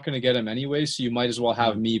you're not going to get him anyway, so you might as well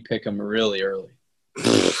have me pick him really early.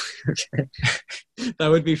 Okay. That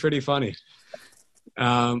would be pretty funny.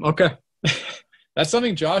 Okay. That's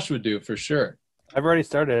something Josh would do for sure. I've already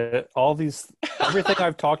started it. Everything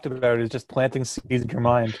I've talked about is just planting seeds in your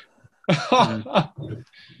mind.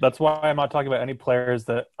 That's why I'm not talking about any players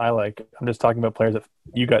that I like. I'm just talking about players that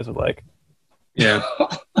you guys would like. Yeah.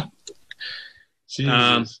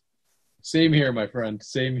 Jesus. Same here, my friend.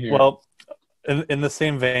 Same here. Well, in the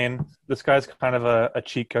same vein, this guy's kind of a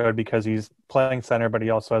cheat code because he's playing center, but he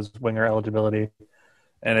also has winger eligibility.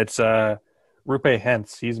 And it's Rupe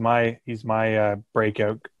Hintz. He's my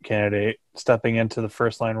breakout candidate, stepping into the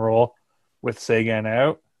first line role with Sagan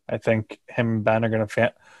out. I think him and Ben are going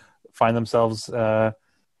to find themselves,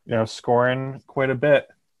 scoring quite a bit.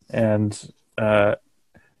 And at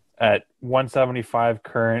 175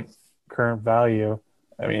 current value,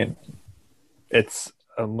 I mean, it's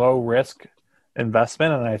a low risk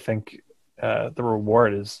investment, and I think the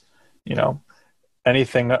reward is,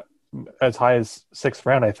 anything as high as 6th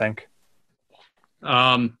round, I think.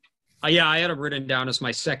 I had him written down as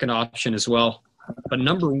my second option as well. But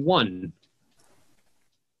number 1,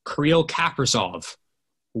 Kirill Kaprizov,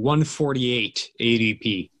 148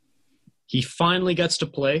 ADP. He finally gets to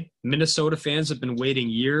play. Minnesota fans have been waiting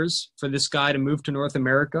years for this guy to move to North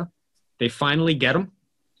America. They finally get him.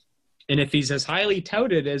 And if he's as highly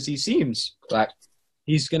touted as he seems,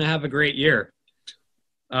 he's going to have a great year.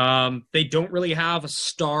 They don't really have a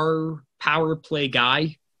star power play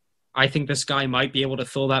guy. I think this guy might be able to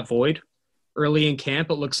fill that void. Early in camp,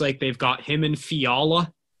 it looks like they've got him and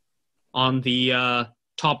Fiala on the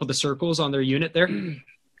top of the circles on their unit there.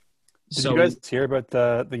 Did you guys hear about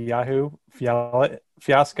the Yahoo Fiala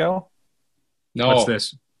fiasco? No. What's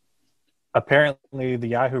this? Apparently, the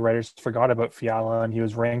Yahoo writers forgot about Fiala, and he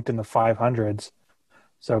was ranked in the 500s.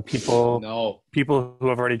 So people who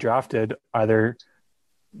have already drafted either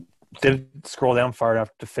didn't scroll down far enough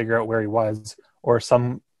to figure out where he was, or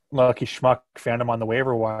some lucky schmuck found him on the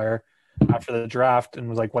waiver wire after the draft and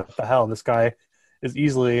was like, "What the hell? This guy is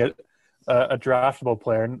easily a draftable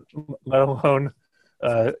player, let alone."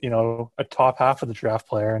 A top half of the draft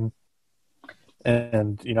player,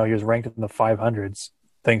 and he was ranked in the 500s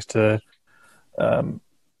thanks to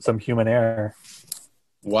some human error.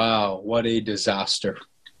 Wow, what a disaster!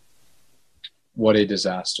 What a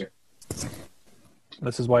disaster!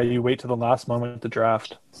 This is why you wait to the last moment to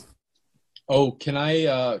draft. Oh, can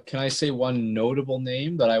I say one notable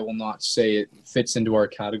name that I will not say it fits into our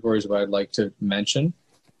categories, but I'd like to mention?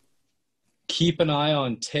 Keep an eye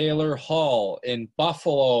on Taylor Hall in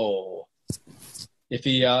Buffalo. If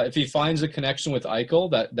he finds a connection with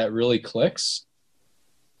Eichel that really clicks,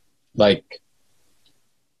 like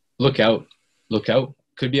Look out. Look out.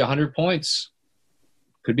 Could be 100 points.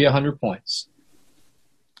 Could be 100 points.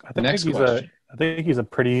 I think Next question. I think he's a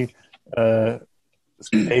pretty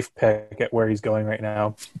safe pick at where he's going right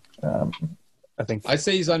now. I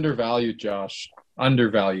say he's undervalued, Josh.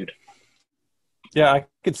 Undervalued. Yeah, I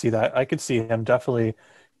could see that. I could see him definitely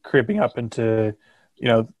creeping up into,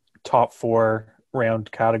 top 4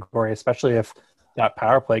 round category, especially if that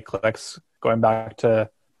power play clicks. Going back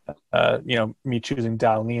to, me choosing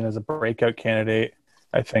Darlene as a breakout candidate,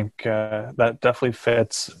 I think that definitely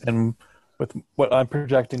fits in with what I'm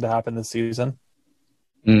projecting to happen this season.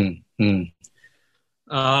 All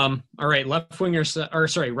right, right winger,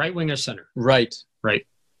 center. Right.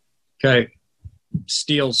 Okay,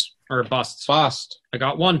 steals or busts. Bust. I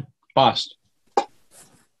got one. Bust.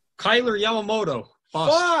 Kyler Yamamoto.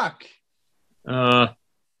 Bust. Fuck.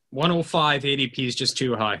 105 ADP is just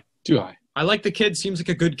too high. Too high. I like the kid. Seems like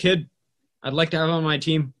a good kid. I'd like to have him on my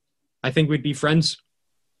team. I think we'd be friends.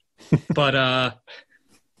 But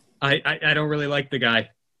I don't really like the guy.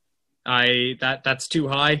 That's too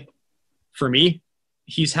high for me.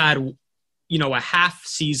 He's had, a half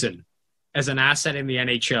season as an asset in the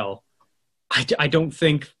NHL. I don't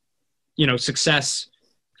think, success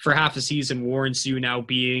for half a season warrants you now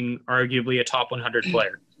being arguably a top 100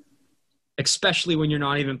 player, especially when you're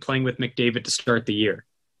not even playing with McDavid to start the year.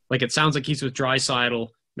 Like, it sounds like he's with Draisaitl,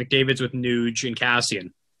 McDavid's with Nuge and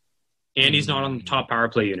Cassian, and he's not on the top power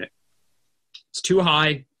play unit. It's too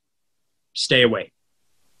high. Stay away.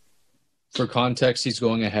 For context, he's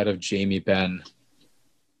going ahead of Jamie Benn,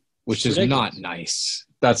 which is not nice.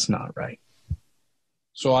 That's not right.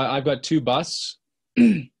 So I've got 2 busts.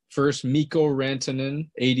 First, Mikko Rantanen,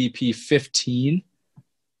 ADP 15.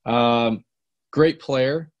 Great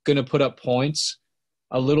player, going to put up points.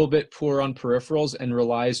 A little bit poor on peripherals and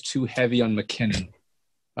relies too heavy on McKinnon.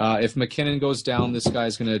 If McKinnon goes down, this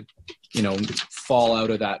guy's going to, fall out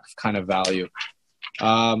of that kind of value.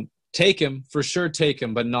 Take him, for sure take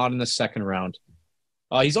him, but not in the second round.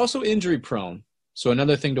 He's also injury prone, so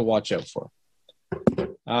another thing to watch out for.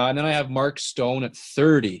 And then I have Mark Stone at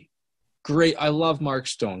 30. Great, I love Mark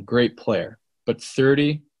Stone, great player. But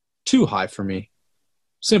 30, too high for me.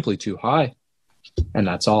 Simply too high. And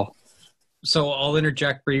that's all. So I'll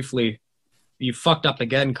interject briefly. You fucked up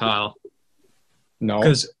again, Kyle. No.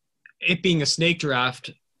 Because it being a snake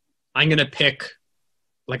draft, I'm going to pick,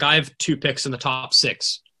 I have 2 picks in the top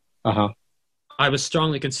 6. Uh-huh. I was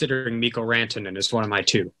strongly considering Mikko Rantanen as one of my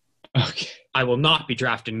 2. Okay. I will not be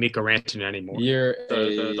drafting Mikko Rantanen anymore.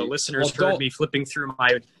 The listeners heard me flipping through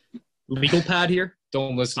my legal pad here.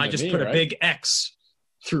 Don't listen to me, I just put a big X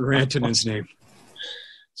through Rantanen's name.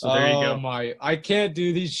 So there you go. I can't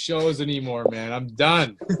do these shows anymore, man. I'm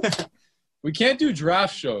done. We can't do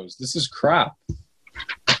draft shows. This is crap.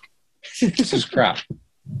 This is crap.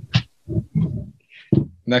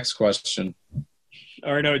 Next question.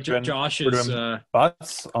 All right, no, Josh is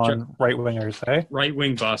busts on right wingers, hey? Right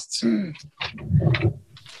wing busts. I'm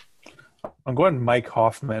going Mike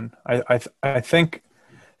Hoffman. I think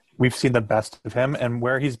we've seen the best of him, and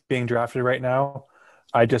where he's being drafted right now,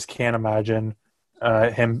 I just can't imagine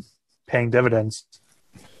him paying dividends.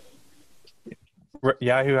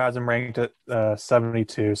 Yahoo has him ranked at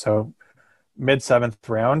 72, so mid-7th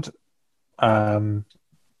round. I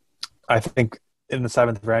think in the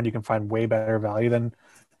 7th round you can find way better value than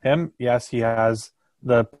him. Yes, he has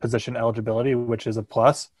the position eligibility, which is a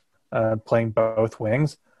plus, playing both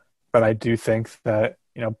wings. But I do think that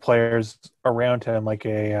players around him, like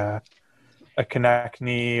a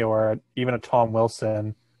Konechny or even a Tom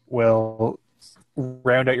Wilson, will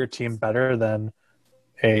round out your team better than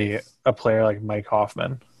a player like Mike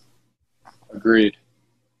Hoffman. Agreed.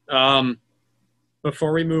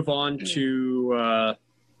 Before we move on to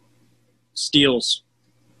steals,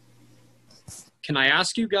 can I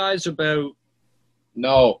ask you guys about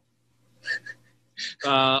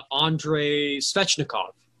Andrei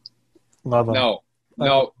Svechnikov? Love him.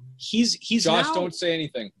 No. He's Josh, now, don't say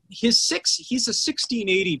anything. He's a 16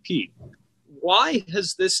 ADP. Why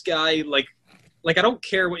has this guy I don't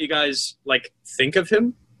care what you guys think of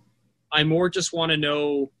him. I more just want to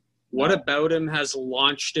know what about him has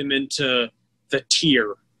launched him into the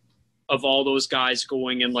tier of all those guys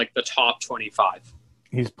going in the top 25.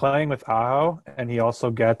 He's playing with Aho, and he also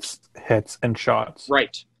gets hits and shots.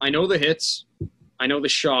 Right. I know the hits. I know the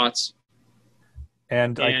shots.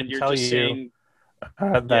 And I can tell you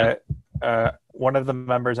that one of the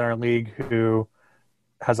members in our league who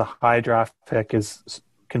has a high draft pick is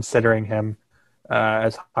considering him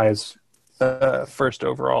as high as first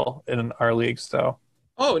overall in our league. So.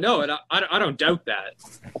 Oh, no, and I don't doubt that.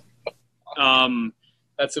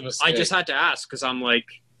 That's a mistake. I just had to ask because I'm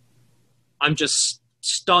I'm just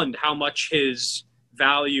stunned how much his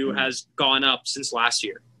value has gone up since last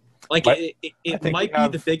year. Like, it might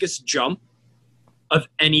be the biggest jump of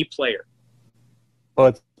any player. Well,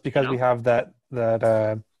 it's because we have that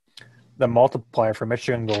the multiplier for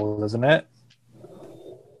Michigan goals, isn't it?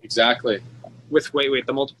 Exactly. With wait,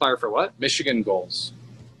 the multiplier for what? Michigan goals.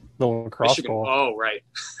 The lacrosse Michigan. goal. Oh, right.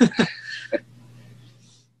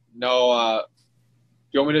 No,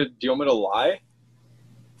 do you want me to lie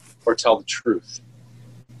or tell the truth?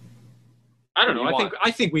 I don't know.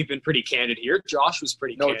 I think we've been pretty candid here. Josh was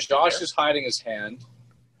pretty candid. No, Josh is hiding his hand.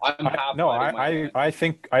 I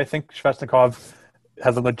think Svechnikov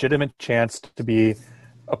has a legitimate chance to be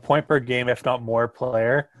a point per game, if not more,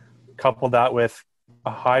 player. Couple that with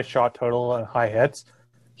a high shot total and high hits.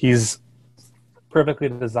 He's perfectly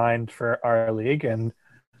designed for our league, and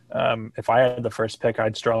if I had the first pick,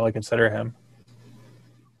 I'd strongly consider him,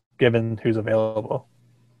 given who's available.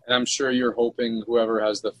 And I'm sure you're hoping whoever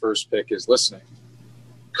has the first pick is listening.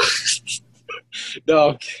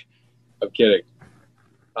 No, I'm kidding.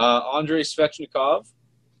 Andrei Svechnikov,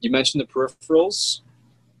 you mentioned the peripherals.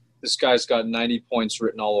 This guy's got 90 points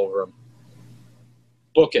written all over him.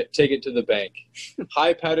 Book it. Take it to the bank.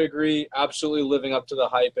 High pedigree, absolutely living up to the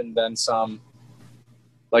hype and then some.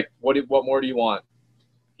 Like, what more do you want?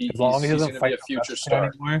 As long as he doesn't fight be a future star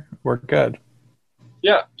anymore, we're good.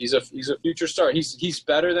 Yeah, he's a future star. He's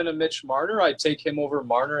better than a Mitch Marner. I'd take him over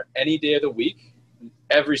Marner any day of the week,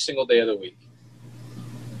 every single day of the week.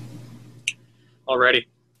 Already.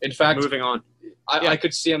 In fact, moving on. I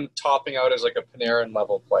could see him topping out as like a Panarin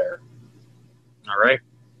level player. All right.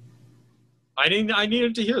 I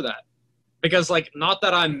needed to hear that, because like, not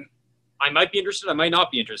that I might be interested, I might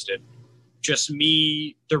not be interested. Just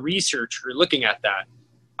me, the researcher, looking at that,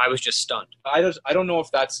 I was just stunned. I don't know if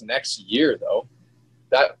that's next year though.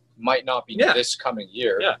 That might not be this coming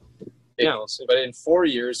year. Yeah. We'll see. But in 4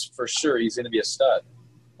 years, for sure, he's going to be a stud,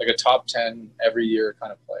 like a top 10 every year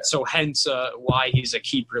kind of player. So hence why he's a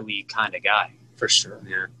keeper league kind of guy. For sure.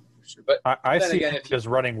 Yeah. For sure. But I see him just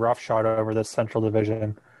running roughshod over this Central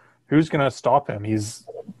Division. Who's going to stop him? He's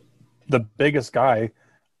the biggest guy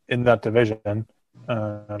in that division.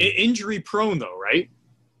 Injury prone though, right?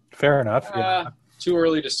 Fair enough. Yeah. Too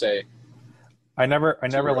early to say. I never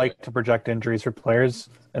like to project injuries for players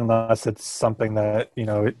unless it's something that, you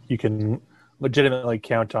know, you can legitimately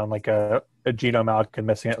count on, like a Gino Malkin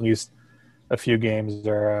missing at least a few games,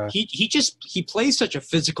 or he plays such a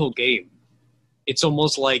physical game. It's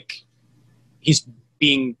almost like he's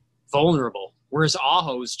being vulnerable. Whereas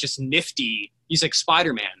Aho's just nifty. He's like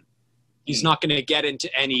Spider-Man. He's not going to get into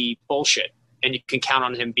any bullshit, and you can count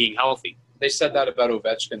on him being healthy. They said that about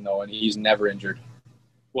Ovechkin though, and he's never injured.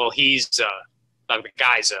 Well, he's the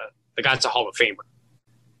guy's a Hall of Famer.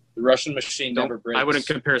 The Russian machine never breaks. I wouldn't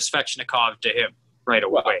compare Svechnikov to him right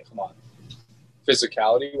away. Well, come on.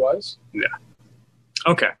 Physicality wise? Yeah.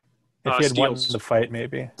 Okay. If he had won the fight,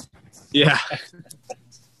 maybe. Yeah.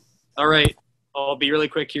 All right. I'll be really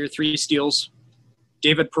quick here. 3 steals.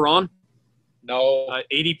 David Perron. No.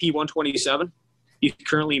 ADP 127. He's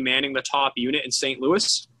currently manning the top unit in St.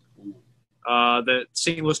 Louis. The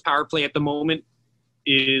St. Louis power play at the moment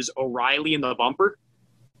is O'Reilly in the bumper.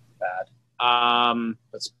 Bad.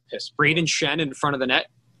 That's piss. Braden Shen in front of the net.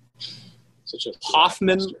 Such a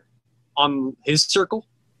Hoffman on his circle.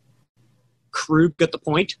 Krug at the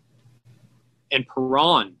point. And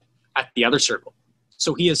Perron at the other circle.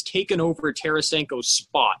 So he has taken over Tarasenko's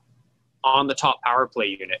spot on the top power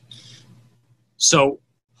play unit. So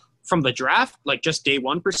from the draft, like just day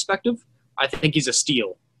one perspective, I think he's a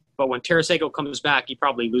steal. But when Tarasenko comes back, he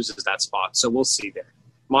probably loses that spot. So we'll see there.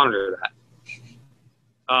 Monitor that.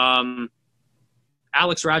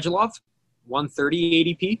 Alex Radulov, 130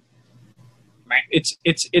 ADP.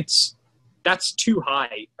 It's that's too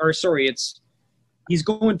high. Or sorry, he's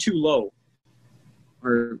going too low.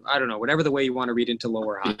 Or I don't know, whatever the way you want to read into low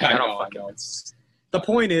or high. I don't know. The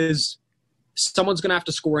point is, someone's going to have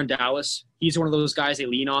to score in Dallas. He's one of those guys they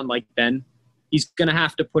lean on, like Ben. He's going to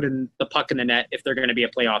have to put in the puck in the net if they're going to be a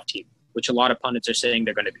playoff team, which a lot of pundits are saying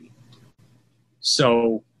they're going to be.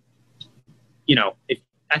 So, you know,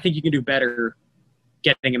 I think you can do better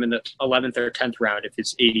getting him in the 11th or 10th round if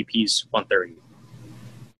his ADP's 130.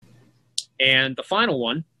 And the final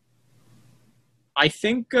one, I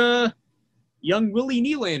think young Willie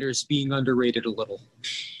Nylander's being underrated a little.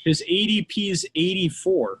 His ADP's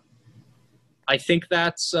 84. I think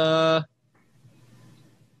that's a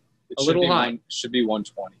little high. Should be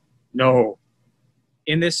 120. No.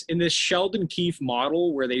 In this Sheldon Keefe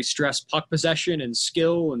model where they stress puck possession and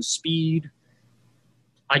skill and speed,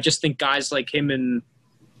 I just think guys like him and,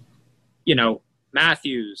 you know,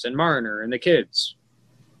 Matthews and Marner and the kids.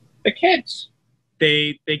 The kids.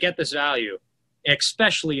 They get this value,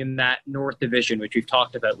 especially in that North Division, which we've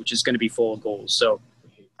talked about, which is going to be full of goals. So,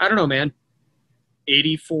 I don't know, man.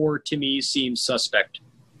 84 to me seems suspect.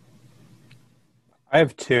 I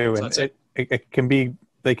have two, So and it can be,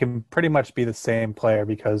 they can pretty much be the same player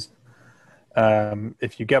because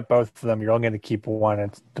if you get both of them, you're only going to keep one.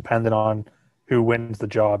 It's dependent on who wins the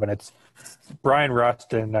job, and it's Brian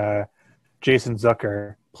Rust and Jason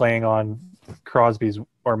Zucker playing on Crosby's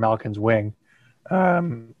or Malkin's wing,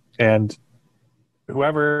 and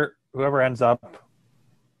whoever ends up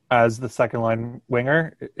as the second line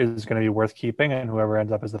winger is going to be worth keeping, and whoever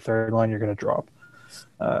ends up as the third line, you're going to drop.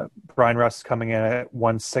 Brian Rust coming in at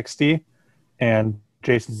 160, and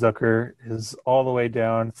Jason Zucker is all the way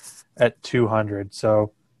down at 200.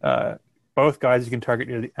 So both guys you can target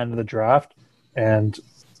near the end of the draft, and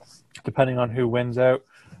depending on who wins out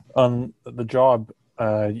on the job,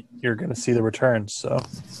 you're going to see the returns. So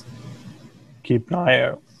keep an eye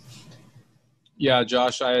out. Yeah,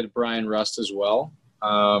 Josh, I had Brian Rust as well.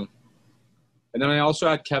 And then I also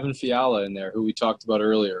had Kevin Fiala in there, who we talked about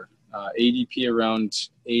earlier. ADP around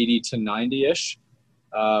 80 to 90-ish.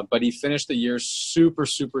 But he finished the year super,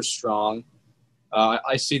 super strong.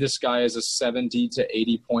 I see this guy as a 70 to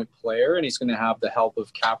 80-point player, and he's going to have the help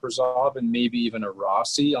of Kaprizov and maybe even a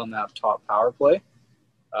Rossi on that top power play.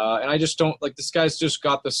 And I just don't – like, this guy's just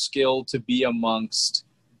got the skill to be amongst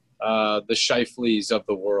the Scheifele's of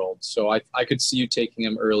the world. So I could see you taking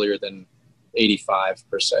him earlier than 85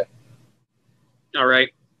 per se. All right.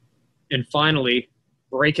 And finally,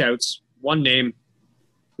 breakouts. One name.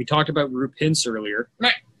 We talked about Rupe Hintz earlier.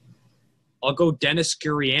 I'll go Denis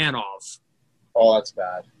Gurianov. Oh, that's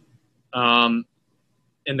bad.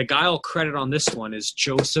 And the guy I'll credit on this one is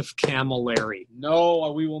Joseph Camilleri.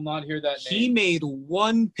 No, we will not hear that name. He made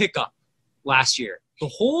one pickup last year. The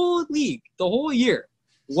whole league, the whole year.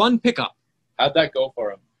 One pickup. How'd that go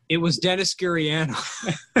for him? It was Denis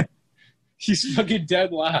Gurianov. He's fucking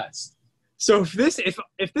dead last. So if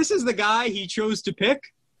this is the guy he chose to pick,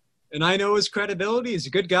 and I know his credibility, he's a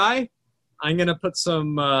good guy, I'm going to put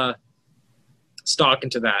some stock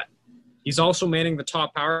into that. He's also manning the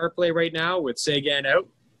top power play right now with Seguin out.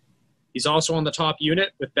 He's also on the top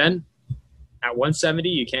unit with Ben. At 170,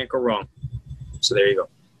 you can't go wrong. So there you go.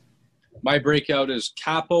 My breakout is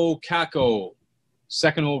Capo Caco,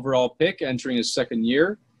 second overall pick, entering his second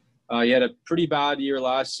year. He had a pretty bad year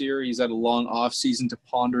last year. He's had a long offseason to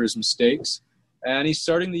ponder his mistakes. And he's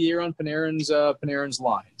starting the year on Panarin's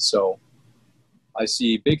line. So I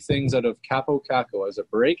see big things out of Capo Caco as a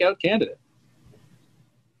breakout candidate.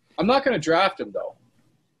 I'm not going to draft him, though.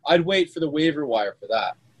 I'd wait for the waiver wire for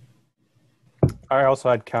that. I also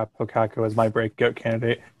had Capo Caco as my breakout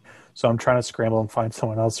candidate, so I'm trying to scramble and find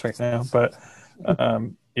someone else right now. But,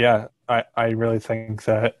 yeah, I really think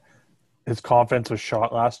that his confidence was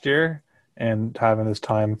shot last year, and having this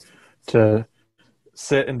time to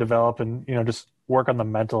sit and develop and, just work on the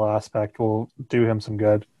mental aspect will do him some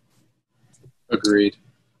good. Agreed.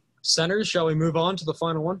 Centers, shall we move on to the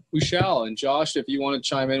final one? We shall. And Josh, if you want to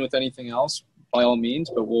chime in with anything else, by all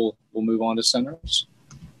means, but we'll move on to centers.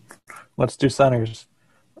 Let's do centers.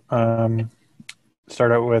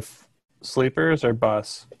 Start out with sleepers or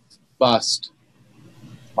bust? Bust.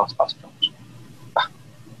 Bust.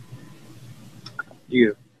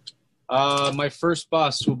 You. My first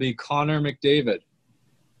bust will be Connor McDavid.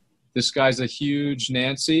 This guy's a huge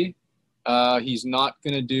Nancy. He's not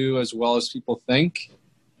going to do as well as people think.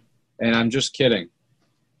 And I'm just kidding.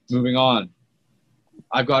 Moving on.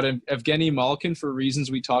 I've got Evgeny Malkin for reasons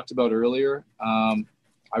we talked about earlier. I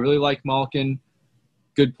really like Malkin.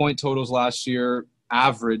 Good point totals last year.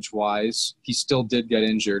 Average-wise, he still did get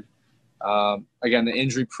injured. Again, the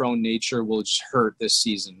injury-prone nature will just hurt this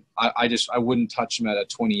season. I wouldn't touch him at a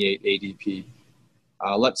 28 ADP.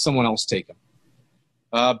 Let someone else take him.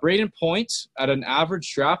 Braden Point at an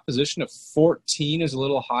average draft position of 14 is a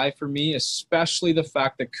little high for me, especially the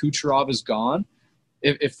fact that Kucherov is gone.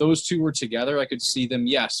 If those two were together, I could see them,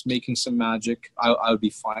 yes, making some magic. I would be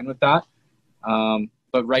fine with that.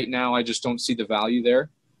 But right now, I just don't see the value there.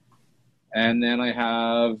 And then I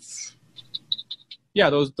have,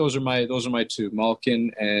 those are my two,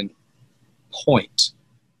 Malkin and Point.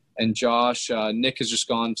 And Josh, Nick has just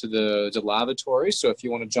gone to the lavatory. So if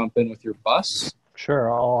you want to jump in with your bus.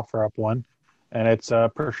 Sure, I'll offer up one. And it's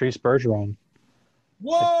Patrice Bergeron.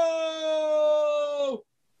 Whoa!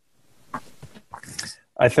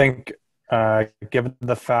 I think given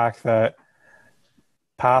the fact that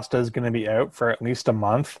Pasta is going to be out for at least a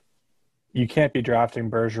month, you can't be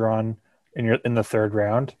drafting Bergeron in the third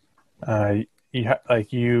round.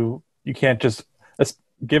 You can't just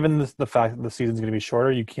given the fact that the season's going to be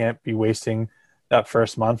shorter, you can't be wasting that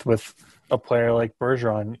first month with a player like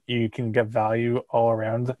Bergeron. You can get value all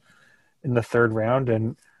around in the third round,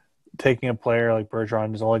 and taking a player like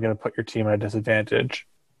Bergeron is only going to put your team at a disadvantage,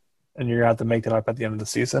 and you're going to have to make that up at the end of the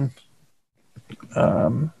season.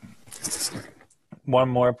 One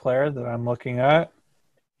more player that I'm looking at.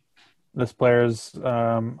 This player's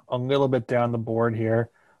a little bit down the board here,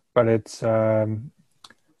 but it's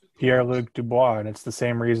Pierre-Luc Dubois, and it's the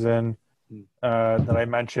same reason that I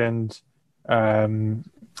mentioned that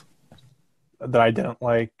I didn't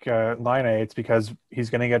like Line A. It's because he's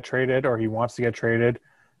going to get traded, or he wants to get traded,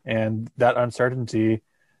 and that uncertainty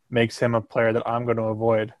makes him a player that I'm going to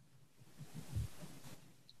avoid.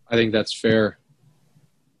 I think that's fair.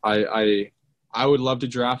 I would love to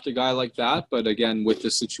draft a guy like that, but again, with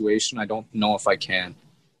this situation, I don't know if I can.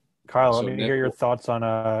 Kyle, let me hear your thoughts on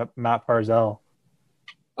Matt Barzal.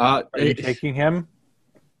 Are you taking him?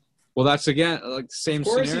 Well, that's again like the same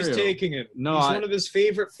scenario. Of course he's taking it. No, he's one of his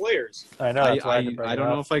favorite players. I know. I don't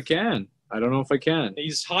know if I can.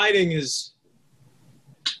 He's hiding his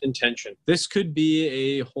intention. This could be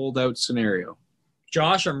a holdout scenario.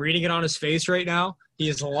 Josh, I'm reading it on his face right now. He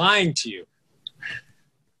is lying to you.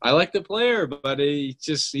 I like the player, but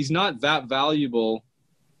he's not that valuable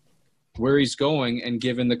where he's going and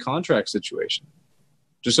given the contract situation.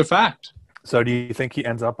 Just a fact. So do you think he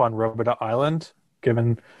ends up on Robidas Island,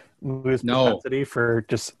 given Lou's propensity for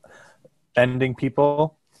just ending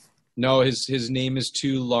people? No, his name is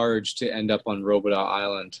too large to end up on Robidas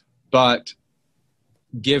Island. But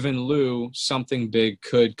given Lou, something big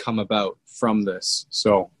could come about from this.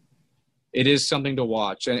 So it is something to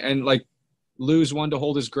watch. And like, Lou's one to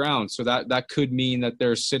hold his ground, so that could mean that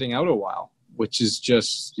they're sitting out a while, which is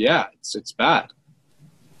just it's bad.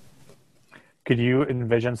 Could you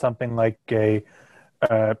envision something like a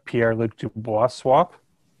Pierre-Luc Dubois swap?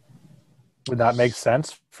 Would that make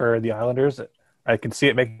sense for the Islanders? I can see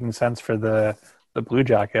it making sense for the Blue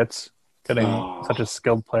Jackets, getting such a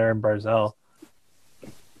skilled player in Barzal.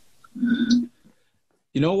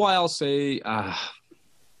 You know why I'll say.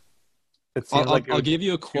 I'll give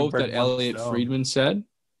you a quote that Elliot Friedman said.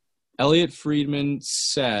 Elliot Friedman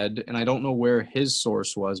said, and I don't know where his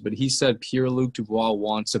source was, but he said Pierre-Luc Dubois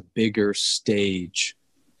wants a bigger stage.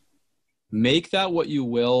 Make that what you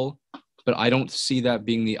will, but I don't see that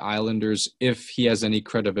being the Islanders if he has any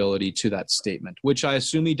credibility to that statement, which I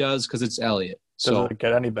assume he does because it's Elliot. Does it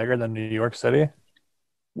get any bigger than New York City?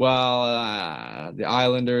 Well, the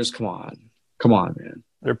Islanders, come on, man.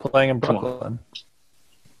 They're playing in Brooklyn.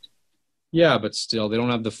 Yeah, but still, they don't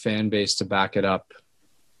have the fan base to back it up.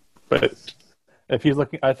 But if he's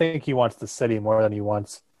looking, I think he wants the city more than he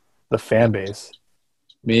wants the fan base.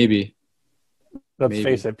 Maybe. Let's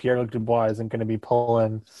face it, Pierre-Luc Dubois isn't going to be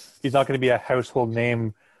pulling. He's not going to be a household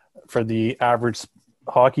name for the average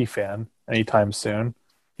hockey fan anytime soon.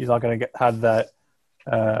 He's not going to have that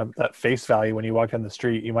face value when you walk down the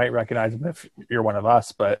street. You might recognize him if you're one of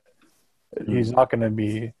us, but he's not going to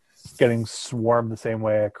be getting swarmed the same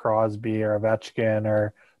way a Crosby or Ovechkin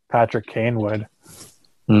or Patrick Kane would.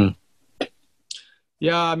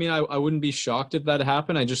 Yeah, I mean, I wouldn't be shocked if that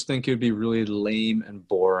happened. I just think it would be really lame and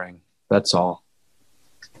boring. That's all.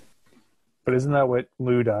 But isn't that what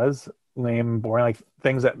Lou does? Lame and boring. Like,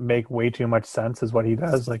 things that make way too much sense is what he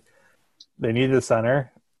does. Like, they need a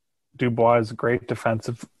center. Dubois is a great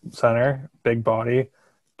defensive center, big body.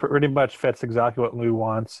 Pretty much fits exactly what Lou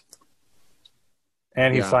wants.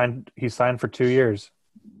 And he signed for 2 years.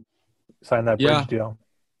 Signed that bridge deal.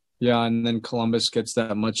 Yeah, and then Columbus gets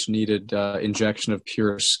that much-needed injection of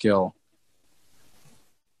pure skill.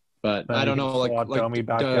 But I don't know,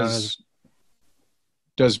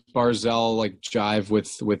 does Barzal like jive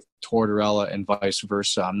with Tortorella and vice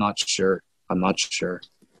versa? I'm not sure.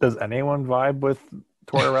 Does anyone vibe with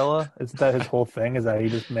Tortorella? Isn't that his whole thing? Is that he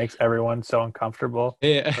just makes everyone so uncomfortable?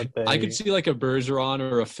 Yeah, I could see like a Bergeron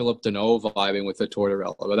or a Philip Deneau vibing with a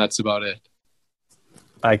Tortorella, but that's about it.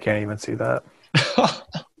 I can't even see that.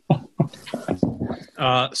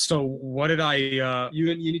 So what did I?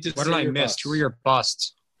 You need to. What did I miss? Who were your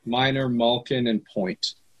busts? Mine are Malkin and Point.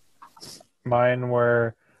 Mine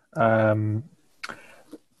were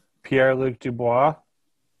Pierre-Luc Dubois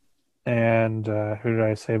and who did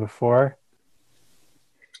I say before?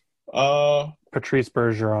 Patrice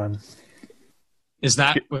Bergeron. Is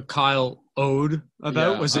that what Kyle owed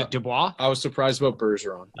about? Was it Dubois? I was surprised about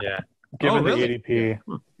Bergeron. Yeah. Given really? the ADP.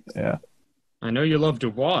 Yeah. I know you love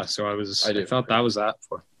Dubois, so I thought that was that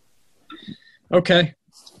for. Okay.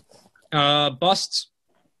 Busts.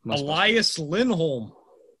 Elias Lindholm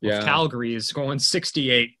of Calgary is going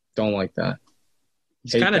 68. Don't like that.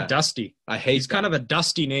 He's Hate kind of that. dusty. I hate He's kind of a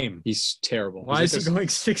dusty name. He's terrible. Why is he going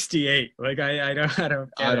 68? Like I don't get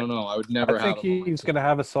I it. don't know. I would never I have think him. he's going to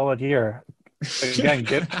have a solid year. Again,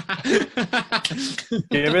 given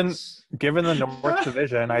the North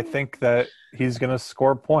Division, I think that he's going to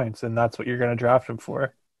score points, and that's what you're going to draft him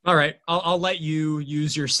for. All right, I'll let you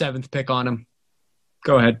use your 7th pick on him.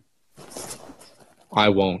 Go ahead. I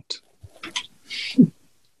won't.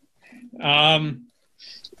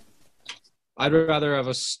 I'd rather have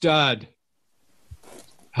a stud.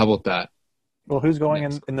 How about that? Well, who's going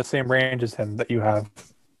in the same range as him that you have?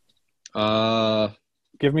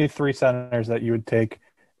 Give me 3 centers that you would take,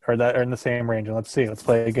 or that are in the same range, and let's see. Let's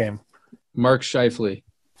play a game. Mark Scheifele.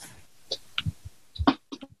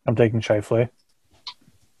 I'm taking Scheifele.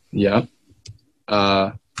 Yeah.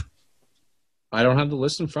 I don't have the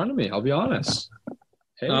list in front of me. I'll be honest.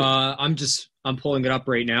 Hey, I'm pulling it up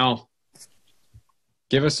right now.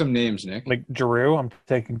 give us some names, Nick. Like Giroux, I'm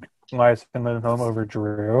taking Elias Lindholm over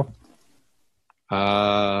Giroux.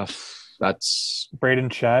 That's Braden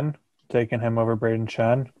Chen, taking him over Braden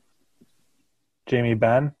Chen. Jamie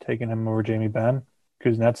Benn, taking him over Jamie Benn.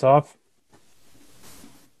 Kuznetsov.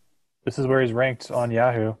 This is where he's ranked on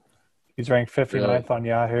Yahoo. He's ranked 59th on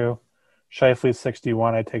Yahoo. Scheifele's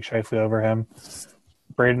 61. I take Scheifele over him.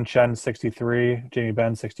 Braden Chen, 63. Jamie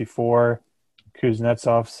Benn, 64.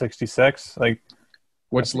 Kuznetsov, 66. Like,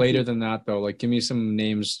 what's later than that, though? Like, give me some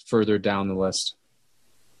names further down the list.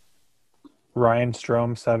 Ryan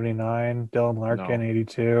Strome, 79. Dylan Larkin,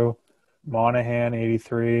 82. Monahan,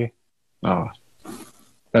 83. Oh,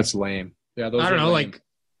 that's lame. Yeah, those I don't are know, lame. like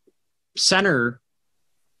center,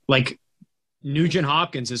 like Nugent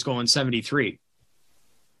Hopkins is going 73.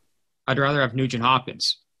 I'd rather have Nugent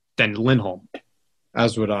Hopkins than Lindholm.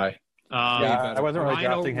 As would I. I wasn't really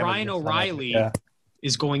drafting him. Ryan O'Reilly Yeah.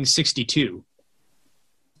 is going 62.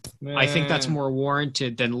 I think that's more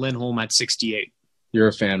warranted than Lindholm at 68. You're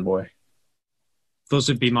a fanboy. Those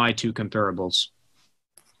would be my two comparables.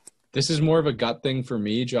 This is more of a gut thing for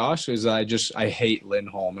me, Josh, is I hate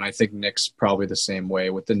Lindholm, and I think Nick's probably the same way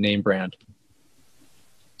with the name brand.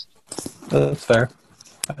 That's fair.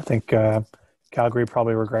 I think Calgary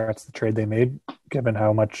probably regrets the trade they made, given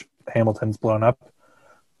how much Hamilton's blown up.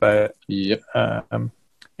 But Yep.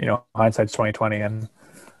 Hindsight's 2020, and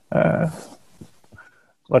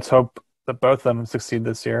let's hope that both of them succeed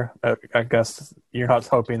this year. I guess you're not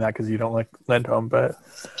hoping that because you don't like Lindholm, but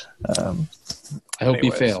I hope he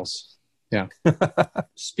anyways. fails. Yeah.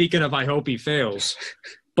 Speaking of I hope he fails,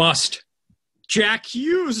 bust. Jack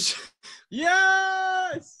Hughes.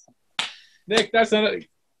 Yes! Nick, that's not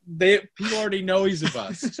people already know he's a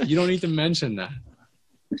bust. You don't need to mention that.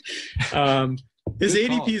 His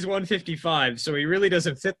Good ADP call. is 155, so he really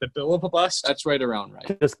doesn't fit the bill of a bust. That's right around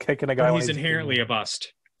right. just kicking a guy. But when he's inherently a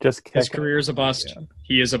bust. just His kicking. career is a bust. Yeah.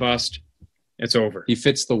 He is a bust. It's over. He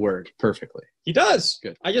fits the word perfectly. He does.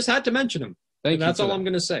 Good. I just had to mention him. Thank And you. that's for all that. I'm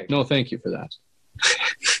going to say. No, thank you for that.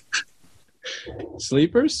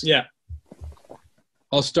 Sleepers? Yeah.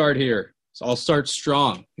 I'll start here. So I'll start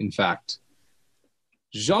strong, in fact.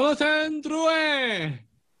 Jonathan Drouin.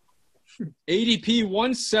 ADP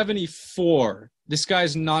 174. This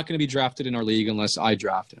guy's not going to be drafted in our league unless I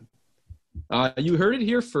draft him. You heard it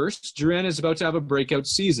here first. Drouin is about to have a breakout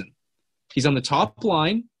season. He's on the top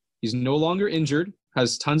line. He's no longer injured,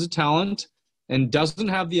 has tons of talent, and doesn't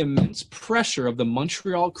have the immense pressure of the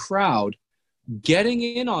Montreal crowd getting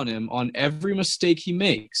in on him on every mistake he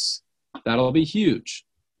makes. That'll be huge.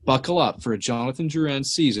 Buckle up for a Jonathan Drouin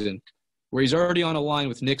season where he's already on a line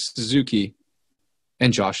with Nick Suzuki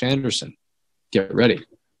and Josh Anderson. Get ready.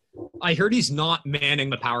 I heard he's not manning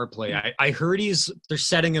the power play. I heard they're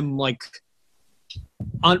setting him like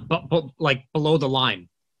below the line,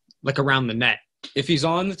 like around the net. If he's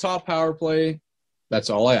on the top power play, that's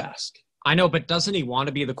all I ask. I know, but doesn't he want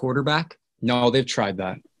to be the quarterback? No, they've tried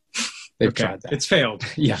that. They've Okay. tried that. It's failed.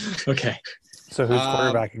 Yeah. Okay. So who's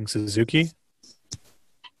quarterbacking? Suzuki?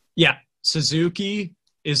 Yeah. Suzuki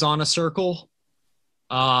is on a circle.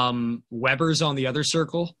 Weber's on the other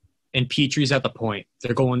circle. And Petrie's at the point.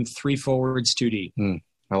 They're going 3 forwards, 2D.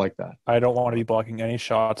 I like that. I don't want to be blocking any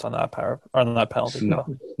shots on that penalty.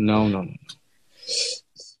 No.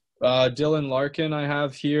 Dylan Larkin I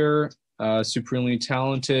have here. Supremely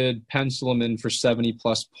talented. Pencil him in for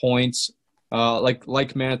 70-plus points. Like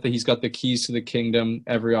Mantha, he's got the keys to the kingdom.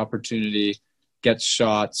 Every opportunity. Gets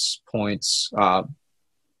shots, points.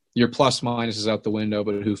 Your plus-minus is out the window,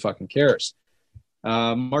 but who fucking cares?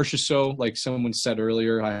 Marchessault, like someone said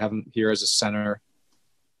earlier, I have him here as a center.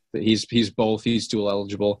 He's both. He's dual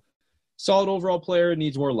eligible. Solid overall player.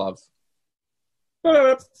 Needs more love.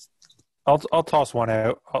 I'll toss one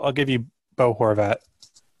out. I'll give you Bo Horvat.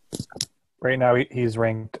 Right now, he's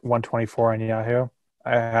ranked 124 on Yahoo.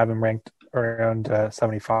 I have him ranked around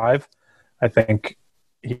 75. I think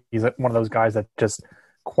he's one of those guys that just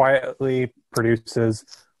quietly produces.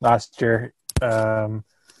 Last year,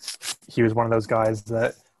 he was one of those guys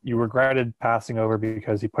that you regretted passing over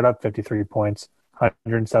because he put up 53 points,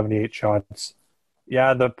 178 shots.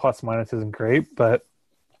 Yeah, the plus minus isn't great, but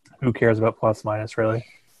who cares about plus minus, really?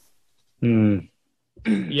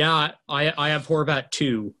 Yeah, I have Horvat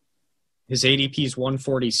 2. His ADP is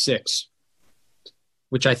 146,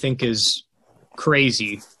 which I think is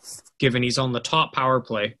crazy, given he's on the top power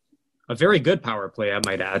play. A very good power play, I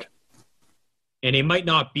might add. And he might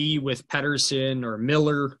not be with Pettersson or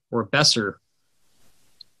Miller or Besser.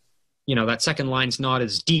 You know, that second line's not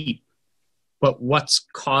as deep. But what's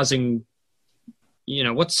causing,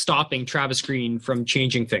 what's stopping Travis Green from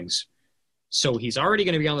changing things? So he's already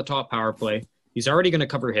going to be on the top power play. He's already going to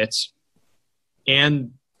cover hits.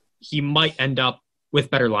 And he might end up with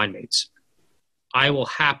better line mates. I will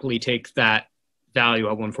happily take that value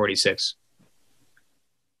at 146.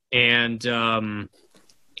 And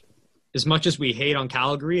as much as we hate on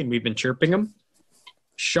Calgary and we've been chirping him,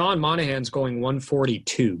 Sean Monahan's going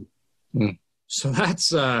 142. So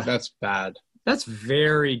that's bad. That's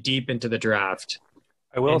very deep into the draft.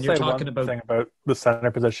 I will say one thing about the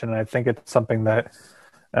center position, and I think it's something that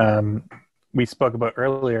we spoke about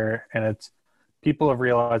earlier, and it's people have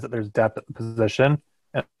realized that there's depth at the position,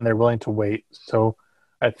 and they're willing to wait. So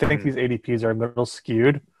I think these ADPs are a little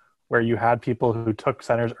skewed, where you had people who took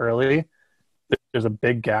centers early. There's a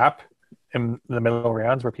big gap in the middle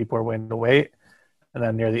rounds where people are willing to wait. And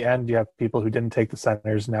then near the end, you have people who didn't take the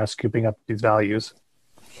centers now scooping up these values,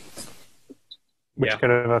 which could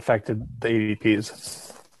have affected the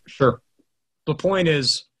ADPs. Sure. The point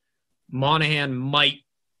is, Monahan might,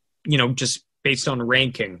 just based on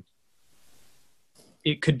ranking,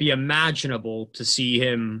 it could be imaginable to see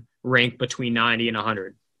him rank between 90 and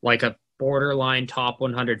 100, like a borderline top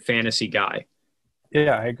 100 fantasy guy.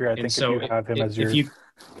 Yeah, I agree. I think if you have him as your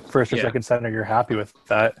first or second center, you're happy with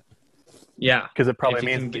that. Yeah. Because it probably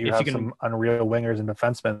means that you have some unreal wingers and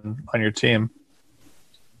defensemen on your team.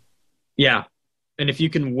 Yeah. And if you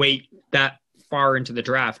can wait that far into the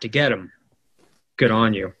draft to get him, good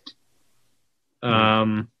on you.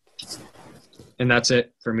 And that's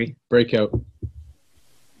it for me. Breakout.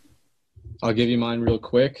 I'll give you mine real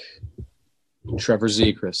quick. Trevor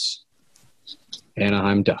Zegras,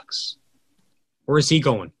 Anaheim Ducks. Where is he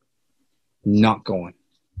going? Not going.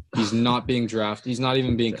 He's not being drafted. He's not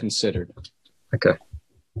even being considered. Okay.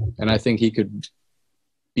 And I think he could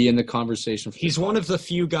be in the conversation. He's one of the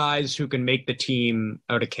few guys who can make the team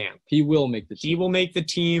out of camp. He will make the team. He will make the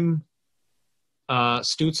team.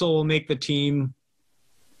 Stutzel will make the team.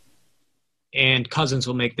 And Cousins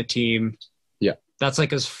will make the team. Yeah. That's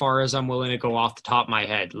like as far as I'm willing to go off the top of my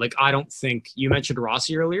head. Like, I don't think – you mentioned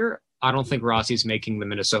Rossi earlier. I don't think Rossi's making the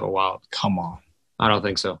Minnesota Wild. Come on. I don't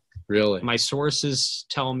think so. Really? My sources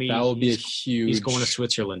tell me that will be a huge. He's going to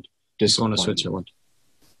Switzerland. He's going to Switzerland.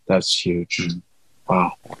 That's huge.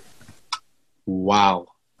 Wow.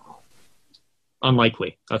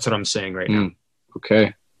 Unlikely. That's what I'm saying right now.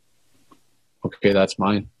 Okay, that's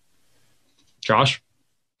mine. Josh?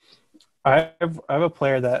 I have a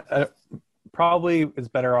player that probably is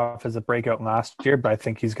better off as a breakout last year, but I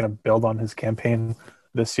think he's going to build on his campaign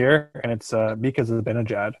this year, and it's Mika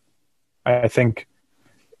Zibanejad. I think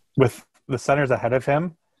with the centers ahead of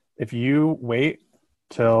him, if you wait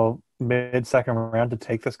till mid-second round to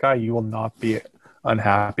take this guy, you will not be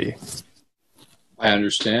unhappy. I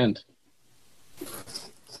understand.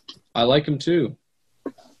 I like him too.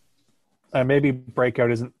 Maybe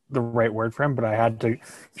breakout isn't the right word for him, but I had to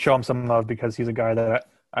show him some love because he's a guy that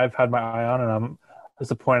I've had my eye on, and I'm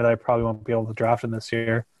disappointed that I probably won't be able to draft him this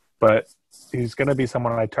year. But he's going to be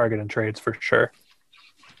someone I target in trades for sure.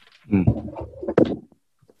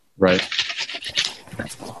 Right.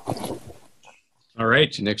 All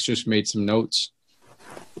right. Nick's just made some notes.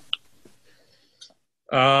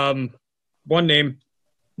 One name,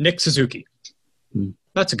 Nick Suzuki.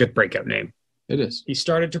 That's a good breakout name. It is. He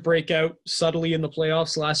started to break out subtly in the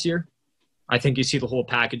playoffs last year. I think you see the whole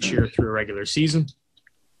package here through a regular season.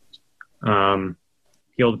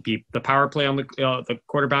 He'll be the power play on the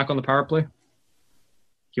quarterback on the power play.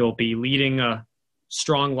 He'll be leading a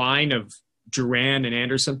strong line of Duran and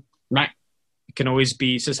Anderson. It can always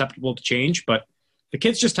be susceptible to change, but the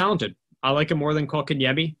kid's just talented. I like him more than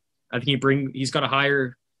Kotkaniemi. I think he's got a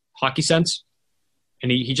higher hockey sense, and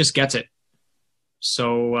he just gets it.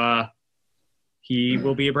 So he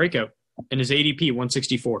will be a breakout. And his ADP,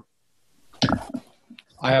 164.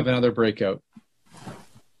 I have another breakout.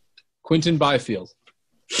 Quinton Byfield.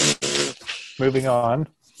 Moving on.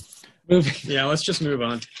 Yeah, let's just move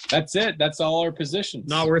on. That's it. That's all our positions.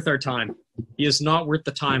 Not worth our time. He is not worth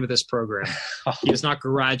the time of this program. He has not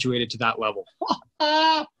graduated to that level.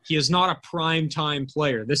 He is not a prime time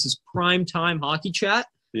player. This is prime time hockey chat.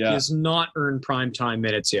 Yeah. He has not earned prime time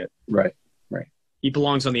minutes yet. Right. He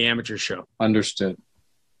belongs on the amateur show. Understood.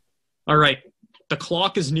 All right. The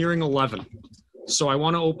clock is nearing 11. So I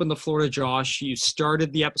want to open the floor to Josh. You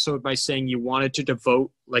started the episode by saying you wanted to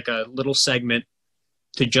devote like a little segment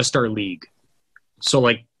to just our league. So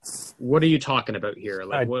like, what are you talking about here?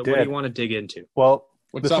 Like, what do you want to dig into? Well,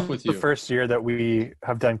 What's up with you? The first year that we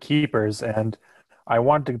have done keepers, and I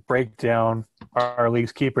wanted to break down our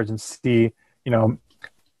league's keepers and see,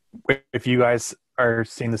 if you guys are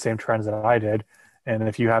seeing the same trends that I did, and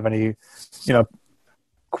if you have any,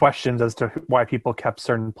 questions as to why people kept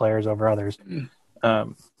certain players over others. I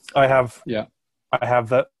have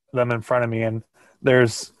them in front of me, and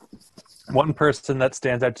there's one person that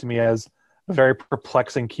stands out to me as a very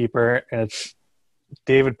perplexing keeper, and it's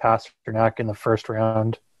David Pasternak in the first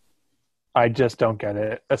round. I just don't get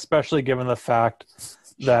it, especially given the fact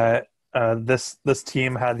that this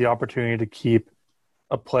team had the opportunity to keep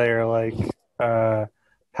a player like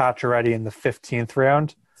Pacioretty in the 15th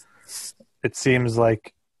round. It seems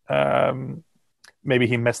like maybe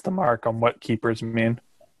he missed the mark on what keepers mean.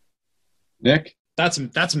 Nick? That's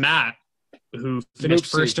Matt, who finished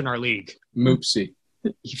first in our league. Moopsie.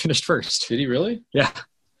 He finished first. Did he really? Yeah.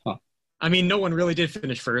 Huh. I mean, no one really did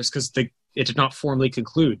finish first because it did not formally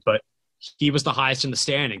conclude, but he was the highest in the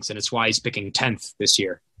standings, and it's why he's picking 10th this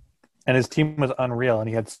year. And his team was unreal, and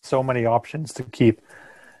he had so many options to keep.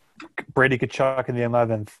 Brady Tkachuk in the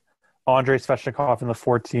 11th, Andrei Svechnikov in the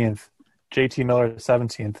 14th, JT Miller in the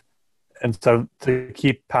 17th. And so to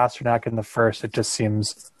keep Pasternak in the first, it just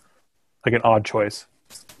seems like an odd choice.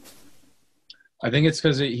 I think it's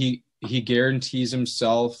because he guarantees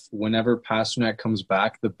himself whenever Pasternak comes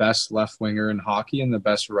back the best left winger in hockey and the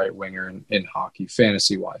best right winger in hockey,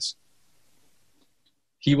 fantasy-wise.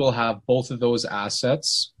 He will have both of those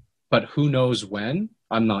assets, but who knows when?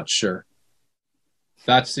 I'm not sure.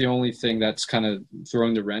 That's the only thing that's kind of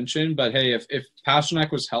throwing the wrench in. But hey, if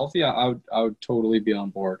Pasternak was healthy, I would totally be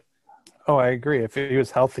on board. Oh, I agree. If he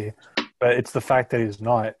was healthy, but it's the fact that he's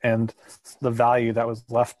not, and the value that was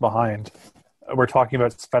left behind. We're talking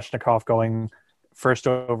about Svechnikov going first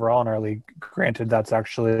overall in our league. Granted, that's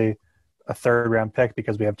actually a third-round pick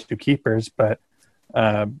because we have two keepers, but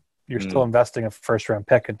you're still investing a first-round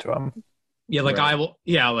pick into him. Yeah, like Right. I will.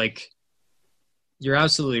 Yeah, like you're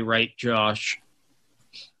absolutely right, Josh.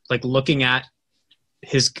 Like looking at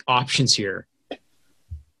his options here,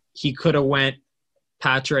 he could have went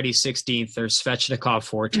Pacioretty 16th or Svechnikov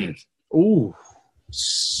 14th. Ooh,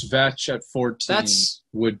 Svech at 14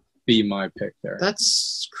 would be my pick there.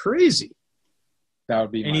 That's crazy. That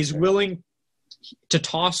would be. And my he's pick. willing to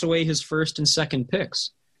toss away his first and second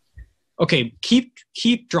picks. Okay, keep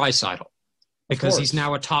Draisaitl because he's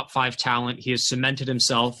now a top 5 talent. He has cemented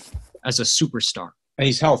himself as a superstar. And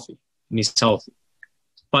he's healthy.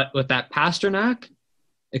 But with that Pasternak,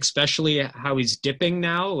 especially how he's dipping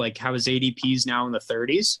now, like how his ADP is now in the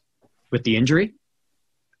 30s with the injury,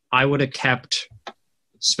 I would have kept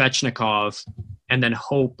Svechnikov and then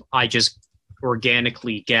hope I just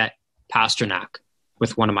organically get Pasternak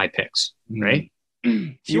with one of my picks, right? If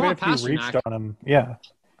you Even want if you reached Pasternak, on him, yeah.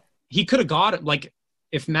 he could have got it. Like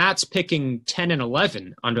if Matt's picking 10 and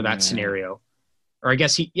 11 under that scenario, or I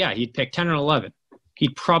guess he'd pick 10 and 11.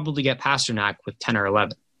 He'd probably get Pasternak with 10 or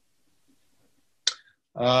 11.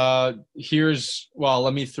 Let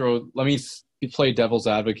me play devil's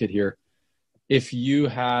advocate here. If you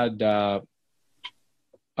had a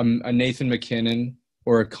Nathan McKinnon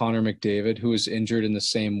or a Connor McDavid who was injured in the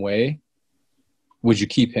same way, would you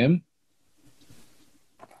keep him?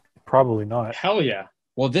 Probably not. Hell yeah.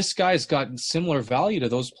 Well, this guy's got similar value to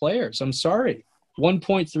those players. I'm sorry.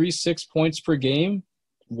 1.36 points per game,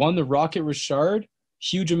 won the Rocket Richard,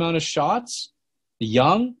 huge amount of shots,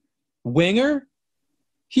 young, winger.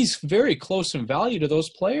 He's very close in value to those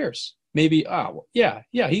players. Maybe,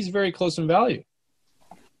 he's very close in value.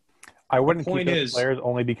 I wouldn't keep those players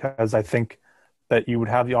only because I think that you would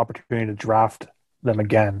have the opportunity to draft them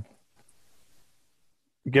again.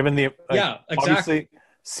 Given the obviously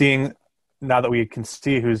seeing now that we can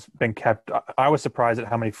see who's been kept, I was surprised at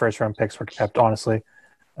how many first-round picks were kept, honestly.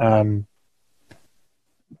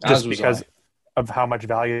 Just because of how much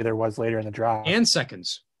value there was later in the draft. And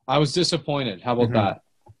seconds. I was disappointed. How about that?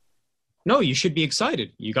 No, you should be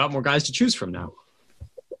excited. You got more guys to choose from now.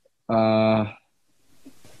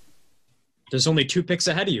 There's only 2 picks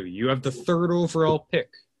ahead of you. You have the 3rd overall pick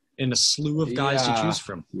in a slew of guys to choose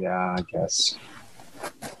from. Yeah, I guess.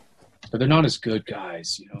 But they're not as good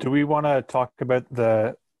guys, you know. Do we want to talk about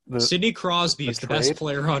the Sidney Crosby is the best trade?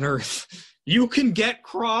 player on earth. You can get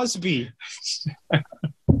Crosby.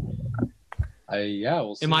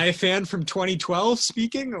 We'll see. Am I a fan from 2012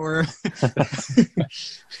 speaking, or?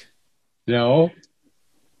 No.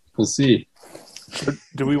 We'll see.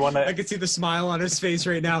 Do we want I to? can see the smile on his face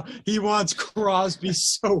right now. He wants Crosby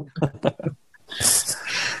so bad.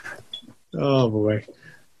 Oh, boy.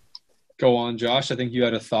 Go on, Josh. I think you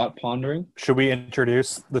had a thought pondering. Should we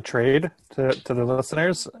introduce the trade to the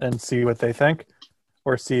listeners and see what they think,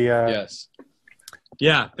 or see? Yes.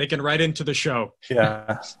 Yeah, they can write into the show.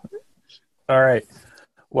 Yeah. All right.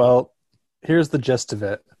 Well, here's the gist of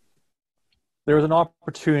it. There was an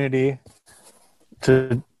opportunity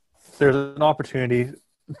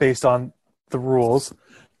based on the rules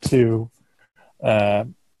to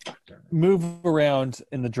move around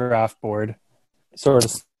in the draft board, so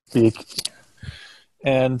to speak.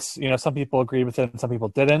 And, some people agreed with it and some people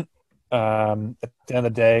didn't. At the end of the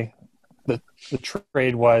day, the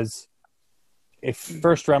trade was a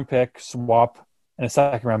first-round pick swap and a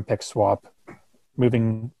second-round pick swap,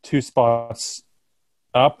 moving 2 spots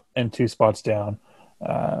up and 2 spots down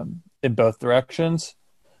in both directions.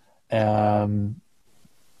 There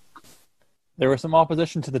was some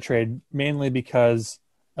opposition to the trade, mainly because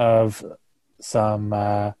of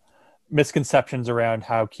some misconceptions around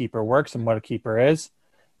how keeper works and what a keeper is.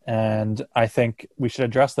 And I think we should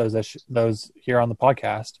address those here on the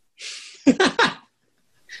podcast.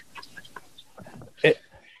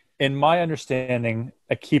 In my understanding,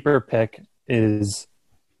 a keeper pick is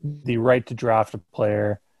the right to draft a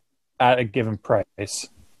player at a given price.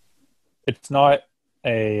 It's not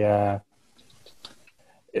you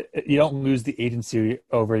don't lose the agency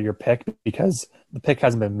over your pick because the pick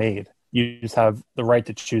hasn't been made. You just have the right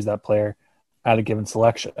to choose that player at a given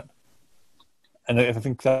selection. And I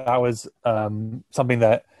think that was something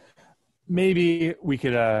that maybe we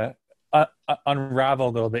could unravel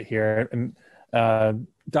a little bit here and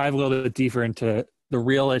dive a little bit deeper into the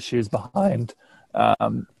real issues behind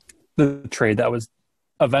the trade that was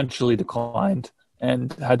eventually declined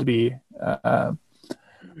and had to be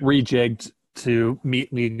rejigged to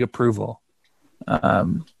meet league approval.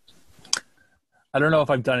 I don't know if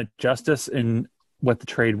I've done it justice in what the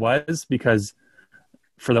trade was, because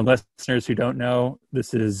for the listeners who don't know,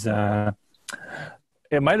 this is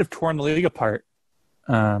it might have torn the league apart.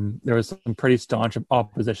 There was some pretty staunch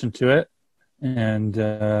opposition to it, and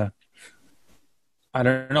I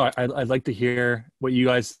don't know. I'd like to hear what you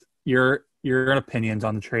guys your opinions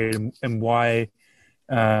on the trade and why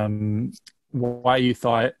you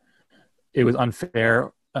thought it was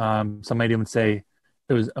unfair. Some might even say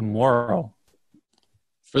it was immoral.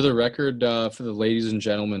 For the record, for the ladies and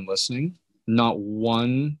gentlemen listening, not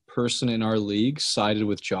one person in our league sided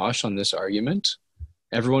with Josh on this argument.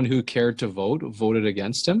 Everyone who cared to vote voted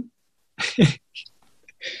against him.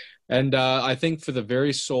 And I think for the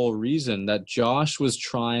very sole reason that Josh was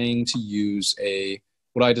trying to use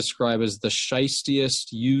what I describe as the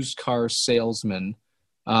shystiest used car salesman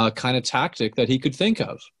kind of tactic that he could think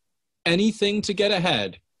of. Anything to get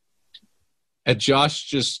ahead. And Josh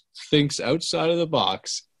just thinks outside of the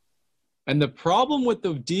box. And the problem with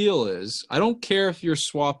the deal is, I don't care if you're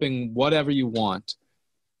swapping whatever you want,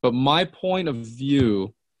 but my point of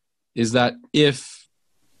view is that if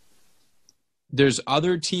there's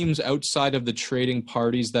other teams outside of the trading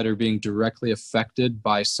parties that are being directly affected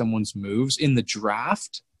by someone's moves in the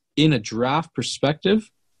draft, in a draft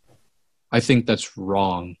perspective, I think that's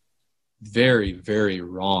wrong. Very, very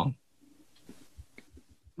wrong.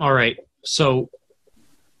 All right. So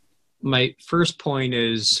my first point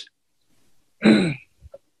is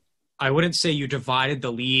I wouldn't say you divided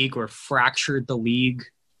the league or fractured the league,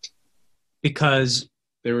 because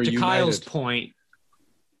They were to united. Kyle's point,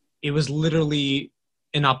 it was literally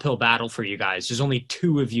an uphill battle for you guys. There's only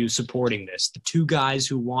 2 of you supporting this, the 2 guys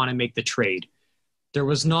who want to make the trade. There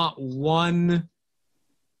was not one,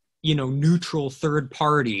 neutral third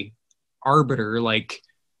party arbiter like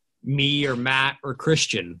me or Matt or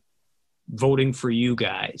Christian voting for you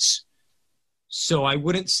guys. So I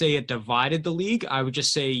wouldn't say it divided the league. I would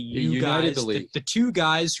just say you united guys, the league. the 2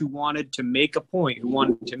 guys who wanted to make a point, who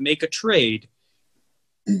wanted to make a trade,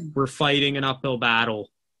 were fighting an uphill battle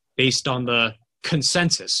based on the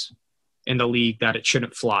consensus in the league that it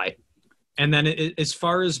shouldn't fly. And then as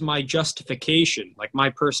far as my justification, like my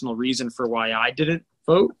personal reason for why I didn't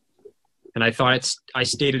vote, and I thought I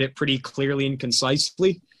stated it pretty clearly and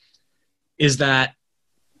concisely, is that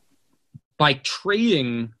by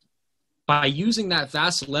using that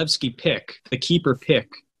Vasilevsky pick, the keeper pick,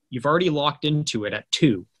 you've already locked into it at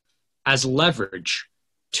 2 as leverage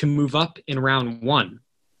to move up in round 1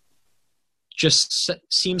 just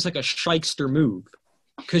seems like a shyster move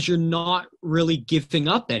because you're not really giving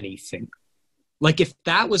up anything. Like if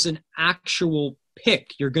that was an actual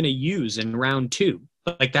pick you're going to use in round 2,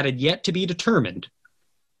 like that had yet to be determined,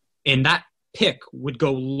 and that pick would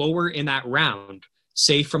go lower in that round,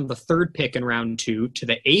 say from the 3rd pick in round 2 to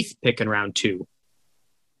the 8th pick in round 2,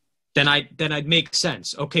 then I'd make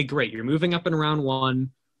sense. Okay, great. You're moving up in round 1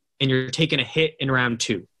 and you're taking a hit in round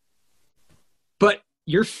 2. But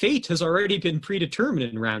your fate has already been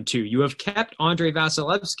predetermined in round 2. You have kept Andrei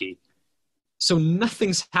Vasilevsky. So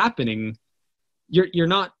nothing's happening. You're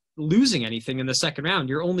not losing anything in the second round.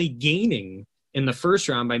 You're only gaining in the first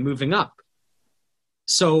round by moving up.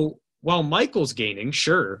 So while Michael's gaining,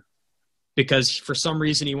 sure, because for some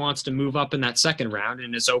reason he wants to move up in that second round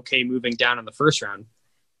and is okay moving down in the first round,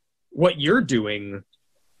 what you're doing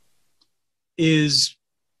is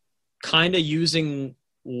kind of using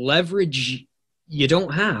leverage you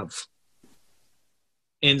don't have.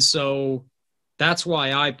 And so that's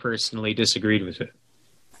why I personally disagreed with it.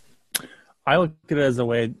 I look at it as a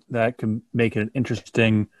way that can make it an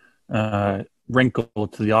interesting wrinkle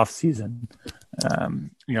to the off season.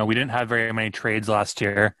 We didn't have very many trades last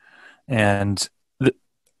year, and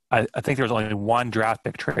I think there was only one draft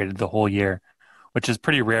pick traded the whole year, which is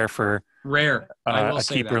pretty rare for a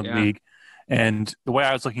keeper league. And the way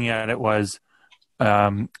I was looking at it was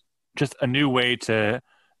just a new way to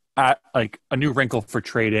like a new wrinkle for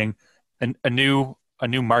trading, and a new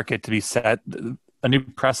market to be set, a new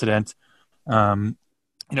precedent. The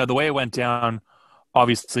way it went down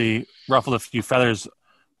obviously ruffled a few feathers,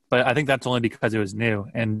 but I think that's only because it was new.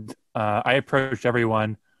 And I approached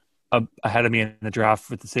everyone ahead of me in the draft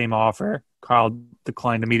with the same offer. Kyle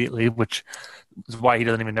declined immediately, which is why he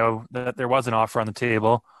doesn't even know that there was an offer on the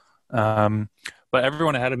table. But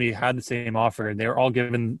everyone ahead of me had the same offer, and they were all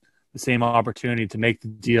given the same opportunity to make the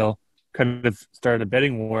deal. Could have started a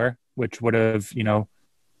bidding war, which would have,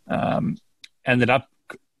 ended up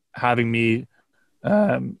having me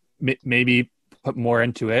maybe put more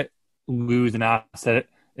into it, lose an asset,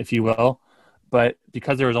 if you will. But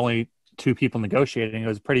because there was only 2 people negotiating, it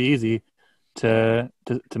was pretty easy to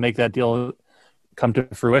make that deal come to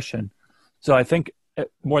fruition. So I think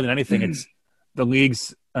more than anything, it's the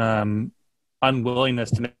league's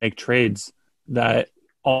unwillingness to make trades that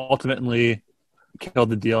ultimately killed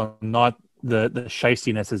the deal, not the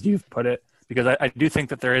shystiness, as you've put it. Because I do think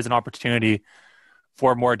that there is an opportunity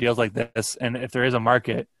for more deals like this, and if there is a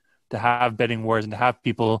market, to have bidding wars and to have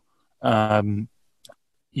people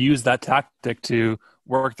use that tactic to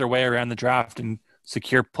work their way around the draft and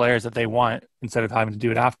secure players that they want instead of having to do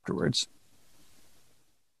it afterwards.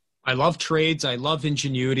 I love trades. I love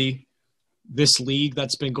ingenuity. This league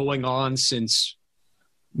that's been going on since,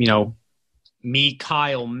 me,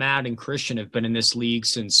 Kyle, Matt, and Christian have been in this league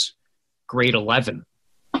since grade 11.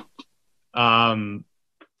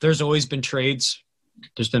 There's always been trades.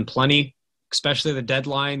 There's been plenty, especially the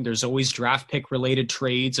deadline. There's always draft pick related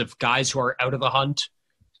trades of guys who are out of the hunt,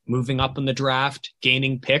 moving up in the draft,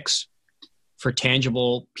 gaining picks for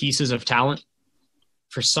tangible pieces of talent.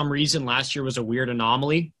 For some reason, last year was a weird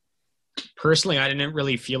anomaly. Personally, I didn't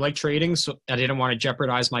really feel like trading, so I didn't want to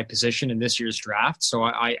jeopardize my position in this year's draft, so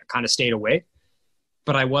I kind of stayed away.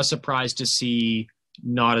 But I was surprised to see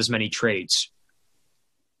not as many trades.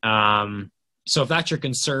 So if that's your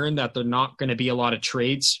concern, that they're not going to be a lot of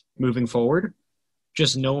trades moving forward,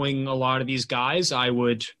 just knowing a lot of these guys, I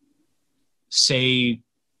would say,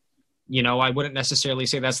 I wouldn't necessarily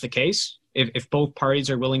say that's the case. If both parties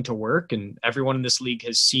are willing to work, and everyone in this league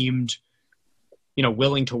has seemed,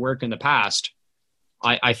 willing to work in the past,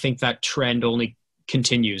 I think that trend only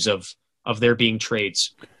continues of there being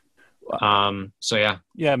trades. So yeah.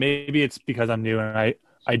 Yeah, maybe it's because I'm new and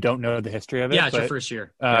I don't know the history of it. Yeah, it's your first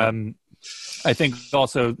year. I think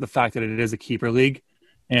also the fact that it is a keeper league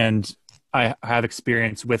and I have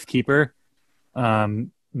experience with keeper.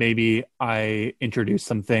 Maybe I introduced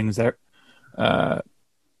some things that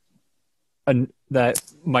that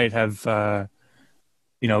might have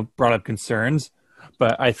brought up concerns.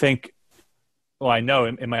 But I think, I know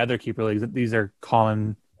in my other keeper leagues that these are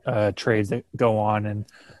common trades that go on,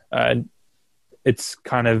 and it's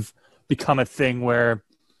kind of become a thing where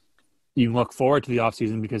you look forward to the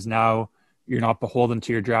offseason because now you're not beholden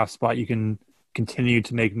to your draft spot. You can continue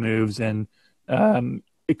to make moves, and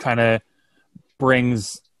it kind of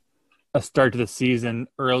brings a start to the season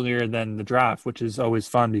earlier than the draft, which is always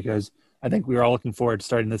fun because I think we were all looking forward to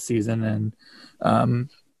starting this season. And,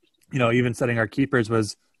 even setting our keepers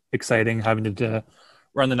was exciting, having to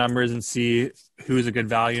run the numbers and see who's a good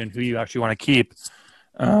value and who you actually want to keep.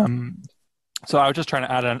 So I was just trying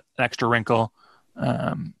to add an extra wrinkle.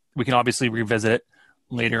 We can obviously revisit it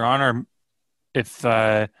later on, or if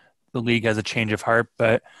the league has a change of heart.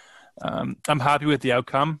 But I'm happy with the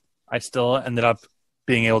outcome. I still ended up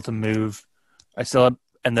being able to move. I still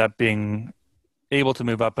ended up being able to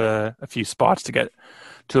move up a few spots to get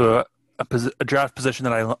to a draft position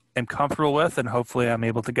that I am comfortable with, and hopefully I'm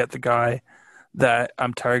able to get the guy that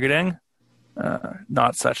I'm targeting,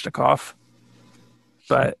 not Svechnikov.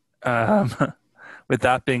 But with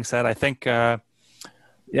that being said, I think, I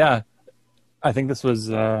think this was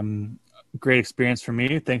a great experience for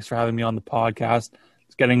me. Thanks for having me on the podcast.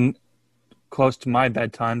 It's getting close to my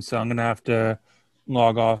bedtime, so I'm going to have to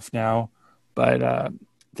log off now. But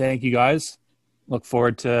thank you guys. Look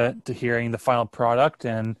forward to hearing the final product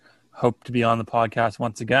and hope to be on the podcast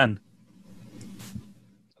once again.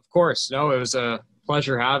 Of course. No, it was a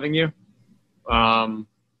pleasure having you.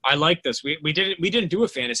 I like this. We didn't do a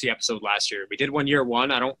fantasy episode last year. We did one year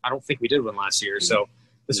one. I don't think we did one last year. So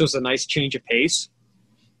this was a nice change of pace.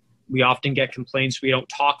 We often get complaints we don't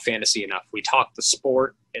talk fantasy enough. We talk the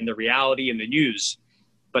sport and the reality and the news,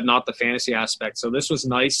 but not the fantasy aspect. So this was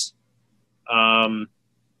nice.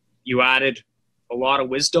 You added a lot of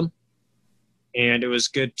wisdom, and it was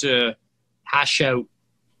good to hash out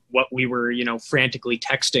what we were, frantically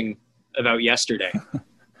texting about yesterday.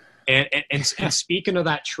 and speaking of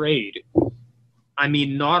that trade, I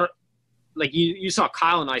mean, not like you saw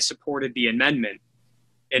Kyle and I supported the amendment,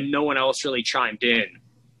 and no one else really chimed in.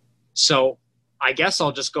 So I guess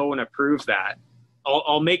I'll just go and approve that.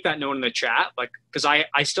 I'll make that known in the chat, because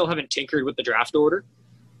I still haven't tinkered with the draft order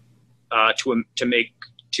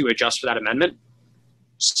to adjust for that amendment.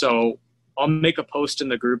 So I'll make a post in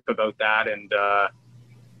the group about that, and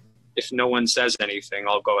if no one says anything,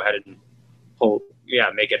 I'll go ahead and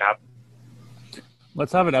make it happen.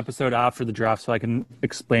 Let's have an episode after the draft so I can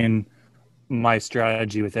explain my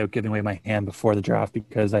strategy without giving away my hand before the draft,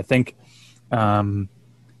 because I think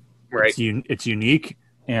it's unique,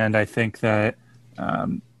 and I think that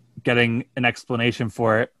getting an explanation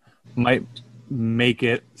for it might make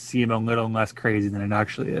it seem a little less crazy than it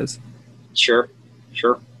actually is. Sure.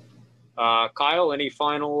 Kyle, any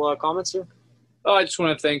final comments here? Oh, I just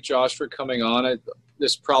want to thank Josh for coming on.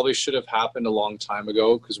 This probably should have happened a long time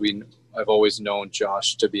ago, because I've always known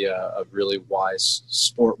Josh to be a really wise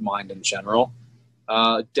sport mind in general.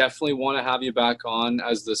 Definitely want to have you back on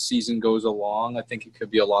as the season goes along. I think it could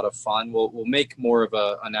be a lot of fun. We'll make more of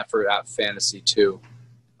an effort at fantasy too.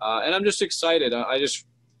 And I'm just excited.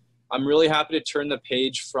 I'm really happy to turn the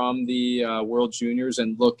page from the World Juniors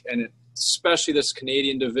and look, and especially this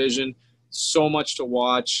Canadian division. So much to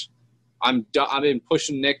watch. I've been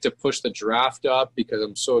pushing Nick to push the draft up because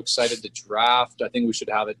I'm so excited to draft. I think we should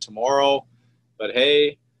have it tomorrow. But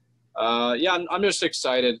hey, I'm just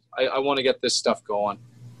excited. I want to get this stuff going.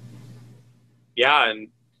 Yeah, and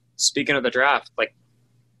speaking of the draft,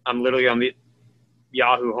 I'm literally on the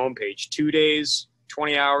Yahoo homepage. 2 days,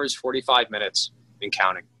 20 hours, 45 minutes, and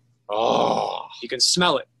counting. Oh, you can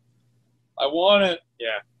smell it. I want it.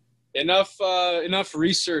 Yeah. Enough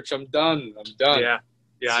research. I'm done.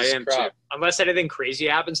 Yeah, I am too. Unless anything crazy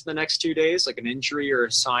happens in the next 2 days, like an injury or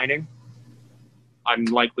a signing, I'm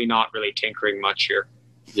likely not really tinkering much here.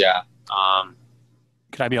 Yeah. Can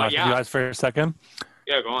I be honest with you guys for a second?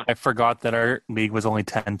 Yeah, go on. I forgot that our league was only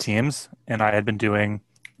 10 teams, and I had been doing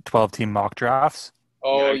 12-team mock drafts.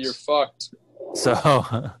 Oh, Nice. You're fucked.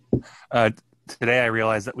 So today I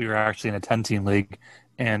realized that we were actually in a 10-team league,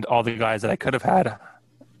 and all the guys that I could have had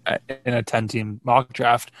in a 10-team mock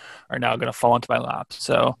draft are now going to fall into my lap.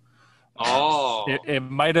 So it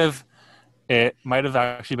might have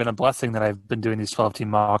actually been a blessing that I've been doing these 12-team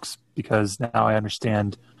mocks, because now I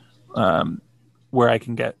understand where I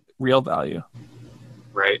can get real value.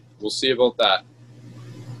 Right. We'll see about that.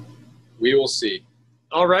 We will see.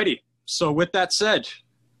 Alrighty. So with that said,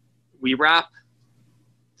 we wrap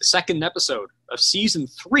the second episode of season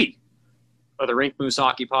 3 of the Rink Moose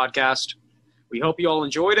Hockey Podcast. We hope you all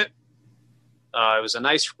enjoyed it. It was a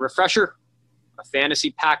nice refresher, a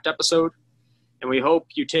fantasy-packed episode, and we hope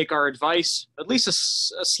you take our advice, at least a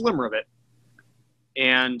slimmer of it,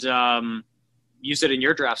 and use it in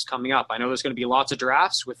your drafts coming up. I know there's going to be lots of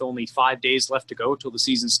drafts with only 5 days left to go till the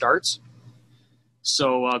season starts.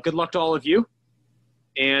 So good luck to all of you,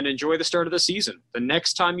 and enjoy the start of the season. The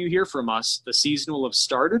next time you hear from us, the season will have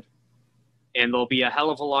started, and there'll be a hell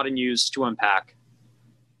of a lot of news to unpack.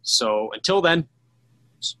 So until then,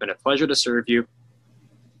 it's been a pleasure to serve you.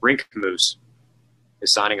 Rink Moose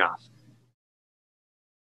is signing off.